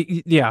thing.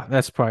 Yeah,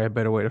 that's probably a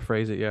better way to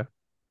phrase it. Yeah.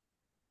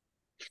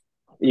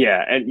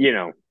 Yeah, and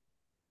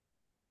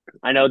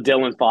I know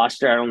Dylan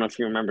Foster. I don't know if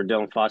you remember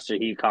Dylan Foster.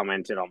 He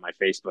commented on my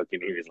Facebook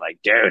and he was like,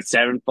 "Dude,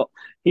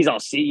 he's all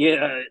see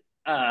you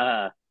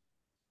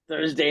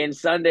Thursday and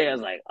Sunday. I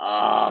was like,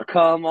 oh,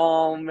 come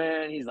on,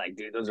 man. He's like,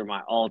 dude, those are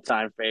my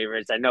all-time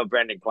favorites. I know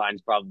Brendan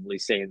Klein's probably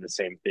saying the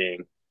same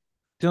thing,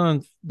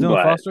 Dylan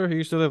but Foster, he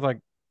used to live like,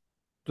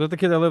 was that the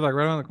kid that lived like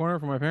right around the corner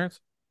from my parents?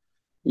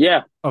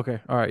 yeah, Okay,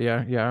 all right,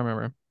 yeah, yeah, I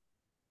remember him.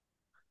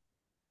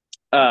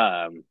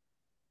 um,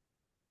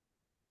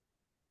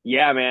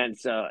 yeah, man.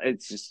 So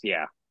it's just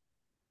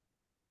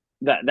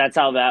that's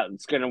how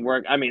that's gonna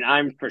work. I mean,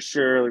 I'm for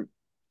sure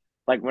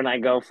like when I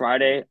go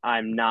Friday,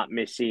 I'm not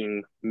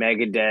missing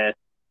Megadeth,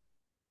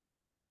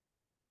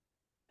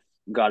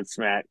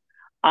 Godsmack.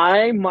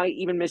 I might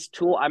even miss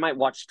Tool. I might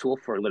watch Tool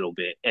for a little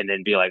bit and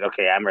then be like,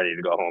 okay, I'm ready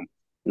to go home.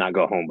 Not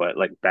go home, but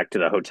like back to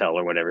the hotel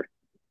or whatever.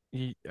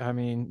 I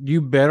mean,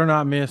 you better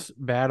not miss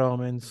Bad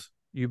Omens.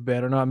 You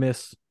better not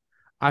miss.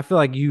 I feel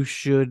like you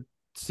should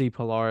see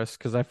Polaris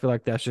because I feel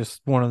like that's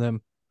just one of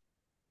them.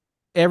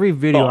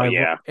 Oh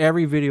yeah,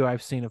 Every video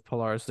I've seen of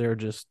Polaris, they're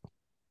just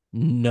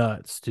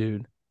nuts,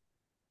 dude.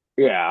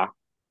 yeah.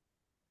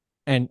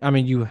 And I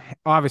mean,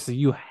 obviously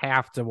you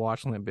have to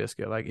watch Limp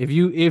Bizkit. Like if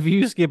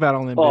you skip out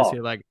on Limp Oh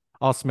Bizkit, like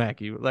I'll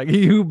smack you. Like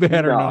you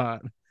better no,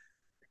 not.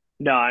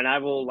 no, and I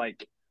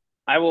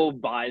will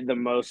buy the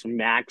most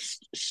maxed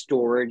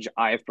storage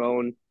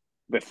iPhone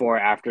before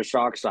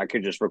aftershock so I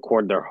could just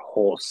record their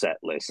whole set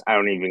list. I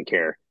don't even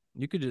care.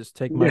 You could just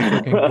take my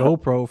freaking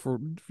GoPro for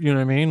you know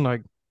what I mean,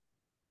 like,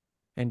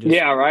 and just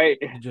Yeah, right,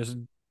 just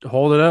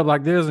hold it up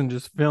like this and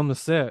just film the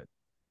set.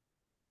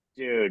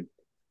 dude.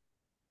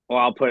 Well,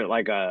 I'll put it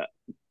like a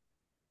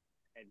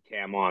head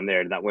cam on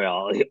there. That way,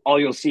 all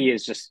you'll see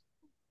is just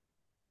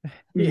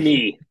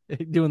me.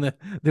 Doing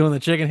the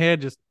chicken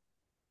head, just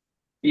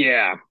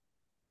Yeah.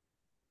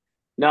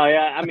 No,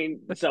 yeah. I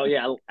mean, so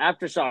yeah,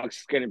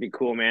 aftershock's gonna be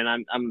cool, man. I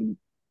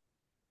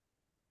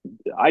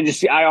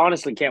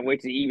honestly can't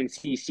wait to even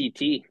see CT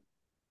to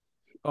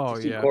oh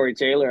see yeah. Corey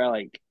Taylor.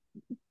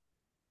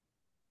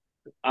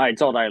 I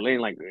told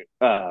Eileen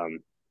because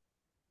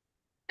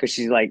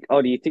she's like,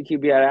 "Oh, do you think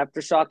he'd be at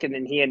aftershock?" And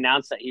then he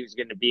announced that he was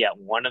going to be at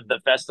one of the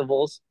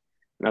festivals,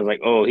 and I was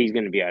like, "Oh, he's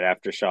going to be at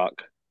aftershock."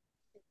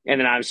 And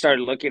then I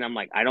started looking. I'm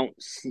like, I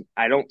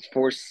don't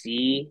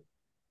foresee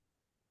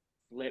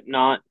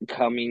Slipknot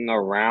coming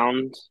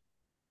around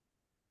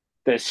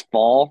this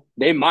fall.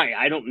 They might.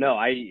 I don't know.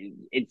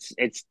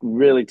 It's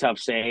really tough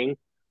saying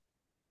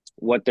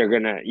what they're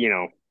gonna,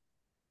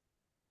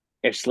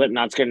 if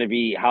Slipknot's gonna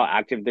be how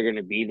active they're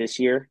gonna be this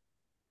year.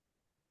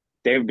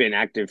 They've been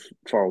active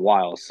for a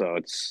while, so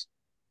it's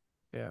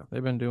Yeah,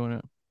 they've been doing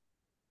it.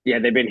 yeah,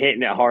 they've been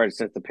hitting it hard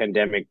since the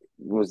pandemic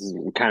was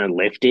kind of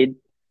lifted.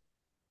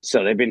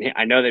 So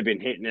I know they've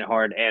been hitting it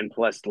hard, and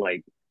plus,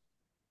 like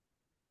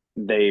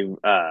they've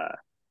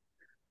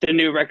the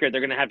new record,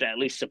 they're gonna have to at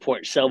least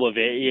support some of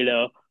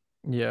it.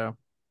 Yeah.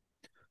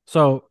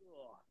 So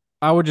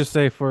I would just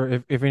say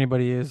for if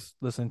anybody is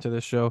listening to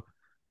this show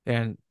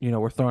and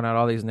we're throwing out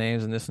all these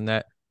names and this and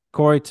that,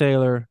 Corey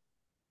Taylor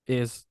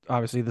is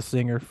obviously the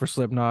singer for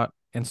Slipknot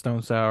and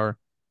Stone Sour,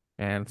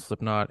 and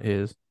Slipknot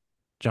is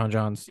John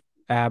John's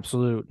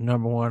absolute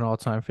number one all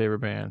time favorite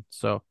band.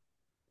 So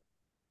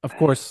of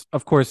course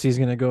he's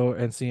gonna go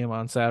and see him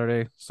on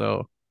Saturday.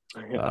 So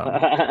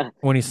um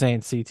when he's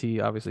saying CT,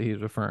 obviously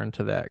he's referring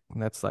to that.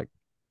 And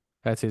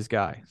that's his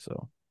guy.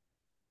 So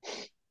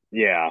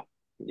Yeah,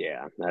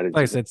 yeah, that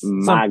like I is said,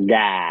 my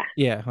guy.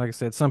 like I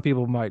said, some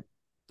people might,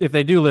 if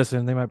they do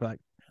listen, they might be like,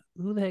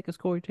 "Who the heck is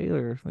Corey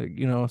Taylor?" Like,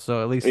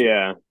 so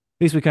Yeah, at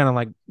least we kind of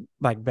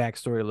like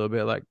backstory a little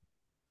bit, like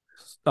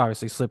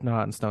obviously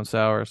Slipknot and Stone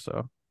Sour.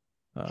 So,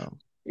 um,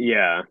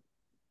 yeah.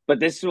 But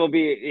this will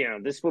be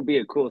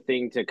a cool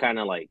thing to kind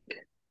of like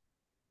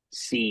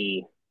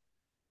see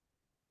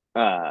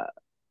uh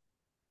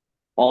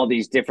all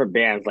these different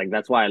bands. Like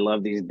that's why I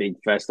love these big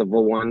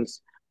festival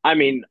ones. I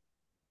mean,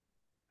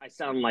 I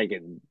sound like a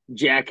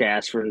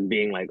jackass for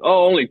being like,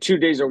 oh, only 2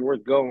 days are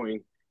worth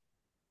going.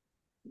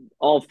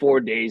 All 4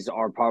 days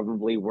are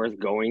probably worth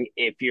going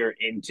if you're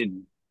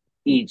into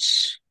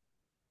each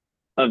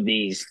of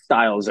these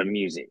styles of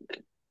music.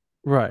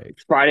 right,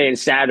 Friday and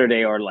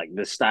Saturday are like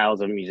the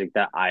styles of music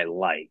that I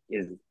like.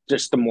 Is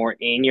just the more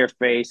in your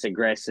face,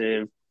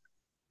 aggressive,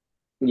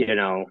 you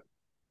know.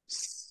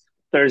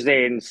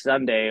 Thursday and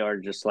Sunday are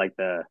just like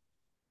the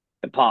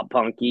pop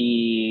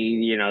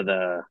punky,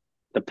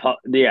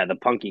 the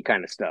punky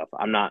kind of stuff.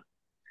 I'm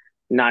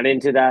not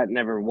into that.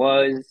 Never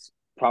was.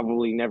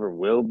 Probably never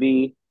will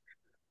be.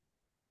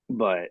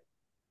 But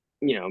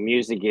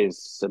music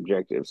is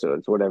subjective, so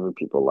it's whatever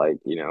people like.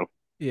 yeah,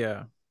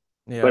 yeah,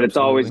 But it's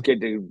always absolutely,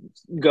 good to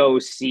go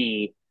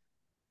see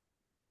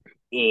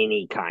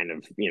any kind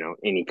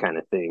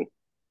of thing.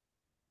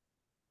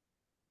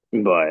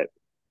 But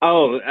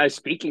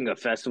speaking of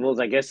festivals,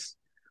 I guess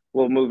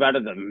we'll move out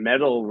of the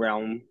metal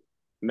realm,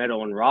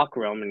 metal and rock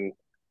realm, and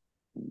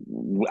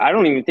I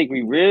don't even think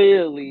we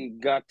really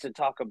got to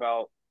talk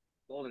about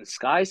Golden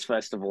Skies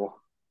Festival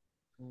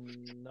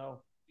no.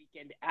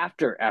 weekend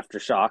after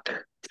Aftershock.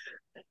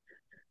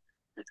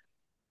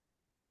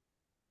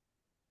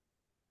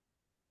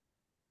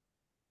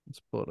 Let's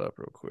pull it up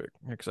real quick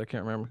because I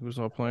can't remember who's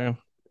all playing.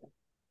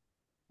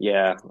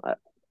 Yeah,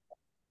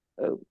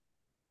 Oh,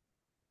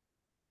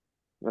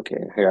 okay,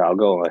 here I'll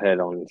go ahead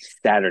on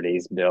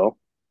Saturday's bill.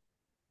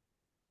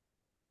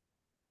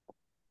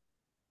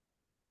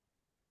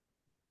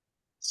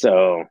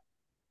 So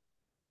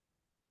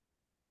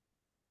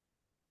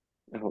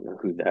I don't know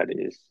who that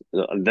is.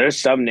 There's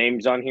some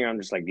names on here. I'm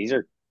just like, these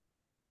are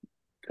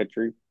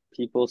country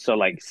people. So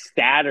like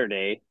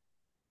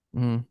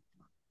Mm-hmm.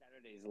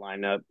 Saturday's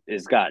lineup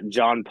is got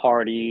John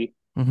Party,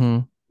 Mm-hmm.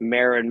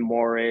 Marin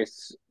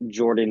Morris,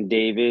 Jordan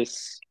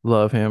Davis.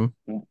 Love him.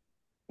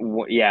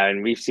 Yeah,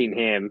 and we've seen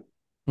him.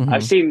 I've Mm-hmm.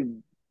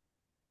 seen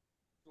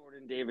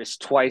Jordan Davis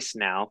twice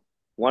now.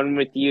 One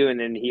with you, and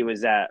then he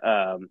was at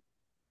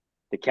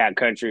the Cat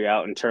Country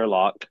out in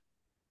Turlock.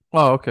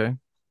 Oh, okay.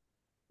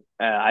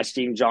 I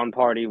seen John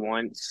Party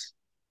once.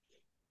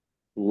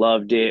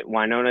 Loved it.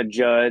 Winona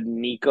Judd,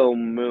 Nico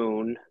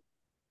Moon,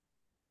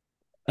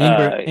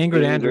 Ingrid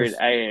Ingrid.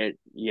 Andress.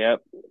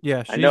 Yep,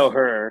 Yeah, I know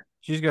her.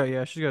 she's got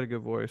a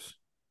good voice.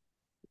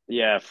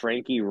 Yeah,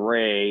 Frankie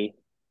Ray,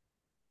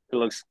 who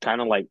looks kind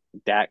of like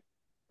Dak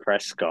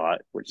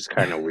Prescott, which is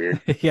kind of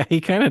weird. Yeah, he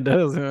kind of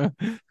does, huh?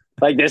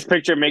 Like this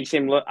picture makes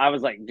him look. I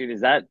was like, dude,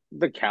 is that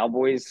the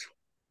Cowboys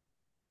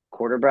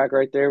quarterback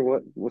right there?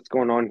 What's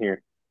going on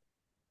here?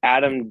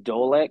 Adam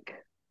Dolek.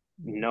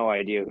 No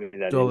idea who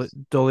that is.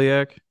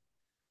 Doliak.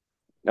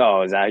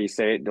 Oh, is that how you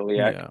say it?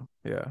 Doliak? Yeah,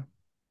 yeah.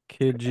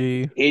 Kid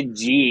G Kid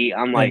G.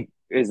 I'm and like,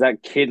 is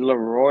that Kid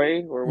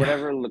Leroy or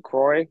whatever?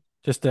 LaCroix?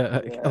 just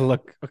a Yeah.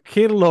 look a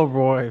Kid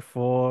Leroy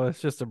for it's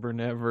just a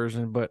brunette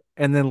version, but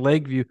and then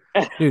Lakeview,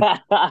 dude.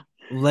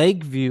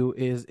 Lakeview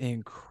is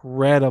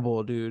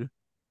incredible, dude.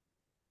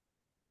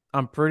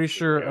 I'm pretty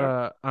sure.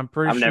 Yeah. I'm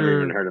pretty I've never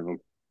even sure. heard of him.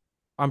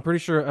 I'm pretty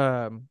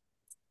sure.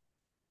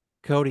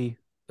 Cody,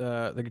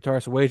 the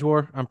guitarist of Wage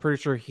War. I'm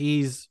pretty sure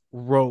he's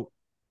wrote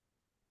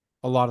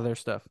a lot of their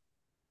stuff.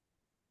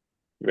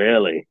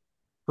 Really?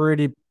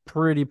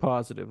 Pretty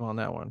positive on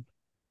that one.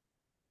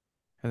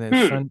 And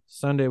then Hmm.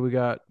 Sunday we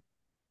got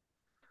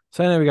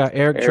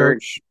Eric Eric,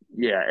 Church.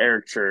 yeah,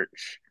 Eric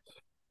Church.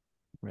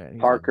 Man,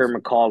 he's Parker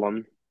awesome.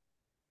 McCollum.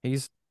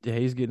 He's yeah,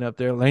 he's getting up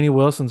there. Laney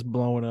Wilson's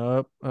blowing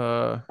up.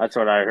 That's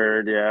what I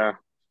heard. Yeah.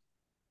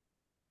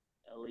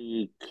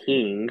 Ellie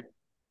King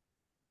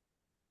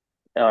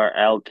or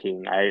L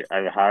King.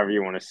 However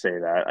you want to say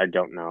that. I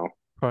don't know.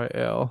 Probably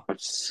L. I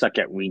suck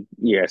at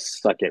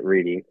suck at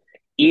reading.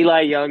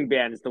 Eli Young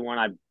Band is the one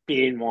I've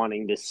been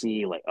wanting to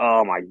see. Like,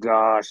 oh my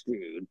gosh,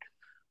 dude.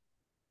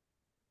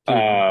 Dude,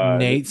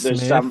 Nate There's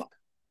Smith. some,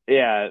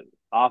 yeah,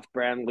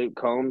 off-brand Luke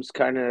Combs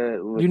kind of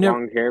You with never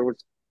long hair.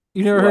 What's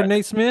you never heard what?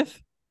 Nate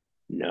Smith?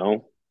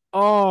 No.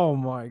 Oh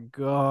my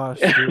gosh,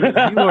 dude.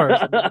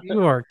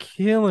 You are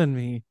killing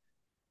me.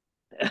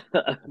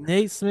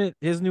 Nate Smith,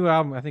 his new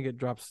album, I think it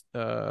drops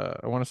I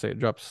want to say it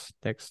drops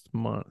next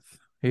month.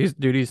 He's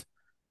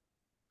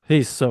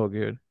so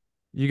good.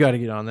 You got to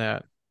get on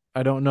that.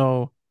 I don't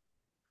know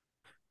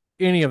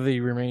any of the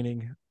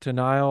remaining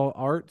Tennille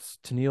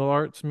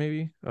Arts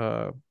maybe.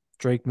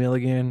 Drake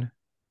Milligan,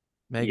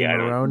 Megan Yeah, I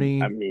don't. I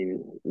Maroney,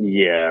 mean,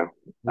 yeah.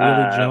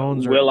 Willie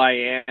Jones or Will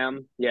I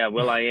Am? Yeah,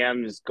 Will I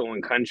Am is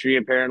going country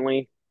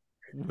apparently.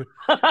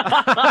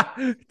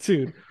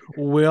 dude,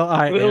 Will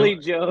I am Willie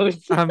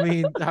Jones. I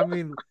mean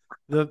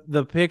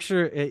the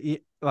picture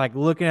like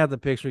looking at the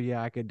picture,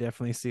 yeah, I could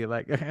definitely see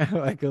like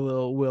like a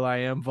little Will I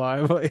Am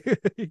vibe like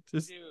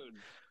just Dude.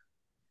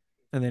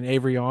 and then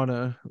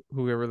Avriana,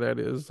 whoever that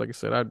is. Like I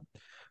said, I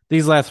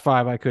these last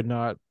five I could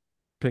not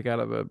pick out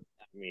I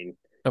mean,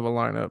 of a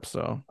lineup.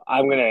 So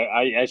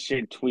I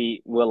should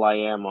tweet Will I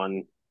Am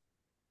on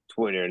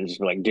Twitter and just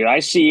be like, dude, I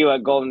see you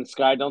at Golden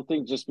Sky. Don't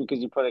think just because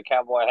you put a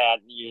cowboy hat,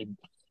 you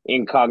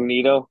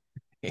incognito.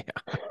 yeah,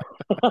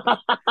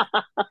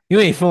 you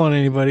ain't fooling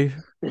anybody.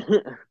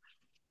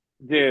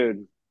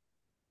 Dude,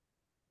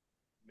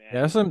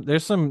 Yeah, man.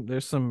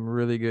 there's some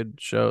really good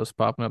shows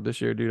popping up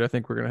this year, dude. I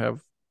think we're gonna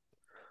have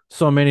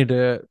so many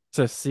to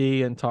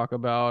see and talk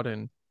about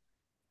and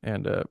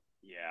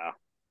Yeah.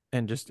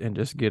 and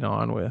just get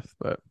on with.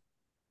 But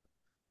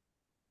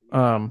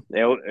Yeah. um,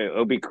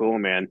 It'll be cool,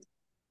 man.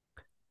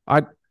 I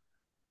I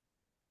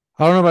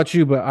don't know about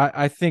you, but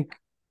I think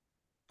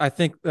I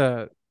think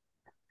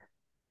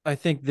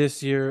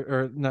this year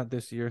or not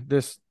this year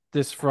this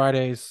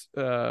Friday's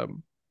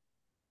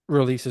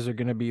releases are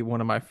gonna be one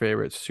of my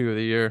favorites too of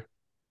the year.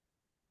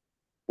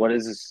 What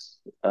is this?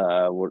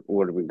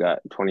 What do we got?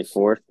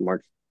 24th,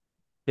 March.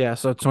 Yeah,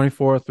 so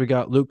 24th we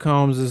got Luke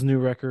Combs' new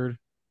record,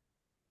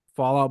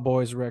 Fallout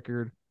Boy's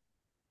record,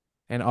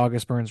 and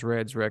August Burns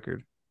Red's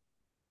record.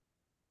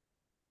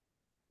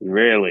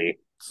 Really?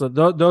 So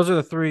those are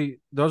the three.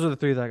 Those are the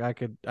three that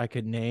I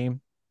could name.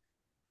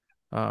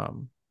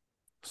 Um,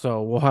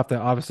 so we'll have to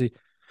obviously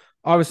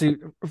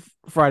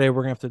Friday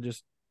we're gonna have to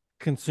just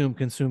consume,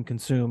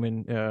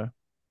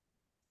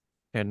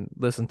 and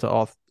listen to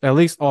all at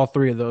least all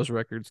three of those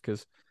records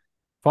because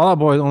Fallout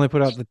Boy only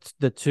put out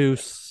the two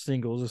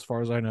singles as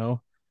far as I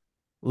know.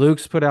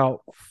 Luke's put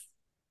out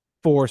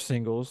four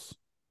singles.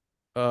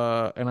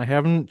 And I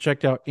haven't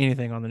checked out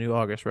anything on the new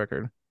August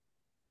record.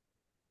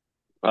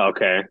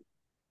 Okay.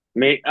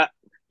 Me,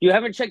 You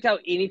haven't checked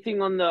out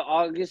anything on the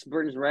August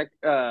Burns Red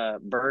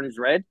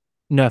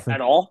Nothing.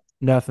 at all,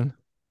 Nothing.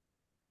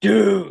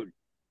 dude.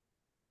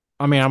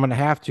 I mean, I'm gonna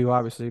have to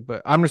obviously,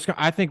 but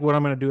I think what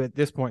I'm gonna do at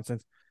this point,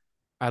 since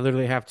I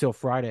literally have till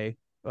Friday,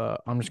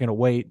 I'm just gonna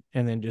wait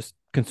and then just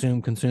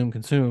consume,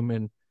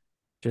 and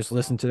just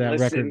listen to that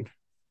Listen, record.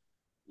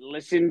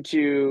 listen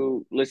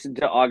to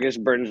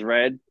August Burns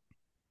Red.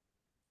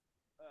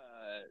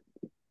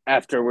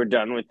 After we're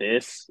done with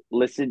this,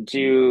 listen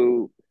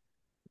to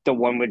the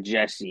one with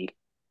Jesse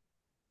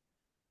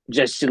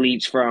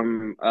Leach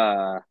from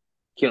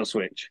Kill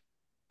Switch.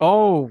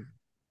 Oh,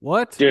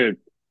 what? Dude,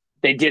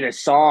 they did a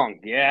song.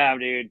 Yeah,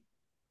 dude.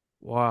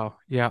 Wow.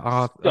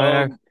 Yeah.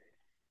 So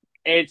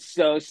it's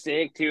so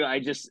sick too. I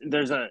just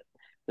there's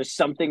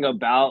something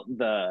about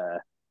the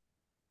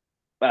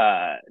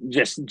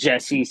just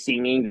Jesse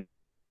singing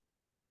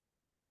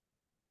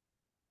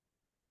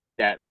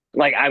that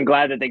like I'm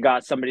glad that they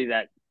got somebody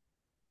that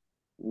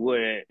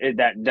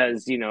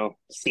does,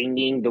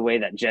 singing the way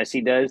that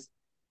Jesse does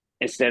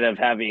instead of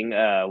having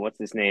what's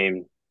his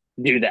name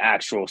do the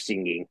actual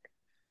singing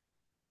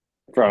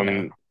yeah.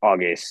 from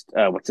August.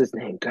 What's his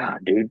name? God,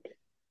 dude.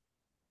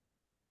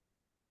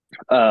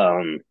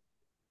 Um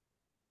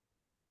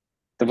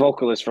the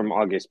vocalist from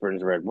August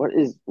Burns Red.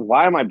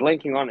 Why am I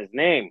blanking on his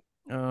name?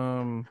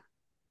 Um.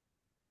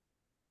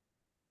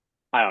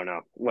 I don't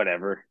know.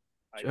 Whatever.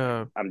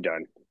 Uh. I'm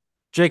done.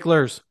 Jake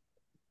Lurs.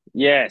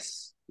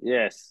 Yes.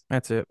 Yes.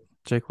 That's it.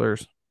 Jake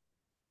Lurs.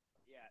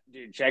 Yeah,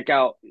 dude, check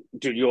out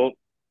dude,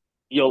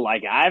 you'll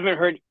like it. I haven't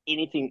heard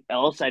anything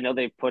else. I know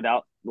they've put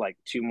out like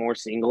two more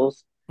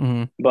singles,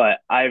 Hmm. but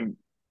I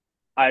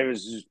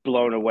was just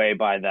blown away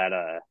by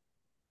that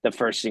the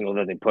first single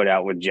that they put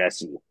out with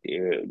Jesse.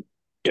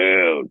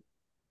 Dude,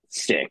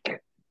 sick.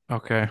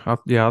 Okay.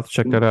 I'll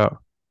check that out.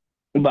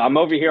 But I'm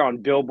over here on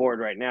Billboard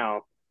right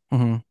now.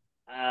 Hmm.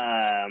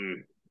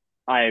 Um,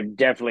 I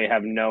definitely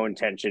have no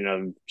intention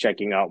of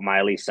checking out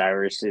Miley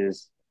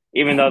Cyrus's,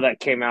 even though that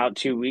came out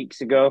 2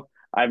 weeks ago.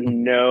 I have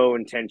no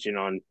intention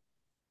on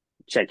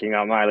checking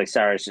out Miley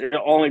Cyrus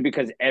only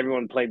because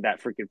everyone played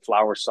that freaking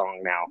flower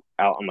song now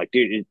out. I'm like,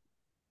 dude,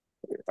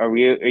 are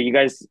you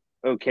guys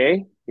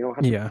okay? You don't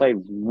have to Yeah. play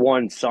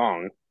one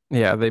song.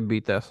 Yeah. They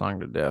beat that song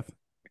to death.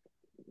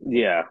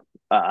 Yeah.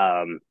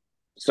 Um,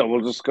 so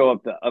we'll just go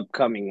up the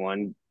upcoming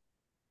one.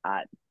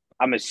 I,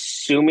 I'm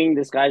assuming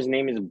this guy's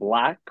name is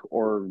Black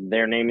or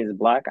their name is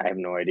Black. I have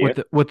no idea.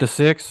 With the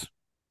six.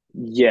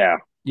 Yeah.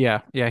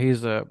 Yeah. Yeah.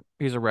 He's a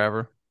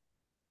rapper.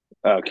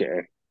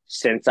 Okay.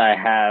 Since I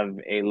have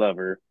a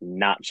lover,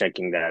 not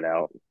checking that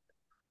out.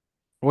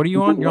 What are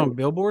you on? You're on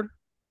Billboard?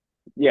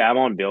 Yeah, I'm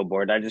on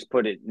Billboard. I just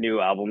put it new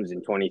albums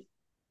in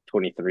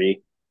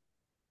 2023,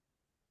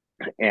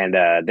 and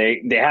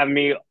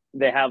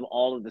they have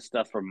all of the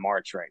stuff from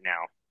March right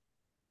now.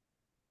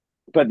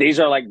 But these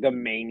are like the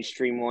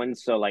mainstream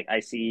ones. So like I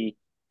see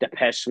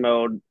Depeche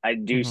Mode, I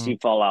do Hmm. see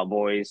Fallout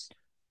Boys,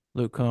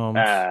 Luke Combs.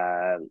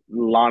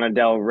 Lana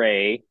Del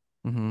Rey,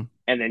 Hmm.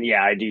 and then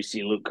yeah, I do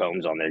see Luke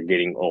Combs on there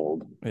getting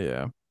old.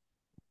 Yeah.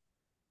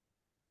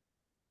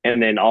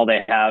 And then all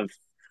they have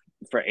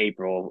for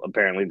April,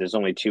 apparently there's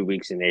only 2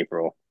 weeks in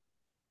April.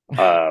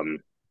 Um,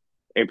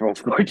 April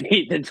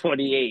 14th and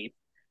 28th.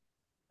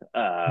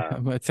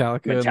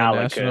 Metallica and the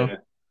National. Metallica.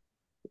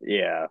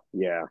 Yeah,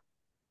 yeah.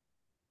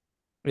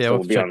 Yeah, So we'll we'll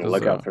have to be check on the those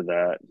lookout out. for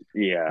that.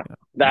 Yeah. Yeah,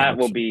 That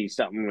will be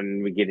something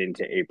when we get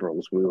into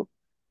April's we'll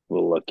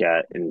look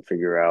at and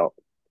figure out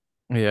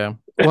yeah.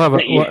 We'll have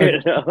a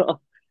you know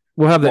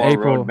we'll have the more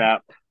April. roadmap.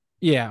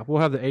 Yeah,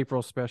 we'll have the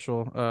April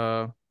special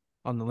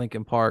on the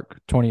Lincoln Park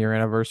 20-year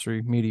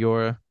anniversary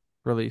Meteora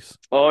release.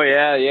 Oh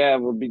yeah, yeah,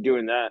 we'll be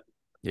doing that.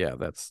 Yeah,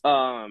 that's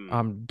Um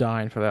I'm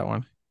dying for that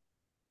one.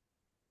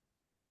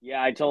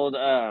 yeah, I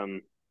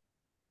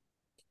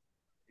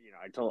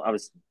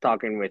was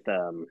talking with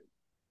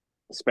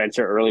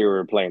Spencer earlier. We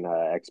were playing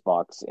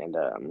Xbox, and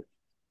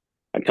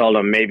I told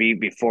him maybe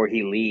before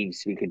he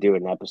leaves we could do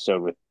an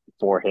episode with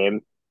for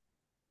him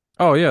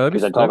Oh yeah,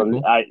 because that'd be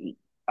cool.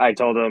 I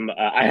told him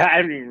I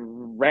haven't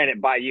even ran it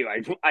by you. I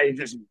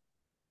just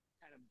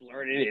kind of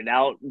blurted it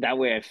out. That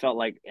way, I felt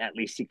like at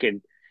least he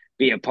could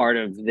be a part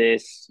of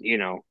this,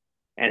 and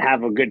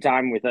have a good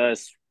time with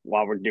us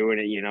while we're doing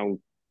it.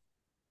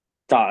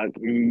 Talk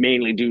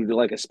mainly do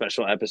like a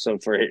special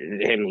episode for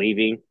him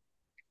leaving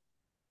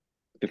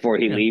before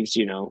he Yeah. leaves.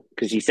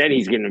 Because he said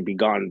he's going to be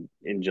gone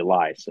in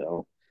July,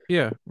 so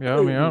Yeah. Yeah,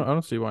 I mean, I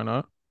don't see why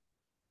not.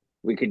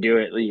 we could do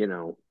it.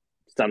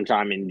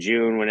 Sometime in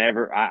June,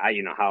 whenever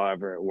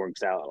however it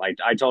works out. Like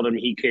I told him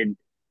he could.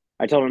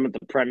 I told him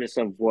the premise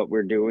of what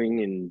we're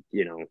doing, and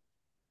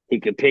he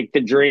could pick the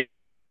drink,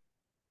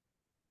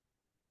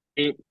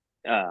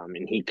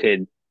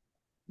 and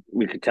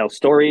we could tell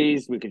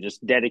stories. We could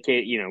just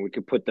dedicate. We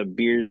could put the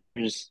beers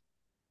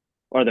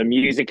or the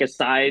music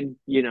aside.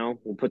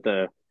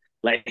 We'll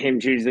let him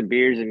choose the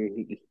beers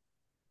and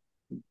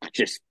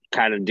just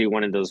kind of do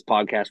one of those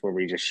podcasts where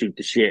we just shoot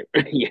the shit.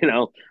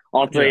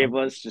 All three Yeah. of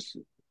us just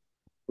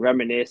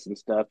reminisce and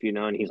stuff.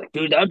 And he's like,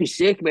 dude, that'd be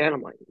sick, man.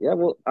 I'm like, yeah,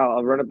 well,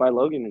 I'll run it by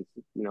Logan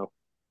and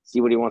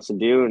see what he wants to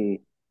do, and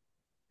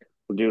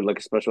we'll do like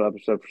a special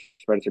episode for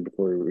Spencer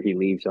before he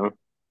leaves, huh?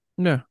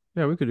 Yeah,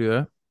 yeah, we could do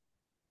that.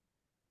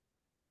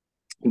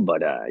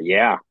 But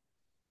yeah,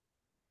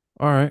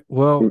 All right.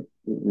 Well,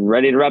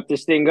 ready to wrap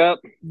this thing up?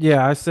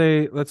 yeah, I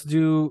say let's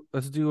do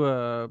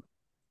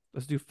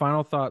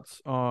final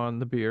thoughts on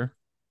the beer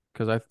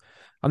because I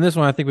on this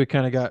one I think we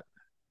kind of got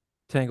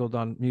tangled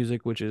on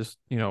music, which is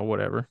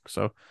whatever.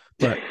 So,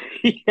 but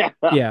Yeah,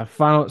 yeah,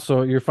 final.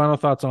 So your final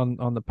thoughts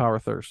on the Power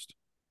Thirst?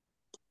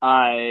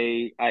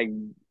 I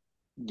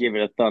give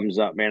it a thumbs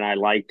up, man. I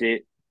liked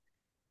it.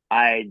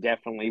 I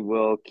definitely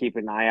will keep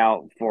an eye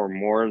out for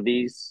more of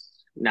these.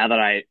 Now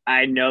that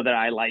I know that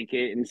I like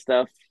it and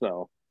stuff,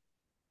 so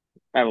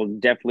I will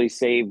definitely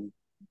save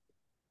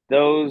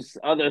those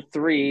other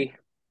three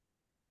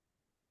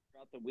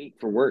throughout the week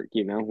for work.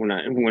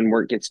 When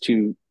work gets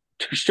too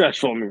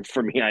stressful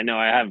for me, I know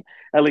I have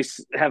at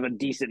least have a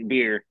decent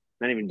beer,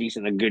 not even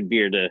decent, a good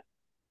beer to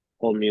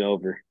hold me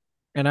over.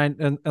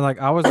 And like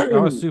I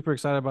was super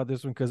excited about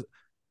this one because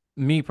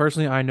me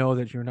personally, I know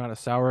that you're not a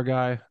sour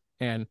guy,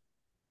 and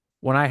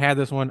when I had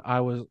this one,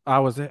 I was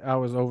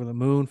over the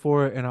moon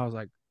for it, and I was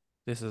like,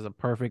 this is a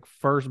perfect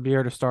first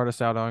beer to start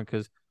us out on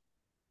because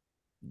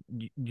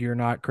you're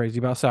not crazy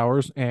about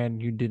sours,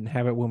 and you didn't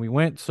have it when we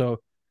went.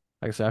 So,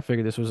 like I said, I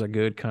figured this was a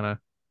good kind of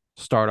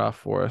start off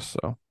for us.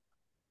 So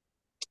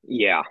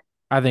Yeah,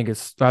 I think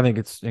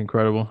it's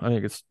incredible. I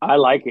think it's I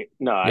like it.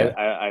 No, yeah,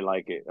 I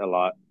like it a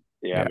lot.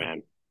 Yeah, yeah,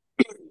 man,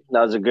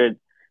 that was a good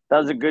that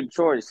was a good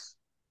choice.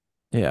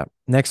 yeah.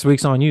 Next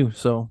week's on you,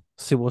 so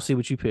we'll see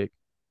what you pick.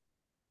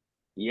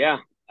 Yeah,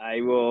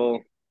 I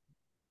will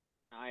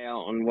eye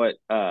out on what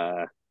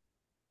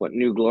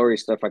new glory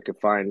stuff I could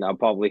find. I'll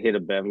probably hit a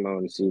Bevmo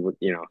and see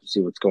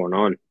what's going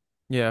on.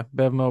 Yeah,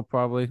 Bevmo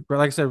probably. But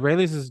like I said,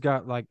 Rayleigh's has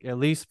got like at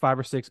least 5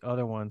 or 6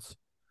 other ones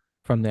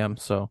from them.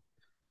 So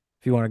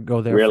if you want to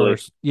go there Really?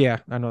 first, yeah,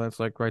 I know that's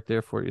like right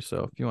there for you.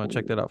 So if you want to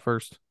check that out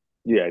first,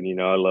 Yeah,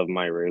 and I love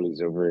my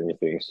Rayleighs over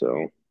anything,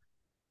 so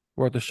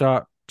worth a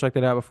shot. Check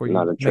that out before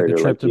not you a make the trader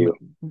trip like to. you.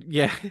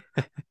 Yeah,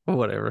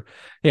 whatever.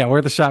 Yeah,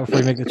 worth a shot before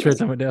you make the trip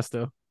to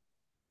Modesto.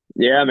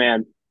 Yeah,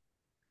 man.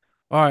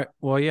 All right.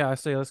 Well, yeah, I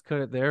say let's cut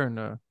it there, and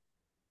like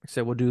I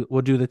said we'll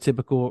do the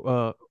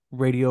typical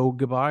radio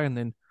goodbye, and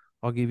then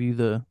I'll give you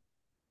the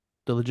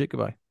legit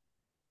goodbye.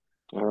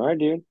 All right,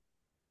 dude.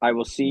 I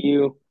will see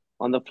you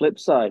on the flip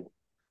side.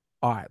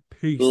 All right.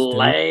 Peace, dude.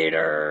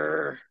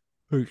 Later.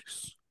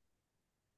 Peace.